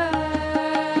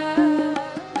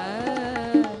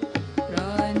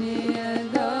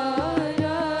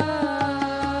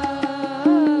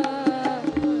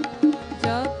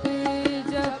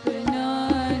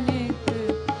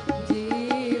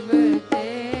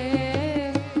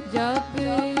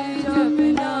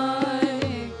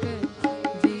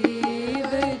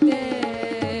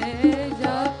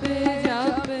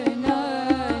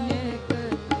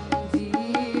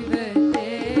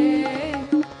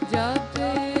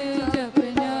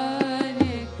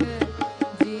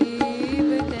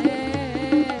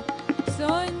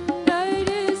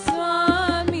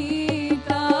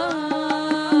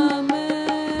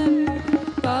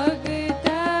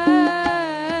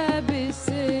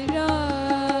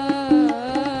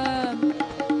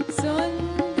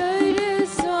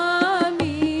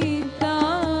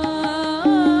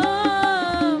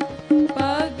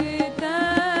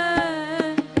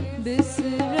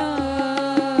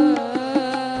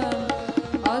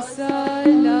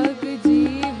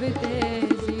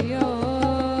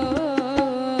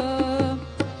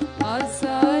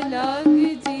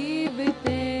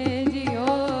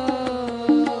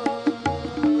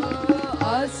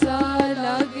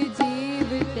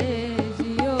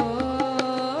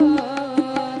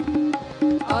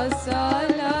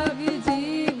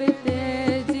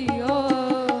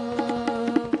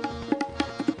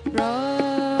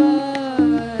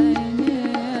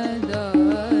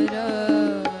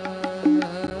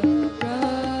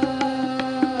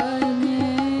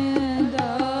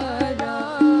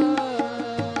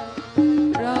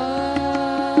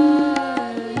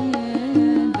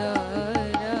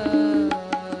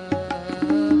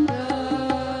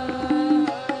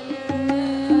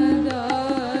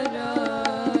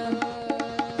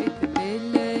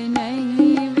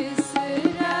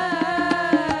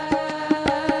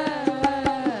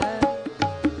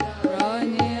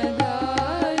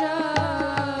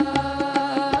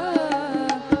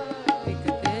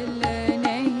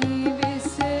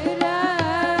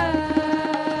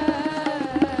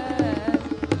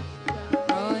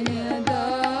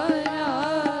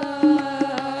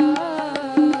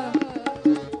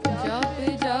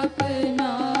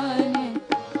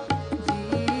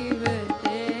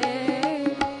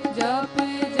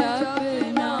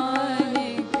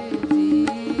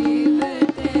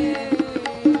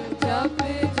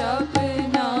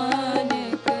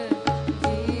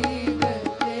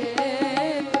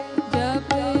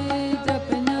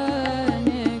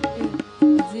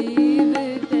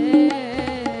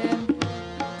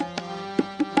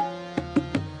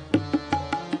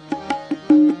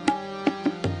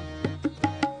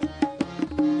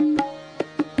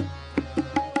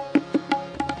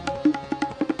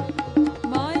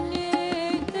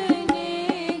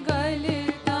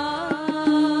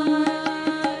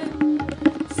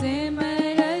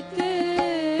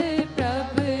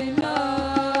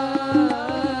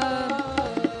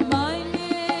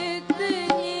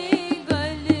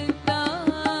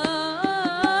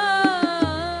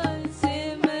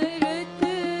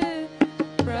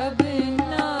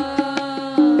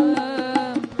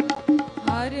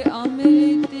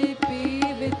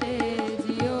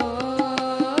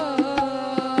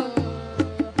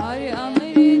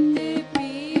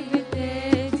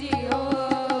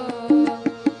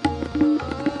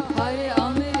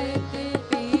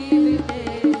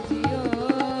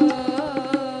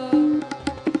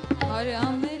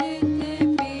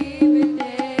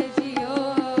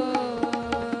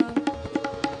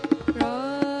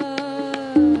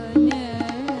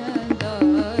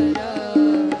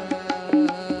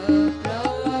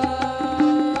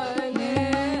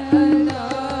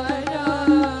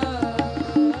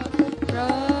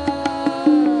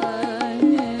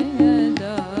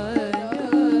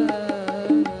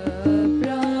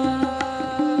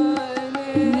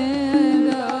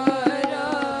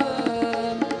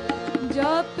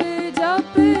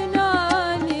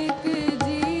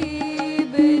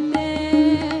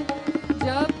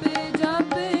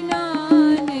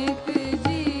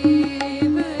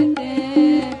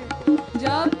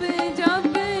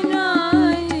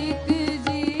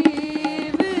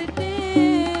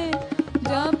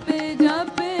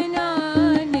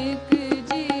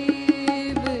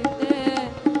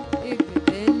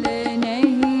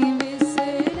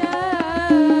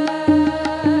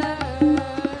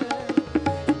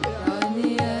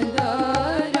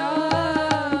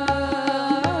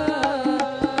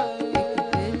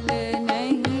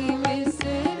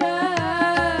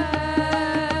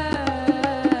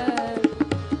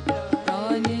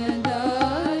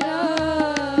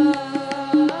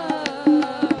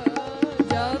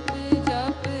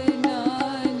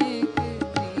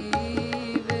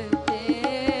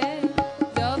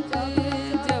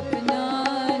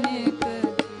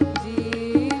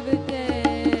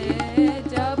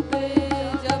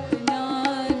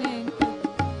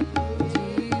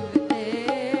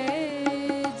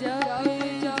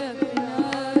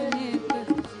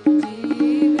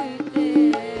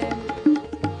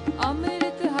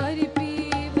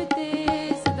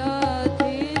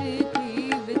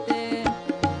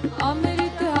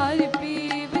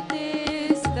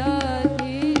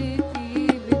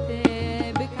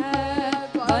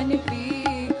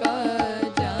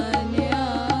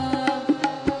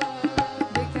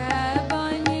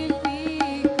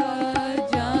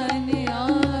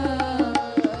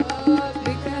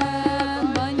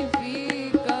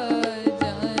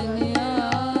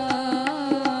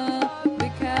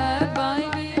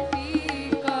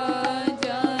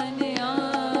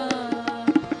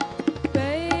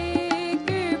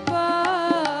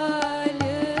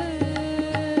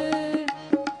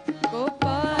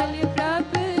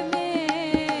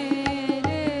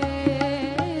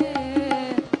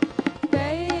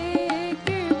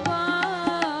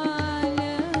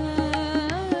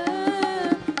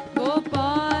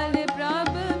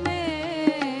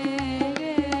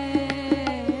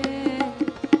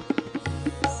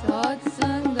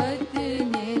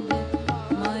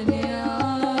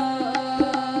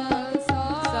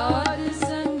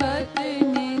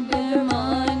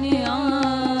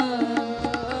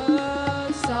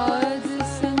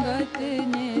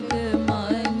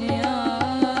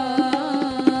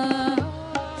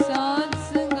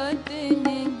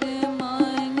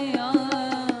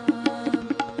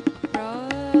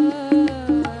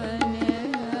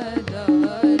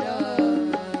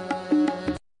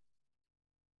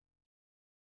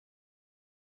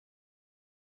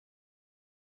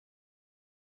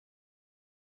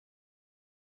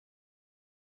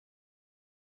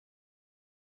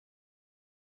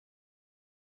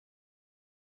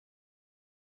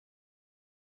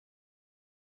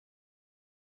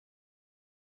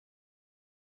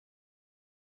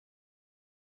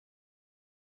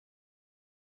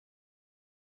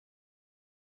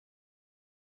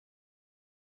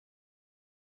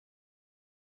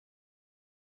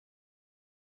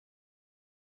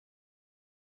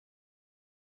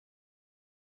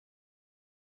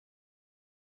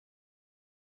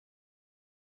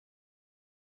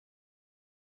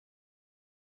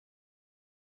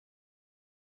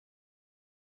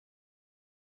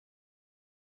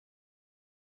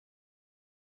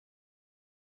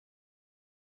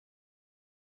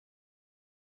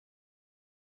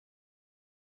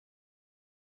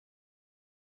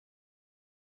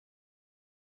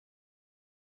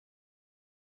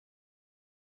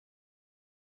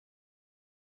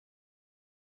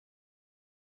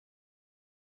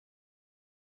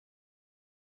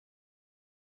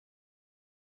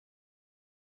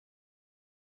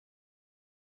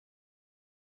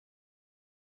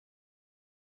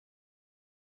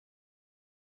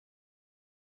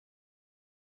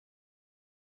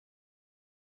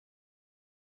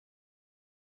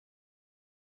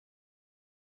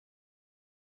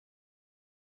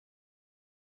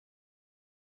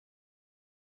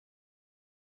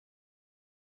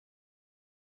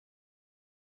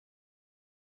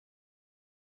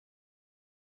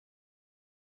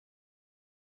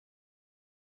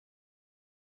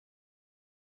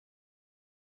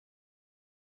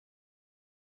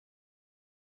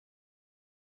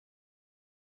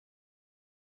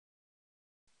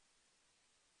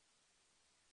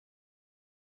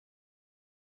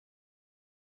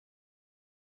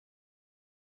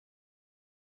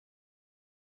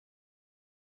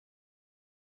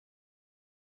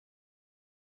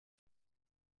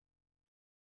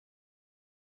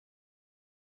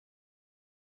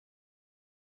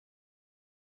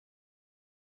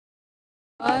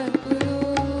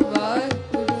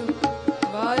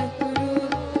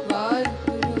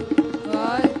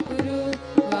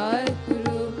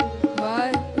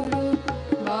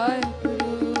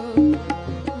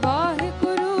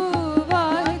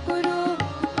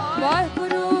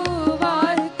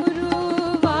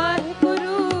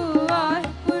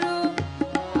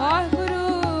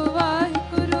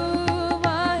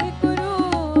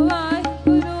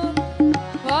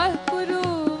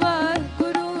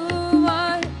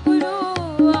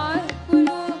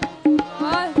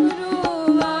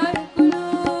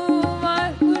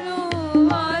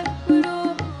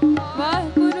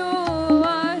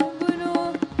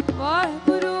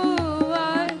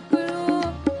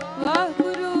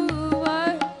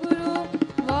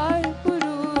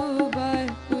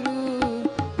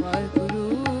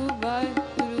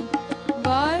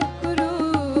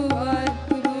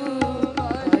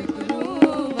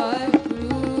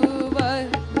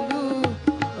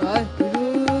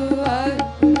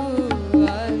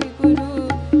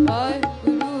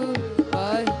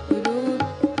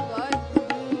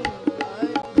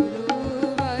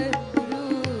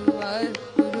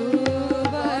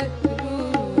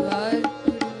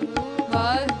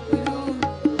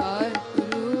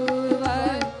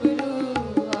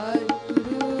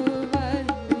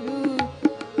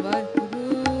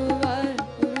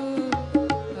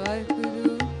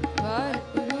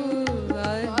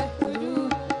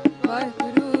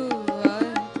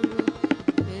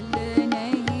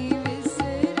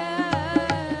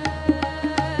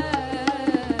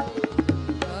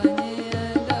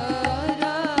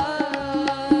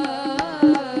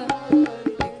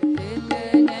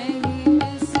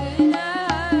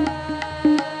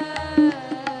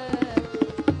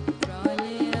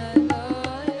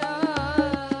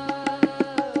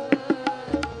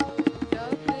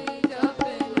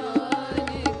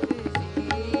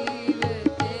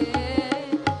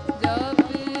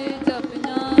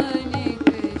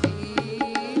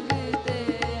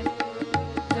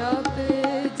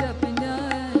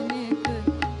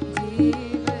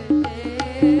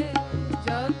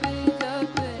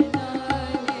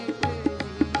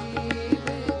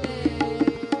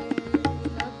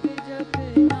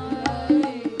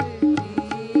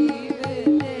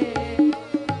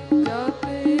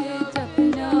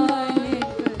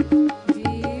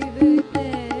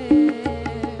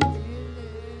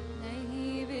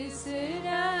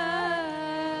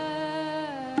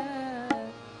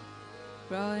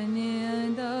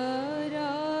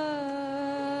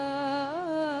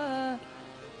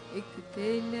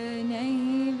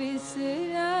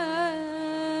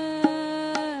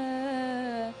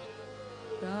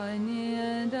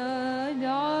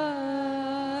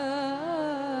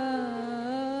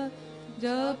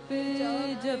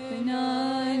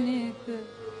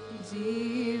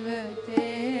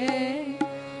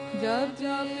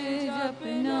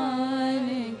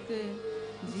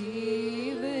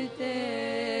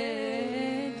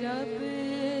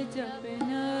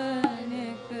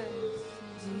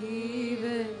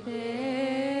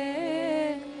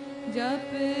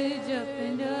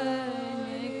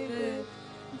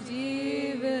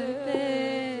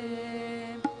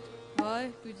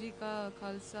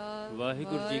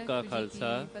ਵਾਹਿਗੁਰੂ ਜੀ ਕਾ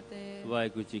ਖਾਲਸਾ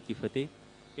ਵਾਹਿਗੁਰੂ ਜੀ ਕੀ ਫਤਿਹ।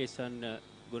 ਇਹ ਸਨ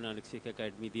ਗੁਰੂ ਨਾਨਕ ਸਿੱਖ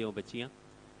ਅਕੈਡਮੀ ਦੀਆਂ ਬੱਚੀਆਂ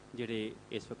ਜਿਹੜੇ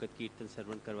ਇਸ ਵਕਤ ਕੀਰਤਨ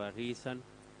ਸਰਵਣ ਕਰਵਾ ਰਹੀ ਸਨ।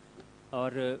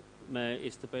 ਔਰ ਮੈਂ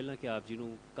ਇਸ ਤੋਂ ਪਹਿਲਾਂ ਕਿ ਆਪ ਜੀ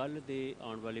ਨੂੰ ਕੱਲ੍ਹ ਦੇ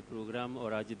ਆਉਣ ਵਾਲੇ ਪ੍ਰੋਗਰਾਮ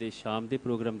ਔਰ ਅੱਜ ਦੇ ਸ਼ਾਮ ਦੇ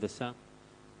ਪ੍ਰੋਗਰਾਮ ਦੱਸਾਂ,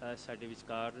 ਸਾਡੇ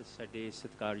ਵਿਚਕਾਰ ਸਾਡੇ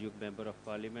ਸਤਿਕਾਰਯੋਗ ਮੈਂਬਰ ਆਫ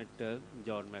ਪਾਰਲੀਮੈਂਟ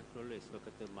ਜੌਨ ਮੈਕਰੋਲ ਇਸ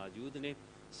ਵਕਤ ਮੌਜੂਦ ਨੇ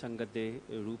ਸੰਗਤ ਦੇ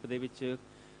ਰੂਪ ਦੇ ਵਿੱਚ।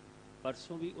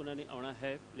 परसों भी उन्होंने आना है,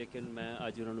 लेकिन मैं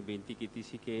अज उन्होंने बेनती की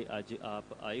सी कि अज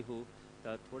आप आए हो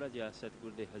तो थोड़ा जिहा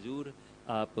सतगुर दे हजूर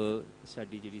आप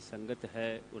साडी जिहड़ी संगत है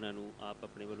उन्होंने आप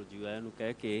अपने वालों जी आया नूं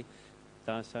कह के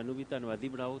तो सानू भी धन्नवादी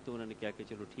बनाओ। तो उन्होंने कहा कि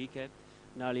चलो ठीक है।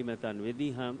 नाल ही मैं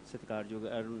धन्नवादी हाँ सत्कारयोग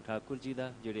अरुण ठाकुर जी का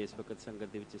जिहड़े इस वक्त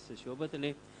संगत दे विच सुशोभित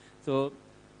ने। तो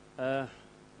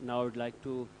now I would like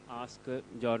to ask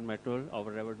John मैटरोल,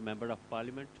 our reverend member of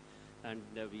parliament,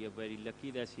 and we are very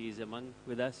lucky that he is among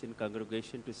with us in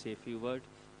congregation to say a few words.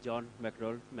 John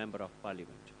McRoll, Member of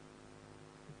Parliament.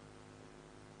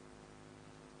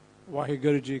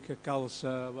 Waheguru Ji Ka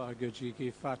Khalsa, Waheguru Ji Ki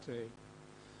Fateh.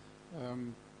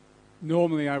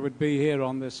 Normally I would be here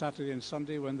on this Saturday and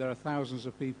Sunday when there are thousands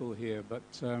of people here,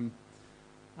 but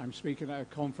I'm speaking at a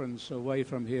conference away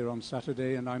from here on Saturday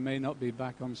and I may not be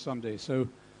back on Sunday. So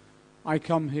I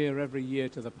come here every year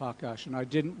to the Prakash, and I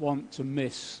didn't want to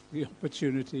miss the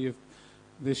opportunity of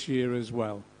this year as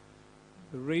well.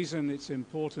 The reason it's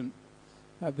important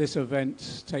that this event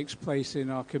takes place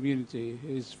in our community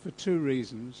is for two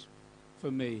reasons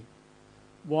for me.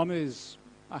 One is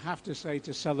I have to say,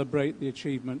 to celebrate the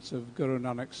achievements of Guru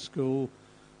Nanak School,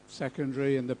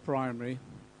 secondary and the primary,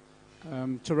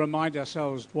 to remind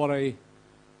ourselves what a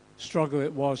struggle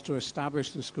it was to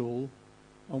establish the school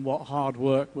and what hard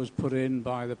work was put in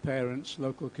by the parents,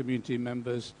 local community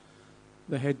members,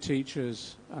 the head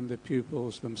teachers and the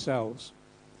pupils themselves.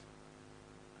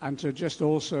 And to just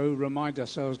also remind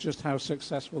ourselves just how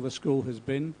successful the school has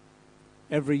been.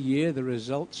 Every year the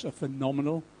results are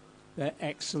phenomenal, they're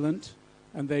excellent,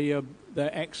 and they're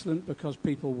excellent because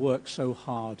people work so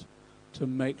hard to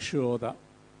make sure that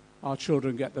our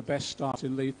children get the best start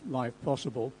in life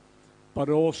possible, but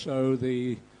also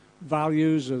the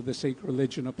values of the Sikh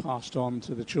religion are passed on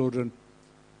to the children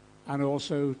and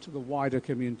also to the wider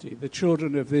community. The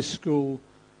children of this school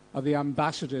are the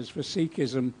ambassadors for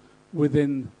Sikhism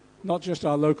within not just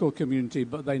our local community,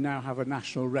 but they now have a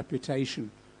national reputation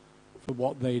for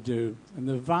what they do and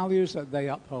the values that they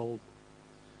uphold.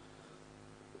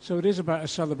 So it is about a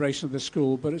celebration of the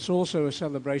school, but it's also a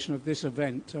celebration of this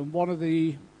event.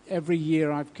 And every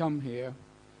year I've come here,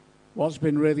 what's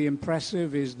been really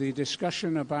impressive is the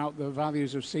discussion about the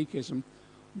values of Sikhism.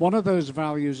 One of those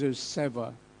values is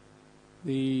seva,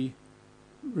 the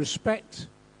respect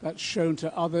that's shown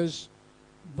to others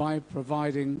by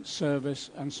providing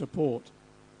service and support.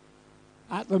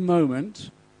 At the moment,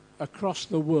 across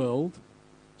the world,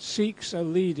 Sikhs are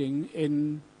leading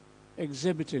in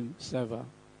exhibiting seva.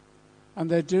 And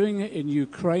they're doing it in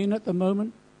Ukraine at the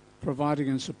moment, providing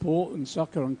and support and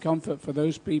succor and comfort for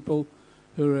those people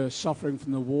who are suffering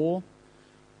from the war.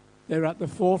 They're at the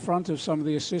forefront of some of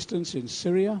the assistance in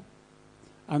Syria,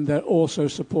 and they're also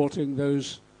supporting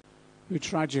those who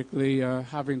tragically are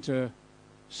having to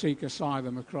seek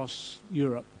asylum across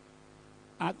Europe.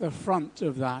 At the front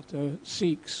of that are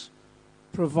Sikhs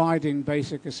providing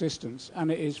basic assistance,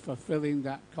 and it is fulfilling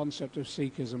that concept of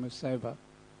Sikhism as seva,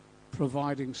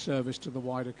 providing service to the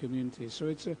wider community.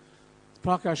 So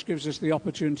Prakash gives us the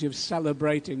opportunity of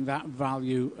celebrating that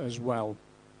value as well.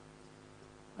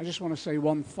 I just want to say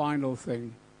one final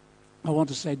thing. I want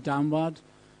to say Dhanwad.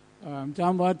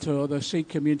 Dhanwad to the Sikh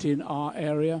community in our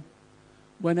area.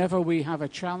 Whenever we have a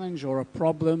challenge or a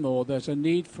problem or there's a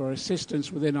need for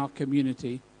assistance within our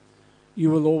community,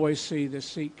 you will always see the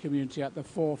Sikh community at the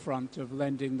forefront of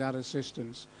lending that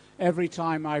assistance. Every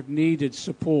time I've needed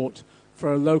support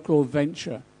for a local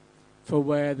venture, for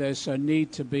where there's a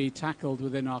need to be tackled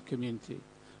within our community,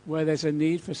 where there's a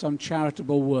need for some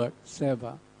charitable work,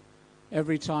 seva.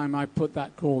 Every time I put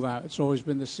that call out, it's always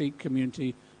been the Sikh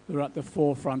community who are at the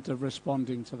forefront of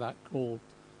responding to that call.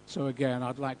 So again,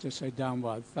 I'd like to say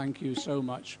Dhanwad, thank you so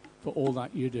much for all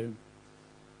that you do.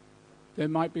 There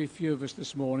might be a few of us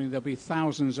this morning, there'll be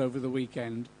thousands over the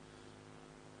weekend.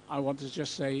 I want to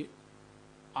just say,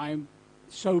 I'm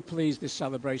so pleased this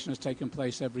celebration has taken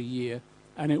place every year,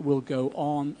 and it will go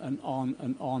on and on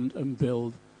and on and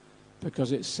build,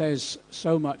 because it says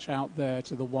so much out there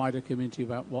to the wider community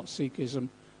about what Sikhism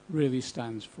really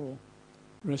stands for.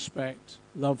 Respect,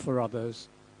 love for others,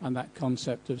 and that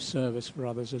concept of service for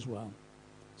others as well.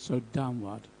 So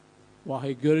Dhanwad.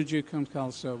 Waheguru Ji Ka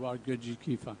Khalsa, Waheguru Ji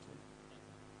Ki Fateh.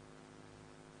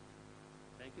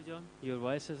 Thank you, John. Your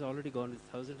voice has already gone with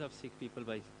thousands of Sikh people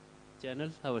by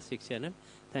channel, our SIKH channel.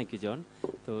 Thank you, John.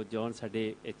 तो John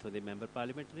साडे इत्थों दे member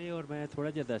parliament ने, और मैं थोड़ा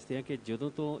जिहा दस दियां कि जदों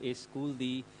तो इस स्कूल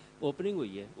दी ओपनिंग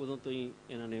हुई है उदों तो ही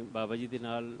इन्हां ने बाबा जी दे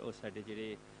नाल और साडे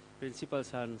जिहड़े प्रिंसीपल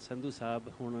सन संधू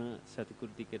साहब, हुण सतगुर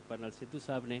दी किरपा नाल सिद्धू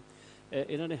साहब ने,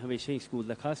 इन्हां ने हमेशा ही स्कूल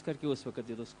दा, खास करके उस वक्त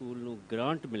जदों स्कूल नूं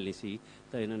ग्रांट मिलनी सी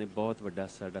तां इन्हां ने बहुत वड्डा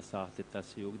साडा साथ दित्ता,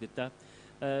 सहयोग दित्ता।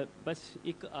 बस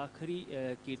एक आखिरी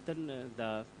कीर्तन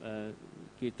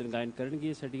गायन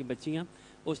करनगियां साडियां बच्चियां,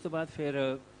 उस तो बाद फिर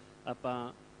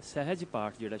आपां सहज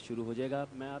पाठ जिहड़ा शुरू हो जाएगा।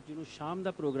 मैं आप जी नूं शाम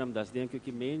दा प्रोग्राम दस दियां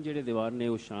क्योंकि मेन जिहड़े दीवार ने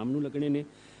वो शाम नूं लगने ने।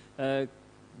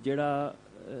 जिहड़ा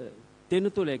 3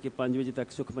 तो लैके 5 बजे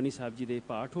तक सुखमनी साहब जी दे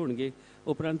पाठ होणगे,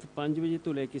 उपरंत 5 बजे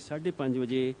तो लैके 5:30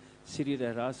 बजे श्री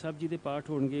रहराज साहब जी दे पाठ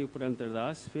होणगे, उपरंत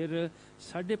अरदास। फिर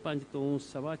 5:30 तो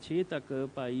 6:15 तक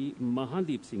भाई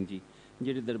महादीप सिंह जी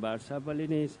ਜਿਹੜੇ ਦਰਬਾਰ ਸਾਹਿਬ ਵਾਲੇ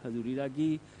ਨੇ ਹਜ਼ੂਰੀ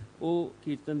ਰਾਗੀ, ਉਹ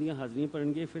ਕੀਰਤਨ ਦੀਆਂ ਹਾਜ਼ਰੀਆਂ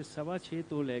ਭਰਨਗੇ। ਫਿਰ 6:15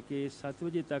 ਤੋਂ ਲੈ ਕੇ 7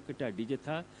 ਵਜੇ ਤੱਕ ਢਾਡੀ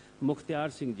ਜੱਥਾ ਮੁਖਤਿਆਰ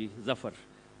ਸਿੰਘ ਜੀ ਜ਼ਫਰ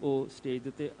ਉਹ ਸਟੇਜ ਦੇ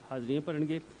ਉੱਤੇ ਹਾਜ਼ਰੀਆਂ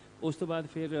ਭਰਨਗੇ। ਉਸ ਤੋਂ ਬਾਅਦ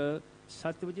ਫਿਰ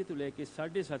 7 ਵਜੇ ਤੋਂ ਲੈ ਕੇ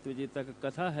 7:30 ਵਜੇ ਤੱਕ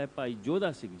ਕਥਾ ਹੈ ਭਾਈ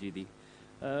ਜੋਧਾ ਸਿੰਘ ਜੀ ਦੀ।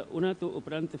 ਉਹਨਾਂ ਤੋਂ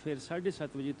ਉਪਰੰਤ ਫਿਰ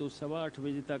 7:30 ਵਜੇ ਤੋਂ 8:15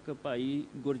 ਵਜੇ ਤੱਕ ਭਾਈ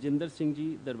ਗੁਰਜਿੰਦਰ ਸਿੰਘ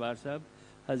ਜੀ ਦਰਬਾਰ ਸਾਹਿਬ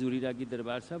ਹਜ਼ੂਰੀ ਰਾਗੀ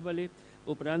ਦਰਬਾਰ ਸਾਹਿਬ ਵਾਲੇ।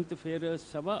 उपरंत फिर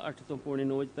 8:15 तो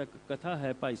 9:15 बजे तक कथा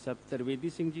है भाई साहब तरवेदी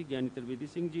सिंह जी, ज्ञानी तरवेदी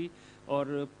सिंह जी। और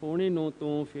 9:15 तो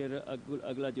फिर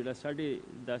अगला जोड़ा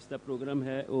 10:30 का प्रोग्राम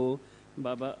है वो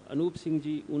बाबा अनूप सिंह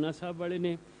जी ऊना साहब वाले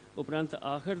ने। ਉਪਰੰਤ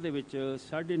ਆਖਰ ਦੇ ਵਿੱਚ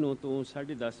 9:30 ਤੋਂ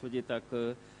 10:30 ਵਜੇ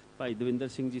ਤੱਕ ਭਾਈ ਦਵਿੰਦਰ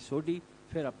ਸਿੰਘ ਜੀ ਸੋਢੀ,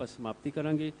 ਫਿਰ ਆਪਾਂ ਸਮਾਪਤੀ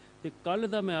ਕਰਾਂਗੇ। ਤੇ ਕੱਲ੍ਹ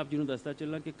ਦਾ ਮੈਂ ਆਪ ਜੀ ਨੂੰ ਦੱਸਦਾ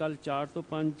ਚੱਲਾਂ ਕਿ ਕੱਲ੍ਹ 4 ਤੋਂ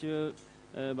 5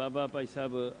 ਬਾਬਾ ਭਾਈ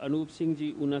ਸਾਹਿਬ ਅਨੂਪ ਸਿੰਘ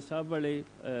ਜੀ ਊਨਾ ਸਾਹਿਬ ਵਾਲੇ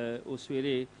ਉਹ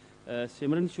ਸਵੇਰੇ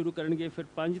ਸਿਮਰਨ ਸ਼ੁਰੂ ਕਰਨਗੇ। ਫਿਰ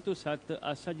 5 ਤੋਂ 7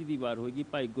 ਆਸਾ ਜੀ ਦੀ ਵਾਰ ਹੋਏਗੀ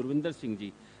ਭਾਈ ਗੁਰਵਿੰਦਰ ਸਿੰਘ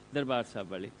ਜੀ ਦਰਬਾਰ ਸਾਹਿਬ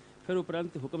ਵਾਲੇ। ਫਿਰ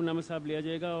ਉਪਰੰਤ ਹੁਕਮਨਾਮਾ ਸਾਹਿਬ ਲਿਆ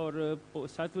ਜਾਏਗਾ ਔਰ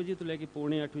 7 ਵਜੇ ਤੋਂ ਲੈ ਕੇ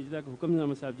ਪੌਣੇ 8 ਵਜੇ ਤੱਕ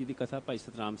ਹੁਕਮਨਾਮਾ ਸਾਹਿਬ ਜੀ ਦੀ ਕਥਾ ਭਾਈ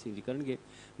ਸਤਨਾਮ ਸਿੰਘ ਜੀ ਕਰਨਗੇ।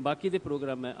 ਬਾਕੀ ਦੇ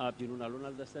ਪ੍ਰੋਗਰਾਮ ਮੈਂ ਆਪ ਜੀ ਨੂੰ ਨਾਲੋਂ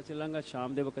ਨਾਲ ਦੱਸਦਾ ਚੱਲਾਂਗਾ।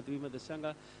 ਸ਼ਾਮ ਦੇ ਵਕਤ ਵੀ ਮੈਂ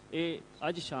ਦੱਸਾਂਗਾ। ਇਹ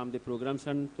ਅੱਜ ਸ਼ਾਮ ਦੇ ਪ੍ਰੋਗਰਾਮ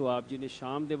ਸਨ, ਤੋਂ ਆਪ ਜੀ ਨੇ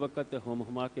ਸ਼ਾਮ ਦੇ ਵਕਤ ਹੁਮ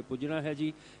ਹੁਮਾ ਕੇ ਪੁੱਜਣਾ ਹੈ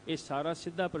ਜੀ। ਇਹ ਸਾਰਾ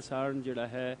ਸਿੱਧਾ ਪ੍ਰਸਾਰਣ ਜਿਹੜਾ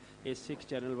ਹੈ ਇਹ ਸਿੱਖ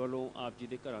ਚੈਨਲ ਵੱਲੋਂ ਆਪ ਜੀ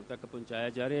ਦੇ ਘਰਾਂ ਤੱਕ ਪਹੁੰਚਾਇਆ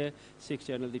ਜਾ ਰਿਹਾ ਹੈ। ਸਿੱਖ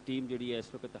ਚੈਨਲ ਦੀ ਟੀਮ ਜਿਹੜੀ ਹੈ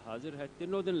ਇਸ ਵਕਤ ਹਾਜ਼ਰ ਹੈ।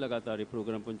 3 ਦਿਨ ਲਗਾਤਾਰ ਇਹ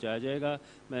ਪ੍ਰੋਗਰਾਮ ਪਹੁੰਚਾਇਆ ਜਾਏਗਾ।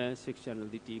 ਮੈਂ ਸਿੱਖ ਚੈਨਲ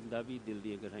ਦੀ ਟੀਮ ਦਾ ਵੀ ਦਿਲ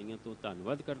ਦੀਆਂ ਗਹਿਰਾਈਆਂ ਤੋਂ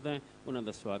ਧੰਨਵਾਦ ਕਰਦਾ ਹਾਂ, ਉਹਨਾਂ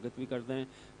ਦਾ ਸਵਾਗਤ ਵੀ ਕਰਦਾ ਹੈ।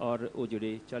 ਔਰ ਉਹ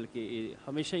ਜਿਹੜੇ ਚੱਲ ਕੇ ਇਹ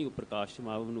ਹਮੇਸ਼ਾ ਹੀ ਉਹ ਪ੍ਰਕਾਸ਼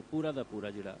ਸਮਾਗਮ ਨੂੰ ਪੂਰਾ ਦਾ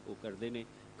ਪੂਰਾ ਜਿਹੜਾ ਉਹ ਕਰਦੇ ਨੇ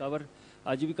ਕਵਰ,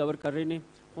 ਅੱਜ ਵੀ ਕਵਰ ਕਰ ਰਹੇ ਨੇ।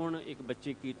 ਹੁਣ ਇੱਕ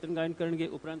ਬੱਚੇ ਕੀਰਤਨ ਗਾਇਨ ਕਰਨਗੇ,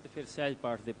 ਉਪਰੰਤ ਫਿਰ ਸਹਿਜ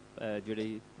ਪਾਠ ਦੇ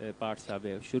ਜਿਹੜੇ ਪਾਠ ਸਾਹਿਬ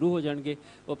ਹੈ ਸ਼ੁਰੂ ਹੋ ਜਾਣਗੇ।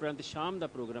 ਉਪਰੰਤ ਸ਼ਾਮ ਦਾ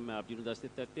ਪ੍ਰੋਗਰਾਮ ਮੈਂ ਆਪ ਜੀ ਨੂੰ ਦੱਸ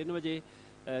ਦਿੱਤਾ 3 ਵਜੇ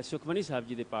ਸੁਖਮਨੀ ਸਾਹਿਬ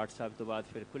ਜੀ ਦੇ ਪਾਠ ਸਾਹਿਬ ਤੋਂ ਬਾਅਦ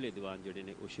ਫਿਰ ਖੁੱਲ੍ਹੇ ਦੀਵਾਨ ਜਿਹੜੇ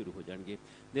ਨੇ ਉਹ ਸ਼ੁਰੂ ਹੋ ਜਾਣਗੇ।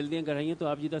 ਦਿਲ ਦੀਆਂ ਗਹਿਰਾਈਆਂ ਤੋਂ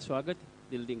ਆਪ ਜੀ ਦਾ ਸਵਾਗਤ,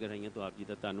 ਦਿਲ ਦੀਆਂ ਗਹਿਰਾਈਆਂ ਤੋਂ ਆਪ ਜੀ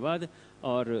ਦਾ ਧੰਨਵਾਦ।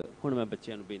 ਔਰ ਹੁਣ ਮੈਂ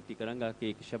ਬੱਚਿਆਂ ਨੂੰ ਬੇਨਤੀ ਕਰਾਂਗਾ ਕਿ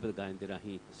ਇੱਕ ਸ਼ਬਦ ਗਾਇਨ ਦੇ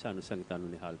ਰਾਹੀਂ ਸਾਨੂੰ ਸੰਗਤਾਂ ਨੂੰ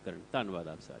ਨਿਹਾਲ ਕਰਨ। ਧੰਨਵਾਦ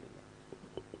ਆਪ ਸਾਰਿਆਂ ਦਾ।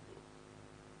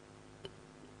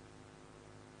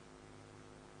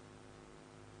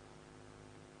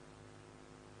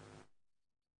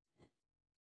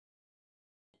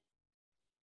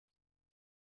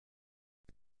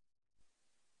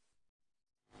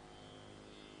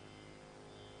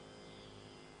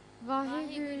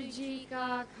 ਵਾਹਿਗੁਰੂ ਜੀ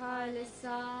ਕਾ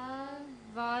ਖਾਲਸਾ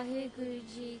ਵਾਹਿਗੁਰੂ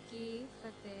ਜੀ ਕੀ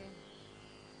ਫਤਿਹ।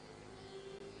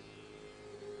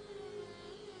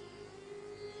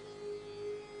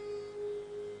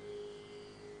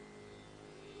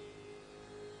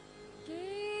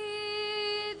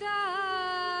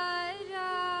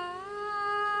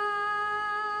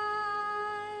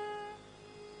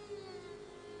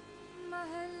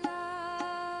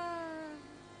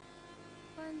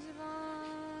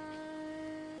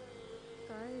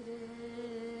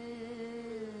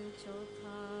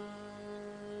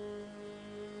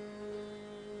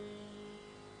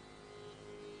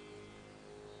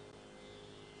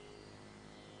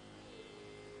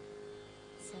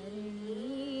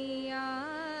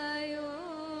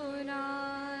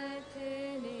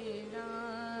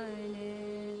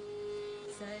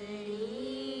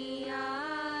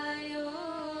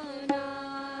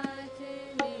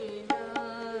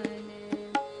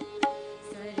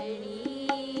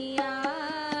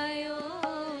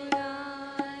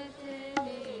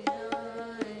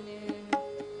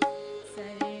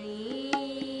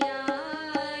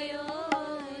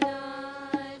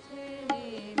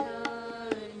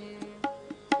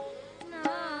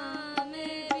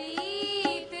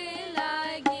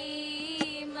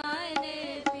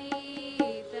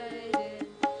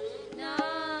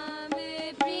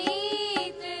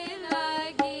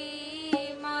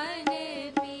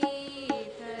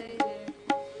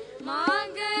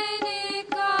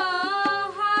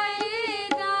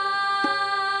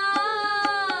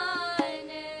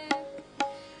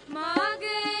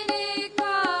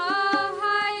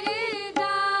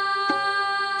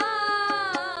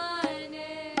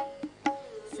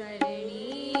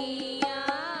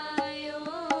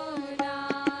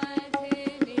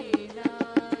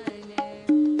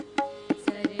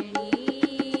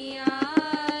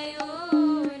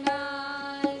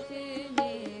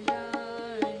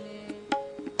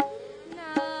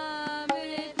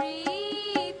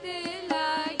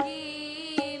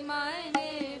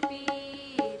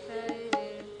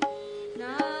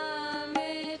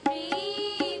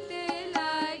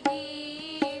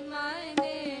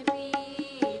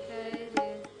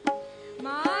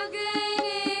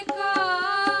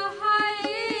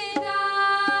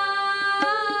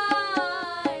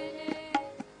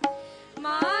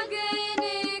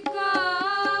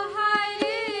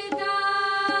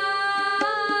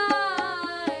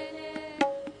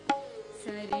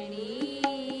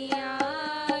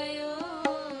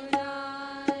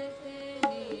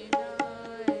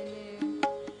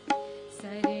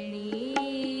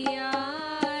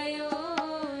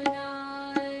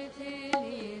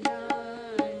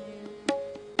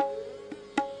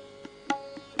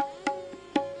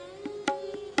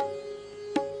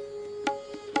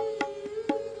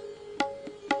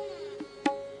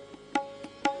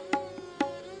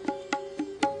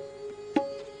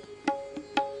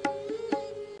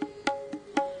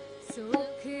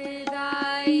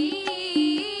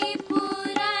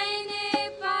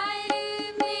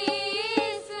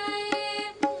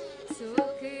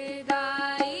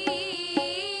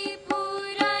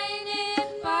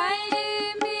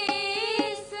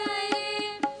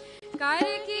 हर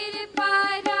कृपा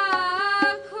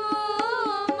राखो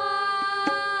मान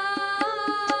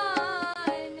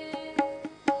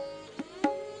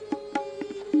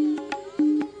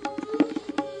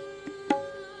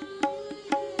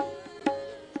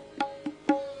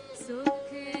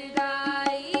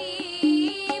सुखदाई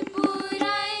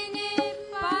पूरन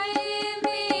परमेश्वर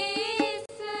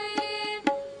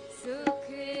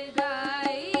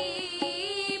सुखदाई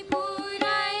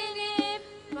पूरन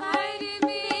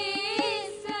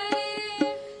परमेश्वर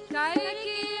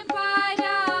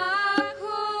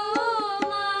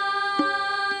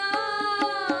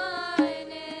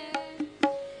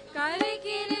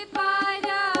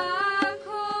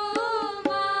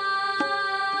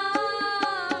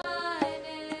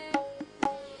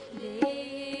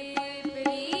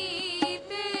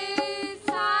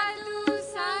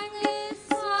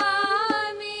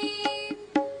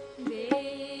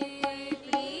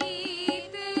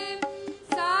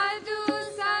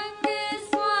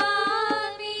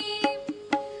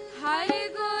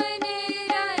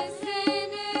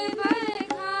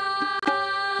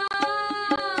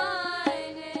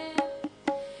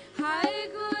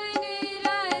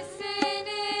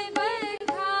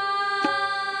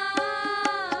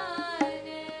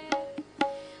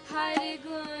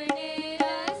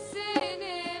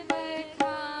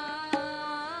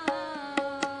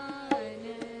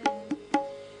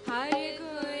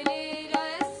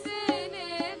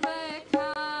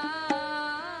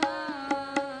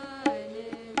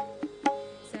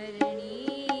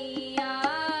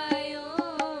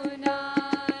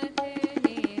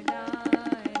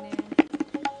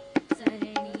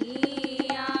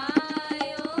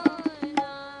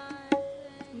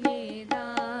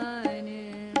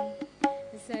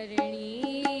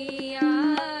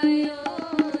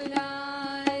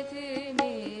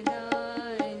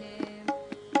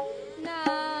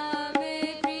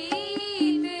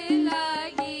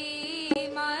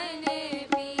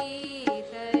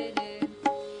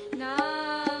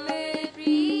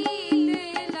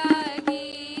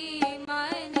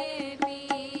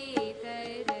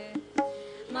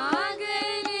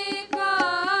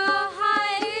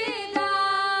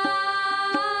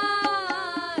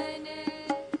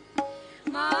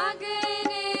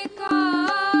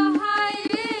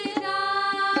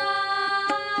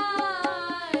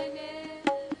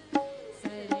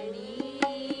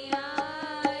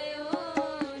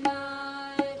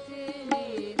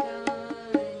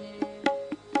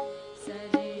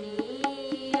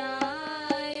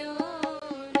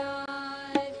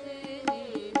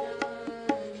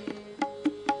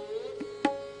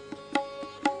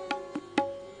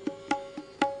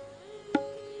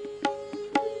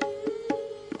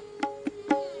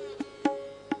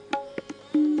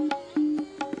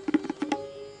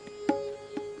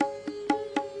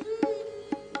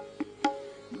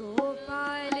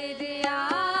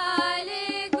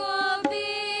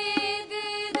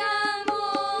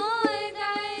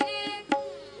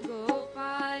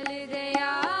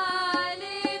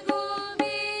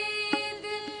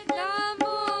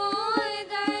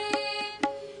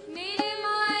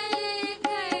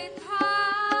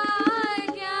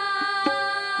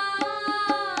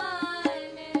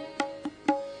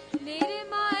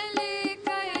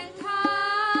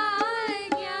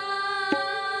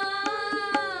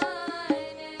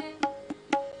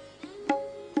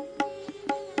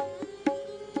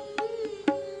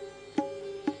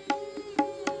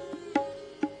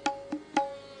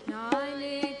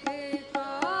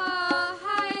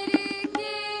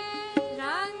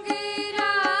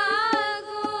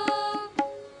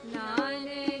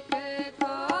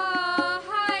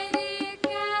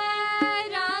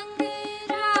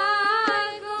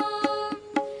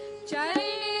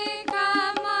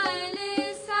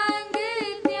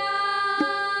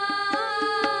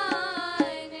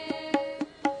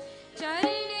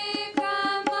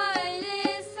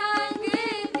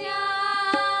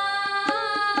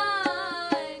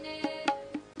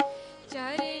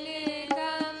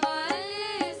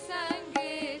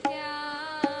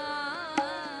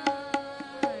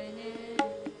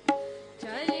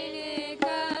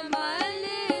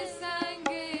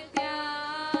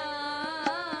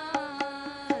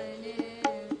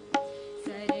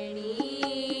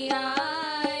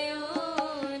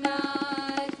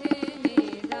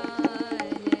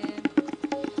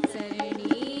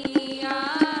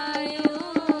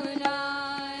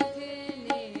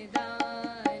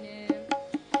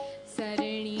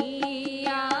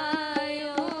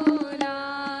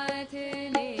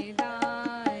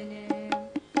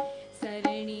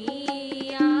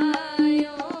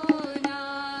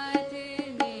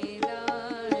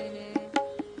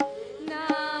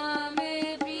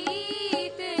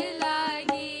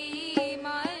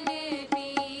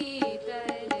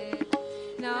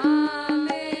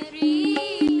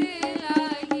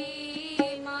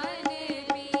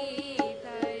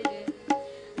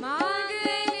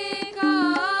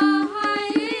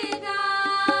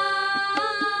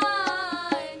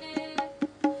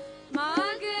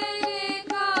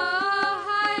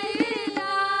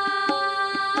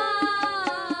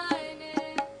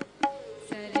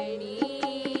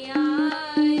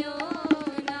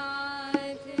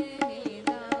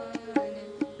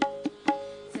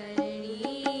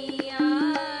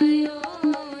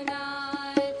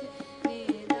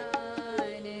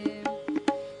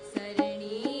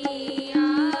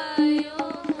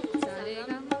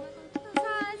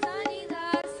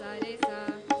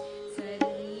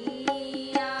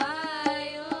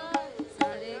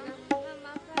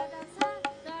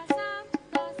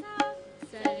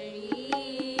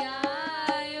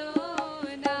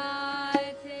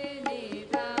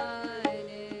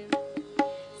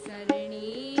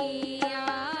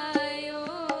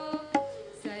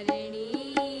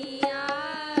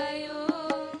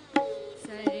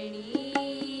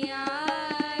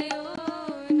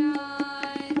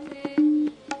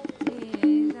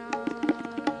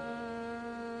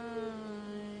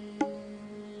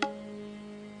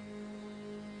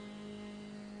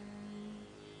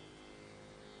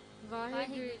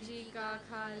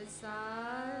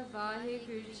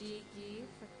ਵਾਹਿਗੁਰੂ ਜੀ ਕੀ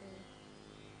ਫਤਿਹ।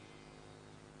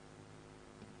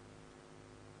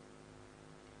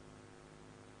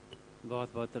 ਬਹੁਤ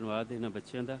ਬਹੁਤ ਧੰਨਵਾਦ ਇਹਨਾਂ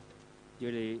ਬੱਚਿਆਂ ਦਾ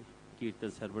ਜਿਹੜੇ ਕੀਰਤਨ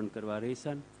ਸਰਵਣ ਕਰਵਾ ਰਹੇ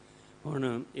ਸਨ।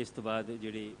 ਹੁਣ ਇਸ ਤੋਂ ਬਾਅਦ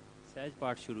ਜਿਹੜੇ ਸਹਿਜ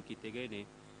ਪਾਠ ਸ਼ੁਰੂ ਕੀਤੇ ਗਏ ਨੇ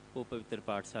ਉਹ ਪਵਿੱਤਰ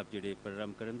ਪਾਠ ਸਾਹਿਬ ਜਿਹੜੇ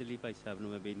ਪ੍ਰਾਰੰਭ ਕਰਨ ਦੇ ਲਈ ਭਾਈ ਸਾਹਿਬ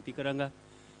ਨੂੰ ਮੈਂ ਬੇਨਤੀ ਕਰਾਂਗਾ।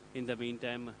 ਇਨ ਦਾ ਮੀਨ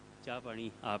ਟਾਈਮ ਚਾਹ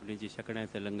ਪਾਣੀ ਆਪਨੇ ਜੇ ਛਕਣਾ ਹੈ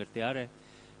ਤਾਂ ਲੰਗਰ ਤਿਆਰ ਹੈ।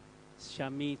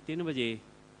 ਸ਼ਾਮੀ 3 ਵਜੇ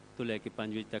ਤੋਂ ਲੈ ਕੇ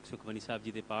 5 ਵਜੇ ਤੱਕ ਸੁਖਮਨੀ ਸਾਹਿਬ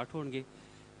ਜੀ ਦੇ ਪਾਠ ਹੋਣਗੇ।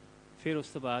 ਫਿਰ ਉਸ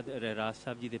ਤੋਂ ਬਾਅਦ ਰਹਿਰਾਸ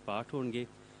ਸਾਹਿਬ ਜੀ ਦੇ ਪਾਠ ਹੋਣਗੇ।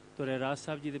 ਤਾਂ ਰਹਿਰਾਸ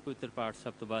ਸਾਹਿਬ ਜੀ ਦੇ ਪਵਿੱਤਰ ਪਾਠ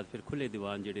ਸਭ ਤੋਂ ਬਾਅਦ ਫਿਰ ਖੁੱਲ੍ਹੇ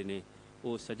ਦੀਵਾਨ ਜਿਹੜੇ ਨੇ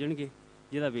ਉਹ ਸਜਣਗੇ,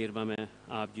 ਜਿਹਦਾ ਵੇਰਵਾ ਮੈਂ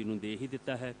ਆਪ ਜੀ ਨੂੰ ਦੇ ਹੀ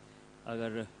ਦਿੱਤਾ ਹੈ।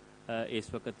 ਅਗਰ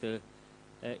ਇਸ ਵਕਤ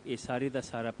ਇਹ ਸਾਰੇ ਦਾ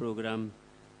ਸਾਰਾ ਪ੍ਰੋਗਰਾਮ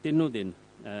ਤਿੰਨੋਂ ਦਿਨ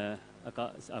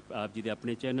ਆਪ ਜੀ ਦੇ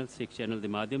ਆਪਣੇ ਚੈਨਲ ਸਿੱਖ ਚੈਨਲ ਦੇ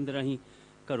ਮਾਧਿਅਮ ਦੇ ਰਾਹੀਂ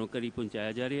ਘਰੋਂ ਘਰੀ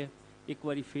ਪਹੁੰਚਾਇਆ ਜਾ ਰਿਹਾ ਹੈ। ਇੱਕ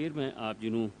ਵਾਰੀ ਫਿਰ ਮੈਂ ਆਪ ਜੀ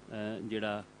ਨੂੰ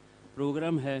ਜਿਹੜਾ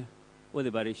ਪ੍ਰੋਗਰਾਮ ਹੈ ਉਹਦੇ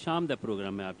ਬਾਰੇ ਸ਼ਾਮ ਦਾ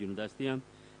ਪ੍ਰੋਗਰਾਮ ਮੈਂ ਆਪ ਜੀ ਨੂੰ ਦੱਸ ਦਿਆਂ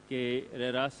ਕਿ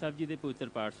ਰਹਿਰਾਸ ਸਾਹਿਬ ਜੀ ਦੇ ਪਵਿੱਤਰ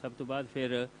ਪਾਠ ਸਭ ਤੋਂ ਬਾਅਦ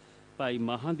ਫਿਰ ਭਾਈ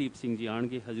ਮਹਾਦੀਪ ਸਿੰਘ ਜੀ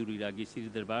ਆਉਣਗੇ, ਹਜ਼ੂਰੀ ਰਾਗੀ ਸ੍ਰੀ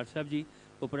ਦਰਬਾਰ ਸਾਹਿਬ ਜੀ।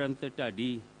 ਉਪਰੰਤ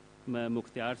ਢਾਡੀ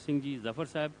ਮੁਖਤਿਆਰ ਸਿੰਘ ਜੀ ਜ਼ਫਰ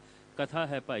ਸਾਹਿਬ। ਕਥਾ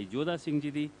ਹੈ ਭਾਈ ਜੋਧਾ ਸਿੰਘ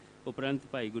ਜੀ ਦੀ। ਉਪਰੰਤ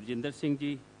ਭਾਈ ਗੁਰਜਿੰਦਰ ਸਿੰਘ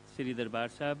ਜੀ ਸ੍ਰੀ ਦਰਬਾਰ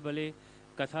ਸਾਹਿਬ ਵਾਲੇ।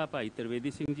 ਕਥਾ ਭਾਈ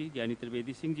ਤਰਵੇਦੀ ਸਿੰਘ ਜੀ ਗਿਆਨੀ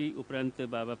ਤਰਵੇਦੀ ਸਿੰਘ ਜੀ। ਉਪਰੰਤ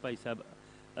ਬਾਬਾ ਭਾਈ ਸਾਹਿਬ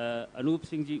ਅਨੂਪ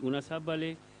ਸਿੰਘ ਜੀ ਊਨਾ ਸਾਹਿਬ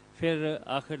ਵਾਲੇ। ਫਿਰ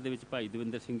ਆਖਿਰ ਦੇ ਵਿੱਚ ਭਾਈ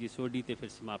ਦਵਿੰਦਰ ਸਿੰਘ ਜੀ ਸੋਢੀ ਤੇ ਫਿਰ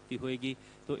ਸਮਾਪਤੀ ਹੋਏਗੀ।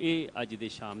 ਤਾਂ ਇਹ ਅੱਜ ਦੇ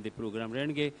ਸ਼ਾਮ ਦੇ ਪ੍ਰੋਗਰਾਮ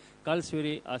ਰਹਿਣਗੇ। ਕੱਲ੍ਹ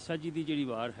ਸਵੇਰੇ ਆਸਾ ਜੀ ਦੀ ਜਿਹੜੀ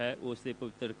ਵਾਰ ਹੈ ਉਸ ਦੇ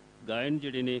ਪਵਿੱਤਰ ਗਾਇਨ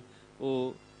ਜਿਹੜੇ ਨੇ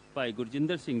ਉਹ ਭਾਈ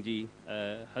ਗੁਰਜਿੰਦਰ ਸਿੰਘ ਜੀ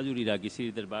ਹਜ਼ੂਰੀ ਰਾਗੀ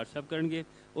ਸ੍ਰੀ ਦਰਬਾਰ ਸਾਹਿਬ ਕਰਨਗੇ।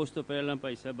 ਉਸ ਤੋਂ ਪਹਿਲਾਂ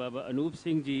ਭਾਈ ਸਾਹਿਬ ਬਾਬਾ ਅਨੂਪ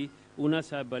ਸਿੰਘ ਜੀ ਊਨਾ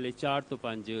ਸਾਹਿਬ ਵਾਲੇ 4 ਤੋਂ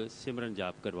 5 ਸਿਮਰਨ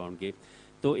ਜਾਪ ਕਰਵਾਉਣਗੇ।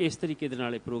 ਤੋ ਇਸ ਤਰੀਕੇ ਦੇ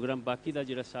ਨਾਲ ਇਹ ਪ੍ਰੋਗਰਾਮ, ਬਾਕੀ ਦਾ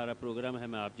ਜਿਹੜਾ ਸਾਰਾ ਪ੍ਰੋਗਰਾਮ ਹੈ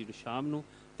ਮੈਂ ਆਪ ਜੀ ਨੂੰ ਸ਼ਾਮ ਨੂੰ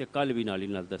ਤੇ ਕੱਲ੍ਹ ਵੀ ਨਾਲ ਹੀ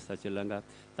ਨਾਲ ਦੱਸਦਾ ਚੱਲਾਂਗਾ।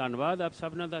 ਧੰਨਵਾਦ ਆਪ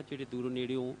ਸਭਨਾਂ ਦਾ ਜਿਹੜੇ ਦੂਰੋਂ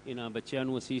ਨੇੜਿਓਂ ਇਹਨਾਂ ਬੱਚਿਆਂ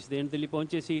ਨੂੰ ਅਸੀਸ ਦੇਣ ਦੇ ਲਈ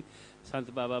ਪਹੁੰਚੇ ਸੀ। ਸੰਤ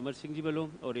ਬਾਬਾ ਅਮਰ ਸਿੰਘ ਜੀ ਵੱਲੋਂ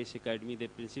ਔਰ ਇਸ ਅਕੈਡਮੀ ਦੇ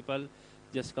ਪ੍ਰਿੰਸੀਪਲ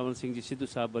ਜਸਕਮਲ ਸਿੰਘ ਜੀ ਸਿੱਧੂ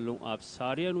ਸਾਹਿਬ ਵੱਲੋਂ ਆਪ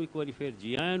ਸਾਰਿਆਂ ਨੂੰ ਇੱਕ ਵਾਰੀ ਫਿਰ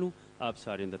ਜੀ ਆਇਆਂ ਨੂੰ, ਆਪ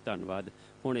ਸਾਰਿਆਂ ਦਾ ਧੰਨਵਾਦ।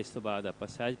 ਹੁਣ ਇਸ ਤੋਂ ਬਾਅਦ ਆਪਾਂ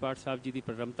ਸਹਿਜ ਪਾਠ ਸਾਹਿਬ ਜੀ ਦੀ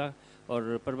ਪ੍ਰਰੰਭਤਾ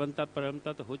ਔਰ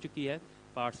ਪ੍ਰਬੰਧਤਾ ਤਾਂ ਹੋ ਚੁੱਕੀ ਹੈ।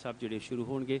 ਪਾਠ ਸਾਹਿਬ ਜਿਹੜੇ ਸ਼ੁਰੂ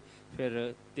ਹੋਣਗੇ,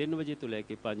 ਫਿਰ 3 ਵਜੇ ਤੋਂ ਲੈ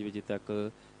ਕੇ 5 ਵਜੇ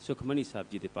ਤੱਕ ਸੁਖਮਨੀ ਸਾਹਿਬ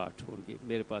ਜੀ ਦੇ ਪਾਠ ਹੋਣਗੇ।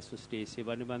 ਮੇਰੇ ਪਾਸ ਸਟੇਜ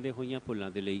ਸੇਵਾ ਨਿਭਾਉਂਦੇ ਹੋਈਆਂ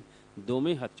ਭੁੱਲਾਂ ਦੇ ਲਈ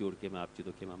ਦੋਵੇਂ ਹੱਥ ਜੋੜ ਕੇ ਮੈਂ ਆਪ ਜੀ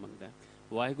ਤੋਂ ਖਿਮਾ ਮੰਗਦਾ।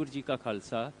 ਵਾਹਿਗੁਰੂ ਜੀ ਕਾ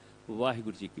ਖਾਲਸਾ,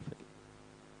 ਵਾਹਿਗੁਰੂ ਜੀ ਕੀ ਫਤਿਹ।